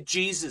did to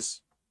Jesus,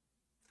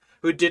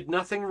 who did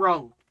nothing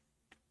wrong.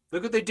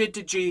 Look what they did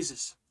to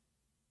Jesus.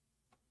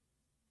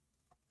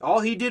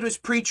 All he did was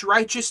preach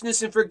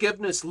righteousness and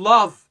forgiveness,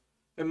 love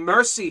and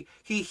mercy.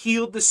 He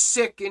healed the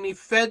sick and he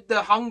fed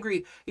the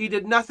hungry. He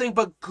did nothing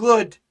but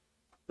good.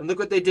 And look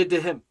what they did to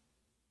him.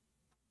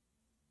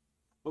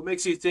 What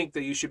makes you think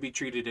that you should be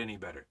treated any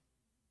better?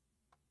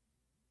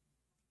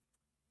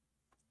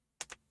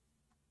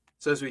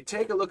 So as we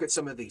take a look at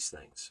some of these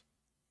things,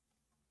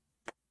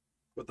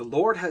 what the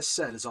Lord has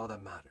said is all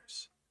that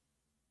matters.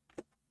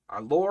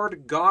 Our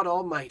Lord God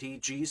Almighty,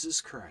 Jesus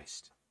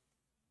Christ.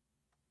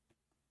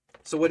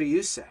 So what do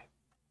you say?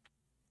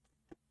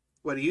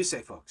 What do you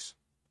say, folks?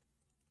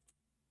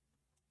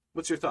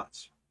 What's your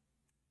thoughts?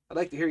 I'd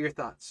like to hear your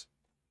thoughts.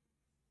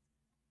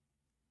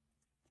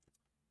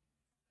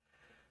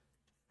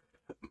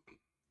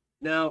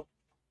 Now,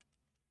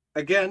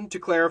 again, to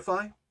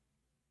clarify,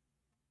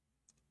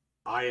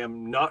 I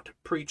am not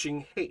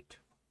preaching hate.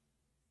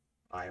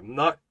 I am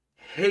not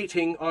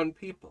hating on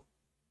people.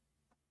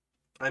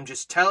 I'm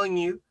just telling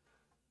you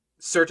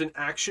certain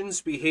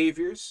actions,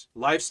 behaviors,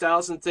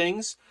 lifestyles, and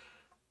things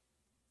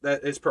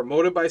that is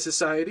promoted by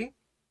society.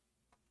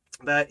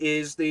 That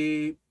is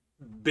the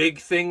big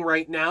thing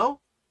right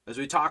now as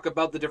we talk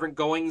about the different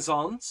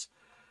goings-ons.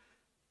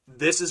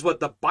 This is what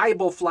the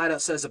Bible flat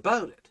out says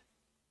about it.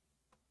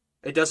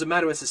 It doesn't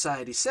matter what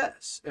society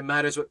says. It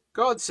matters what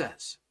God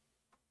says.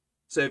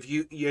 So if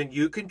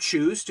you can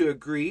choose to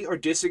agree or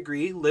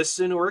disagree,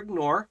 listen or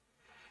ignore.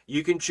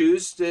 You can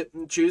choose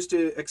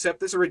to accept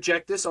this or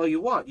reject this all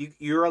you want.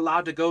 You're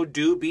allowed to go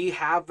do, be,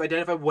 have,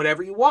 identify,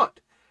 whatever you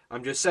want.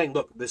 I'm just saying,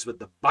 look, this is what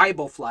the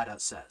Bible flat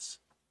out says.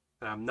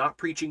 And I'm not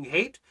preaching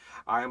hate.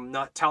 I'm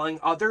not telling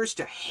others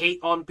to hate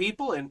on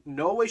people. In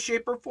no way,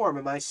 shape, or form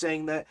am I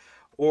saying that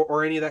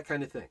or any of that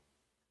kind of thing.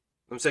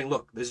 I'm saying,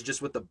 look, this is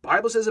just what the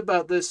Bible says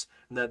about this,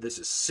 and that this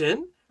is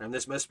sin, and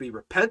this must be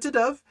repented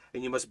of,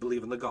 and you must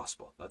believe in the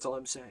gospel. That's all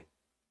I'm saying.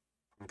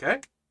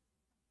 Okay?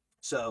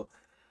 So,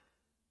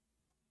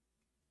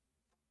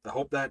 I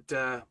hope that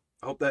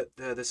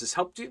this has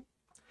helped you.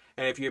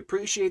 And if you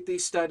appreciate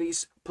these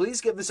studies, please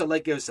give this a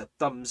like, give us a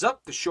thumbs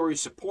up to show your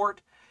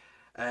support,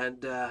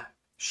 and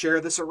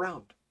share this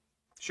around.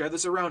 Share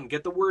this around.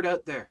 Get the word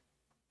out there.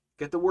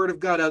 Get the word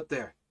of God out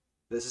there.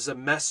 This is a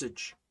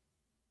message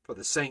for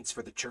the saints,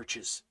 for the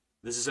churches.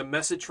 This is a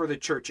message for the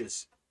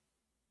churches.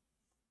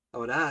 I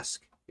would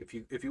ask, if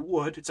you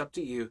would, it's up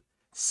to you,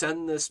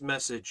 send this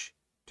message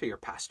to your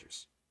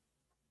pastors.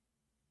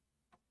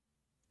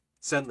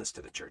 Send this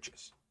to the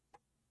churches.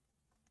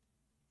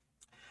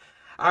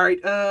 All right,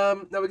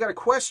 now we got a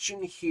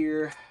question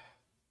here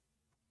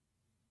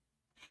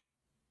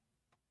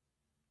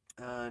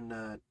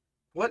on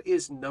what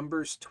is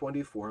Numbers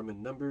 24? I'm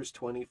in Numbers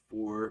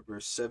 24,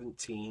 verse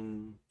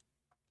 17.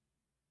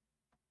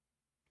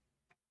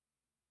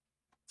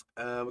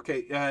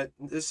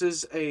 This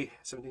is a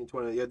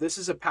 17:20. Yeah, this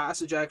is a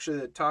passage actually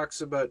that talks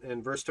about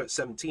in verse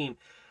 17,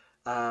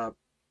 a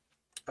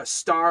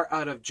star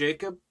out of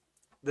Jacob.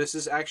 This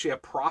is actually a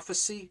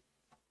prophecy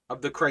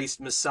of the Christ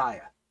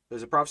Messiah.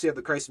 There's a prophecy of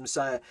the Christ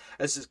Messiah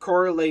as it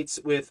correlates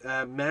with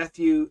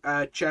Matthew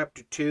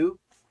chapter 2.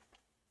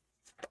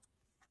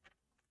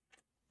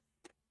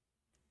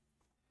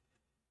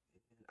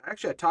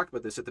 Actually, I talked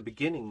about this at the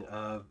beginning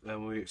of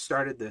when we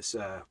started this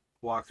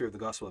walkthrough of the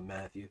Gospel of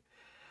Matthew.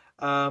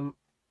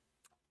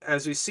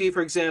 As we see,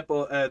 for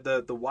example,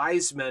 the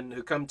wise men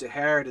who come to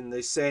Herod and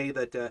they say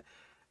that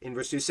in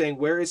verse 2 saying,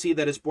 "Where is he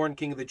that is born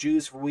King of the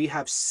Jews? For we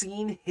have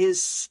seen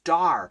his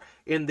star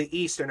in the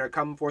east and are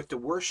come forth to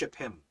worship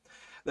him."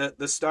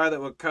 The star that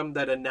will come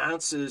that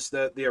announces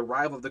the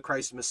arrival of the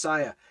Christ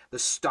Messiah, the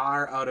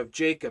star out of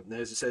Jacob,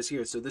 as it says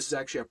here. So this is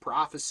actually a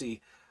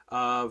prophecy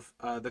of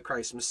the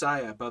Christ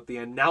Messiah, about the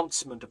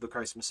announcement of the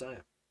Christ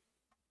Messiah.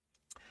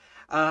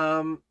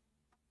 And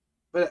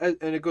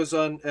it goes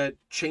on,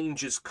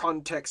 changes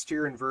context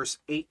here in verse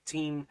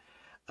 18.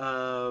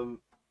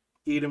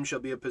 Edom shall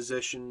be a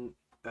possession,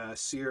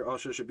 Seir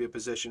also shall be a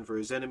possession for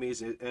his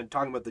enemies, and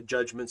talking about the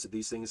judgments that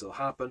these things will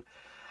happen.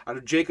 Out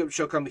of Jacob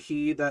shall come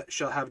he that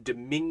shall have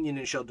dominion,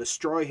 and shall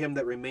destroy him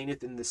that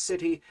remaineth in the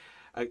city.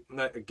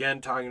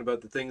 Again, talking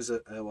about the things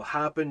that will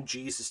happen.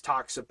 Jesus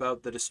talks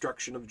about the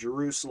destruction of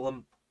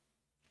Jerusalem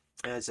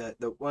as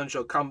the one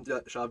shall come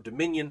that shall have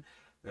dominion.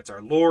 That's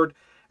our Lord.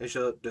 And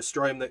shall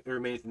destroy him that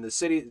remaineth in the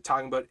city.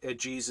 Talking about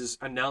Jesus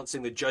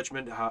announcing the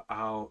judgment,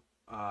 how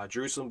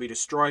Jerusalem be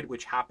destroyed,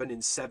 which happened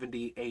in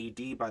 70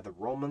 AD by the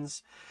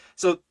Romans.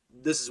 So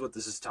this is what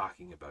this is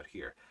talking about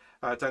here.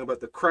 Talking about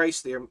the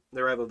Christ, the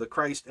arrival of the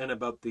Christ, and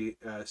about the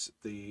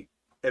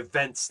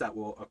events that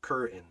will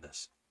occur in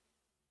this.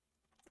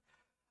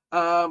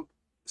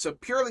 So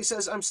Purely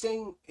says, I'm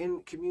staying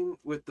in commune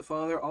with the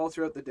Father all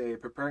throughout the day,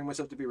 preparing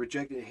myself to be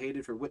rejected and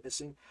hated for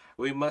witnessing.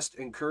 We must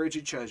encourage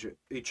each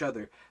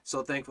other.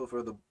 So thankful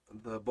for the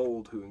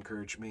bold who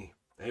encourage me.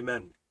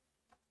 Amen.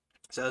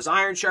 So as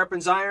iron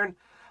sharpens iron,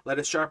 let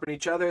us sharpen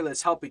each other.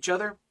 Let's help each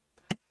other.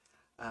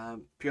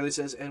 Purely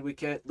says, and we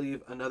can't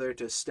leave another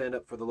to stand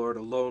up for the Lord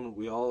alone.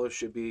 We all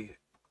should be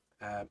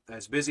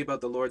as busy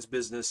about the Lord's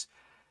business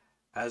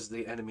as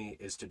the enemy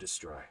is to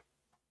destroy.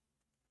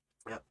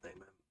 Yep,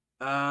 amen.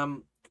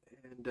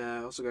 And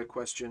I also got a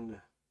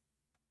question.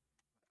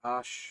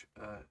 Ash,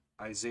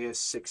 Isaiah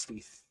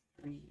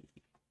 63.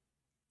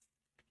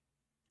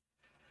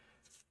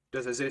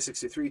 Does Isaiah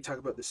 63 talk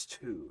about this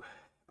too?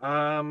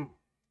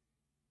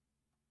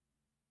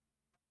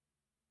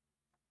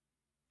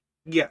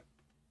 Yeah.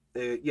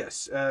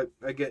 Yes,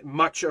 again,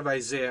 much of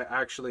Isaiah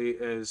actually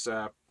is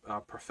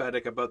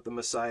prophetic about the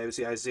Messiah. We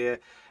see Isaiah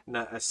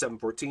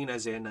 7:14,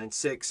 Isaiah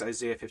 9:6,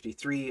 Isaiah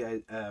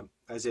 53,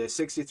 Isaiah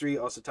 63,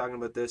 also talking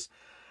about this,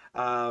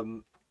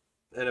 and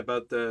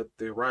about the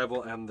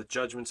arrival and the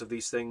judgments of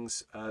these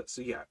things.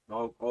 So yeah,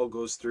 all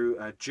goes through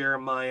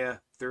Jeremiah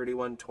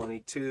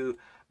 31:22,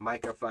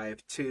 Micah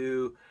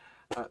 5:2.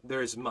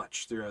 There is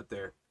much throughout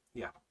there.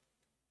 Yeah.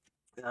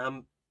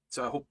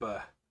 So I hope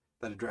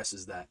that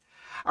addresses that.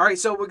 All right,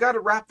 so we got to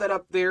wrap that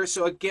up there.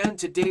 So again,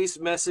 today's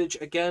message,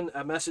 again,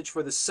 a message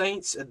for the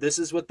saints. This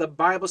is what the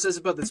Bible says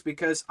about this,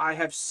 because I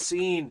have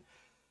seen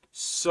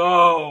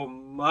so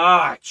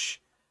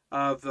much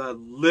of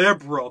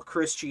liberal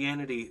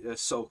Christianity,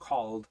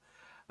 so-called.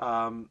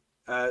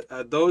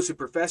 Those who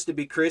profess to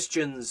be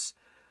Christians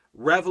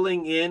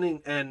reveling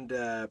in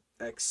and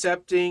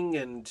accepting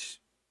and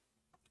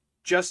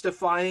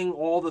justifying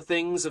all the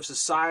things of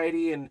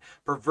society and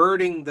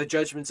perverting the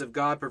judgments of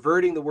God,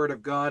 perverting the word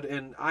of God.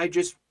 And I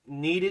just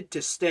needed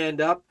to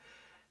stand up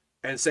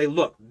and say,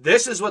 look,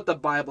 this is what the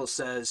Bible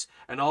says,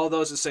 and all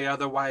those who say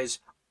otherwise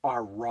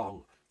are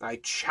wrong. I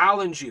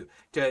challenge you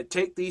to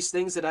take these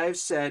things that I have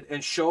said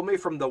and show me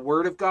from the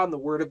word of God and the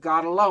word of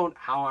God alone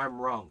how I'm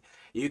wrong.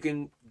 You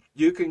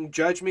can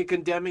judge me,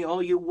 condemn me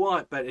all you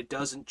want, but it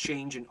doesn't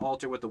change and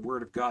alter what the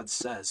word of God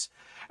says.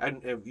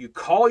 And if you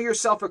call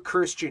yourself a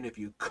Christian, if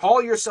you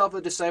call yourself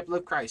a disciple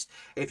of Christ,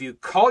 if you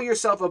call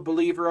yourself a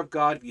believer of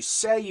God, if you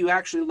say you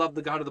actually love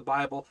the God of the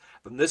Bible,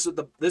 then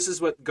this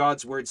is what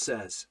God's word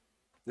says.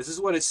 This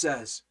is what it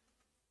says.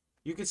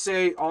 You could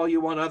say all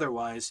you want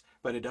otherwise,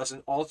 but it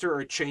doesn't alter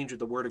or change what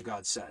the word of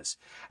God says.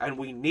 And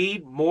we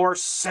need more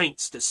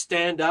saints to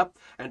stand up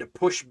and to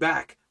push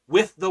back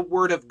with the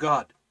word of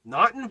God.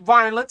 Not in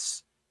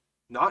violence,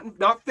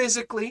 not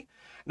physically,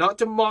 not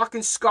to mock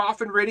and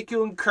scoff and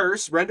ridicule and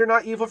curse, render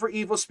not evil for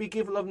evil, speak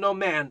evil of no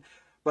man,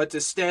 but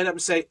to stand up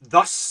and say,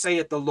 thus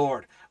saith the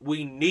Lord.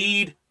 We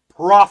need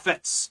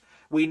prophets.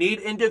 We need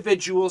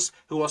individuals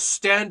who will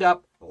stand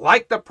up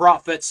like the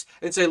prophets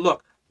and say,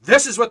 look,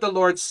 this is what the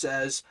Lord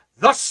says.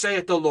 Thus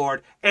saith the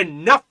Lord.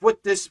 Enough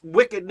with this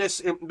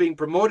wickedness being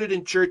promoted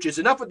in churches.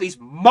 Enough with these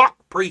mock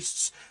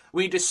priests.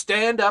 We need to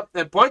stand up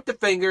and point the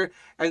finger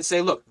and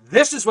say, look,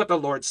 this is what the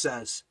Lord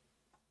says.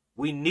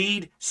 We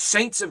need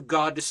saints of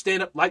God to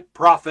stand up like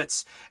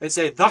prophets and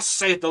say, thus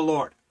saith the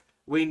Lord.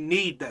 We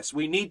need this.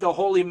 We need the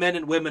holy men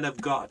and women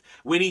of God.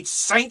 We need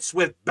saints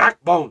with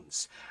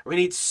backbones. We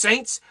need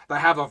saints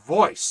that have a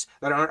voice,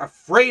 that aren't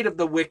afraid of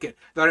the wicked,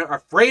 that aren't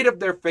afraid of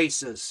their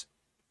faces.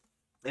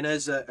 And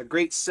as a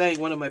great saying,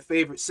 one of my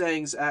favorite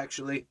sayings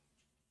actually,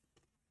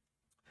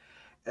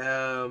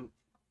 by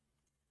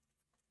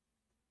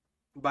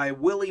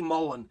Willie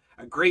Mullen,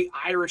 a great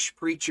Irish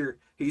preacher.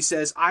 He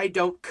says, I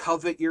don't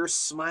covet your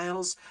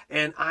smiles,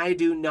 and I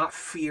do not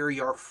fear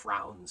your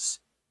frowns.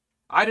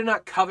 I do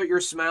not covet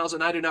your smiles,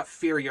 and I do not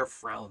fear your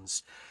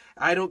frowns.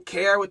 I don't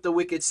care what the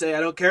wicked say. I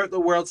don't care what the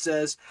world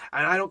says,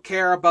 and I don't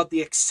care about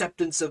the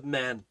acceptance of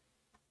men.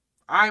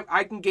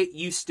 I can get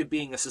used to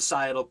being a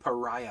societal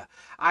pariah.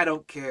 I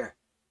don't care.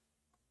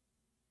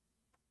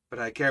 But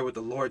I care what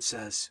the Lord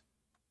says,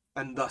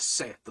 and thus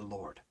saith the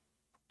Lord.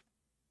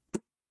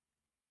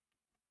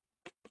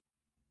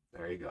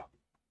 There you go.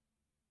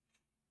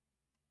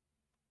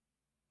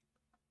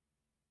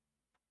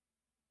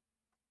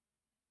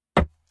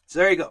 So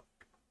there you go.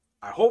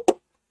 I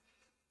hope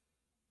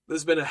this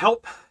has been a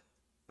help,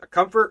 a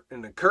comfort,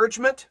 and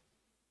encouragement.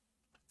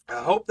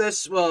 I hope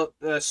this will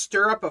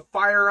stir up a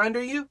fire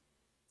under you.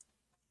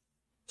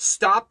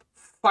 Stop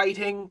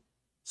fighting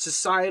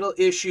societal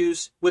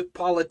issues with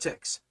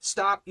politics.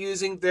 Stop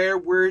using their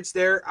words,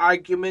 their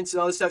arguments,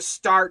 and all this stuff.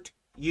 Start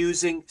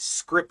using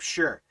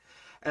Scripture.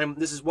 And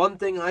this is one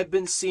thing I've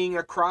been seeing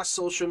across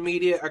social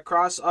media,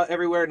 across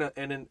everywhere,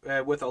 and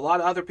with a lot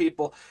of other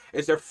people,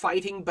 is they're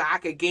fighting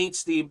back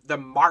against the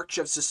march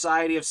of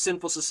society, of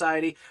sinful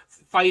society,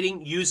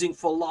 fighting using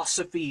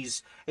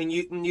philosophies and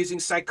using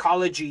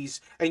psychologies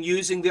and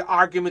using the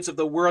arguments of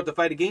the world to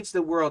fight against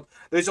the world.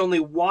 There's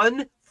only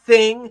one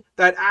thing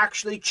that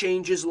actually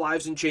changes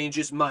lives and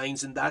changes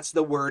minds, and that's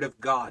the Word of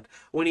God.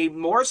 We need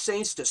more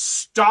saints to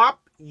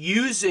stop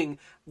using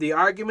the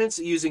arguments,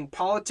 using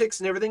politics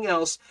and everything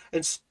else,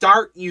 and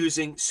start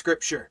using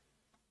Scripture.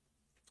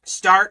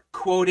 Start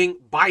quoting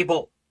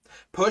Bible.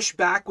 Push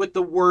back with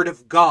the Word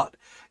of God.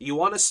 You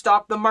want to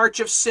stop the march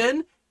of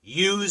sin?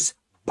 Use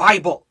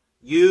Bible.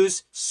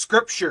 Use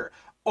Scripture.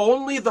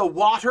 Only the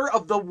water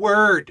of the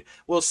Word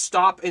will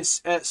stop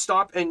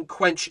and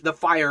quench the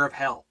fire of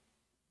hell.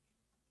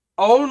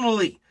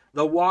 Only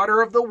the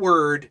water of the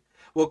Word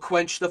will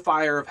quench the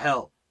fire of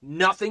hell.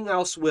 Nothing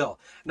else will.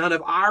 None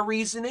of our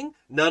reasoning,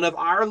 none of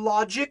our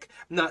logic,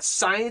 not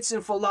science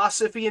and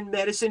philosophy and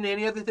medicine,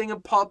 any other thing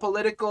in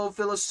political,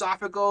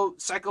 philosophical,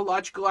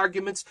 psychological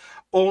arguments.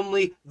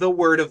 Only the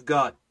Word of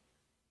God.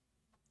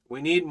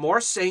 We need more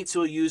saints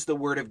who will use the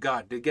Word of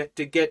God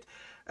to get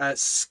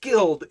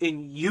skilled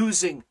in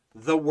using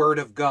the Word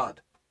of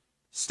God.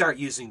 Start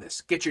using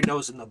this. Get your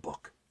nose in the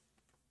book.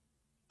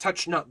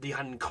 Touch not the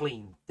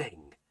unclean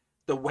thing,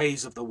 the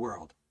ways of the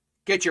world.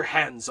 Get your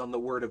hands on the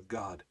Word of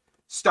God.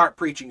 Start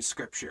preaching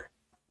Scripture.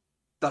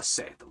 Thus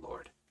saith the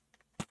Lord.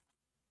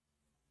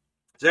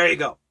 So there you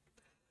go.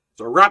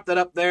 So wrap that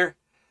up there.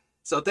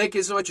 So thank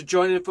you so much for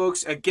joining,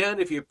 folks. Again,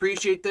 if you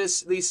appreciate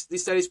these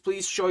studies,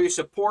 please show your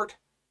support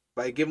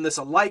by giving this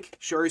a like.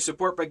 Show your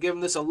support by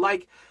giving this a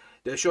like.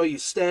 to show you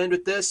stand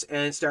with this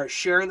and start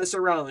sharing this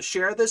around.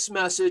 Share this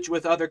message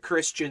with other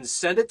Christians.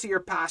 Send it to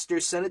your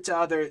pastors. Send it to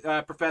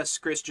other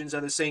professed Christians,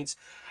 other saints,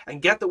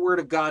 and get the Word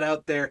of God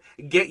out there.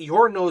 Get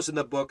your nose in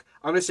the book.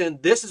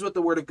 Understand this is what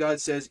the Word of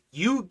God says.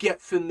 You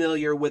get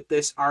familiar with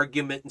this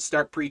argument and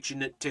start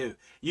preaching it too.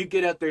 You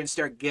get out there and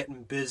start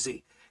getting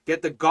busy.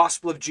 Get the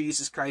gospel of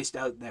Jesus Christ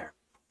out there.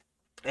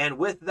 And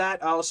with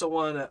that, I also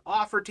want to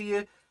offer to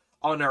you,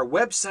 on our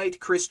website,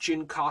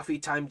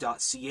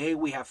 christiancoffeetime.ca,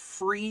 we have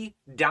free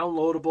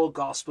downloadable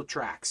gospel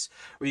tracts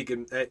where you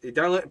can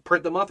download and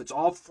print them off. It's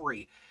all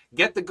free.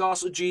 Get the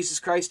gospel of Jesus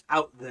Christ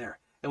out there.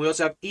 And we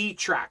also have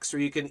e-tracts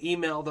where you can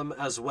email them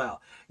as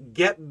well.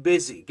 Get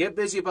busy. Get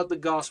busy about the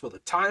gospel. The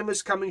time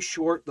is coming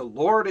short. The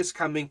Lord is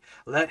coming.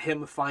 Let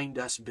him find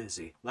us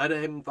busy. Let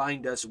him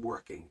find us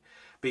working,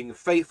 being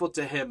faithful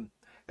to him.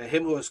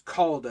 Him who has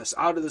called us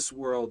out of this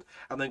world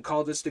and then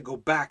called us to go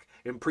back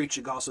and preach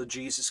the gospel of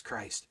Jesus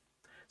Christ.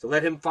 So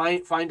let him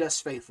find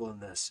us faithful in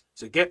this.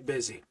 So get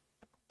busy.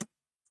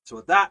 So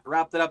with that,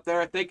 wrap that up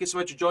there. Thank you so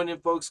much for joining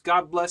in, folks.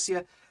 God bless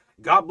you.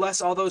 God bless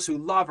all those who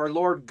love our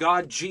Lord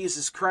God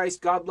Jesus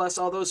Christ. God bless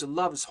all those who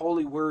love his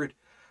holy word.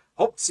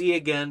 Hope to see you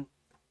again.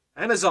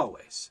 And as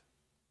always,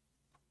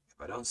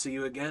 if I don't see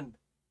you again,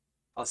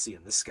 I'll see you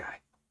in the sky.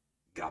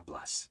 God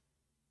bless.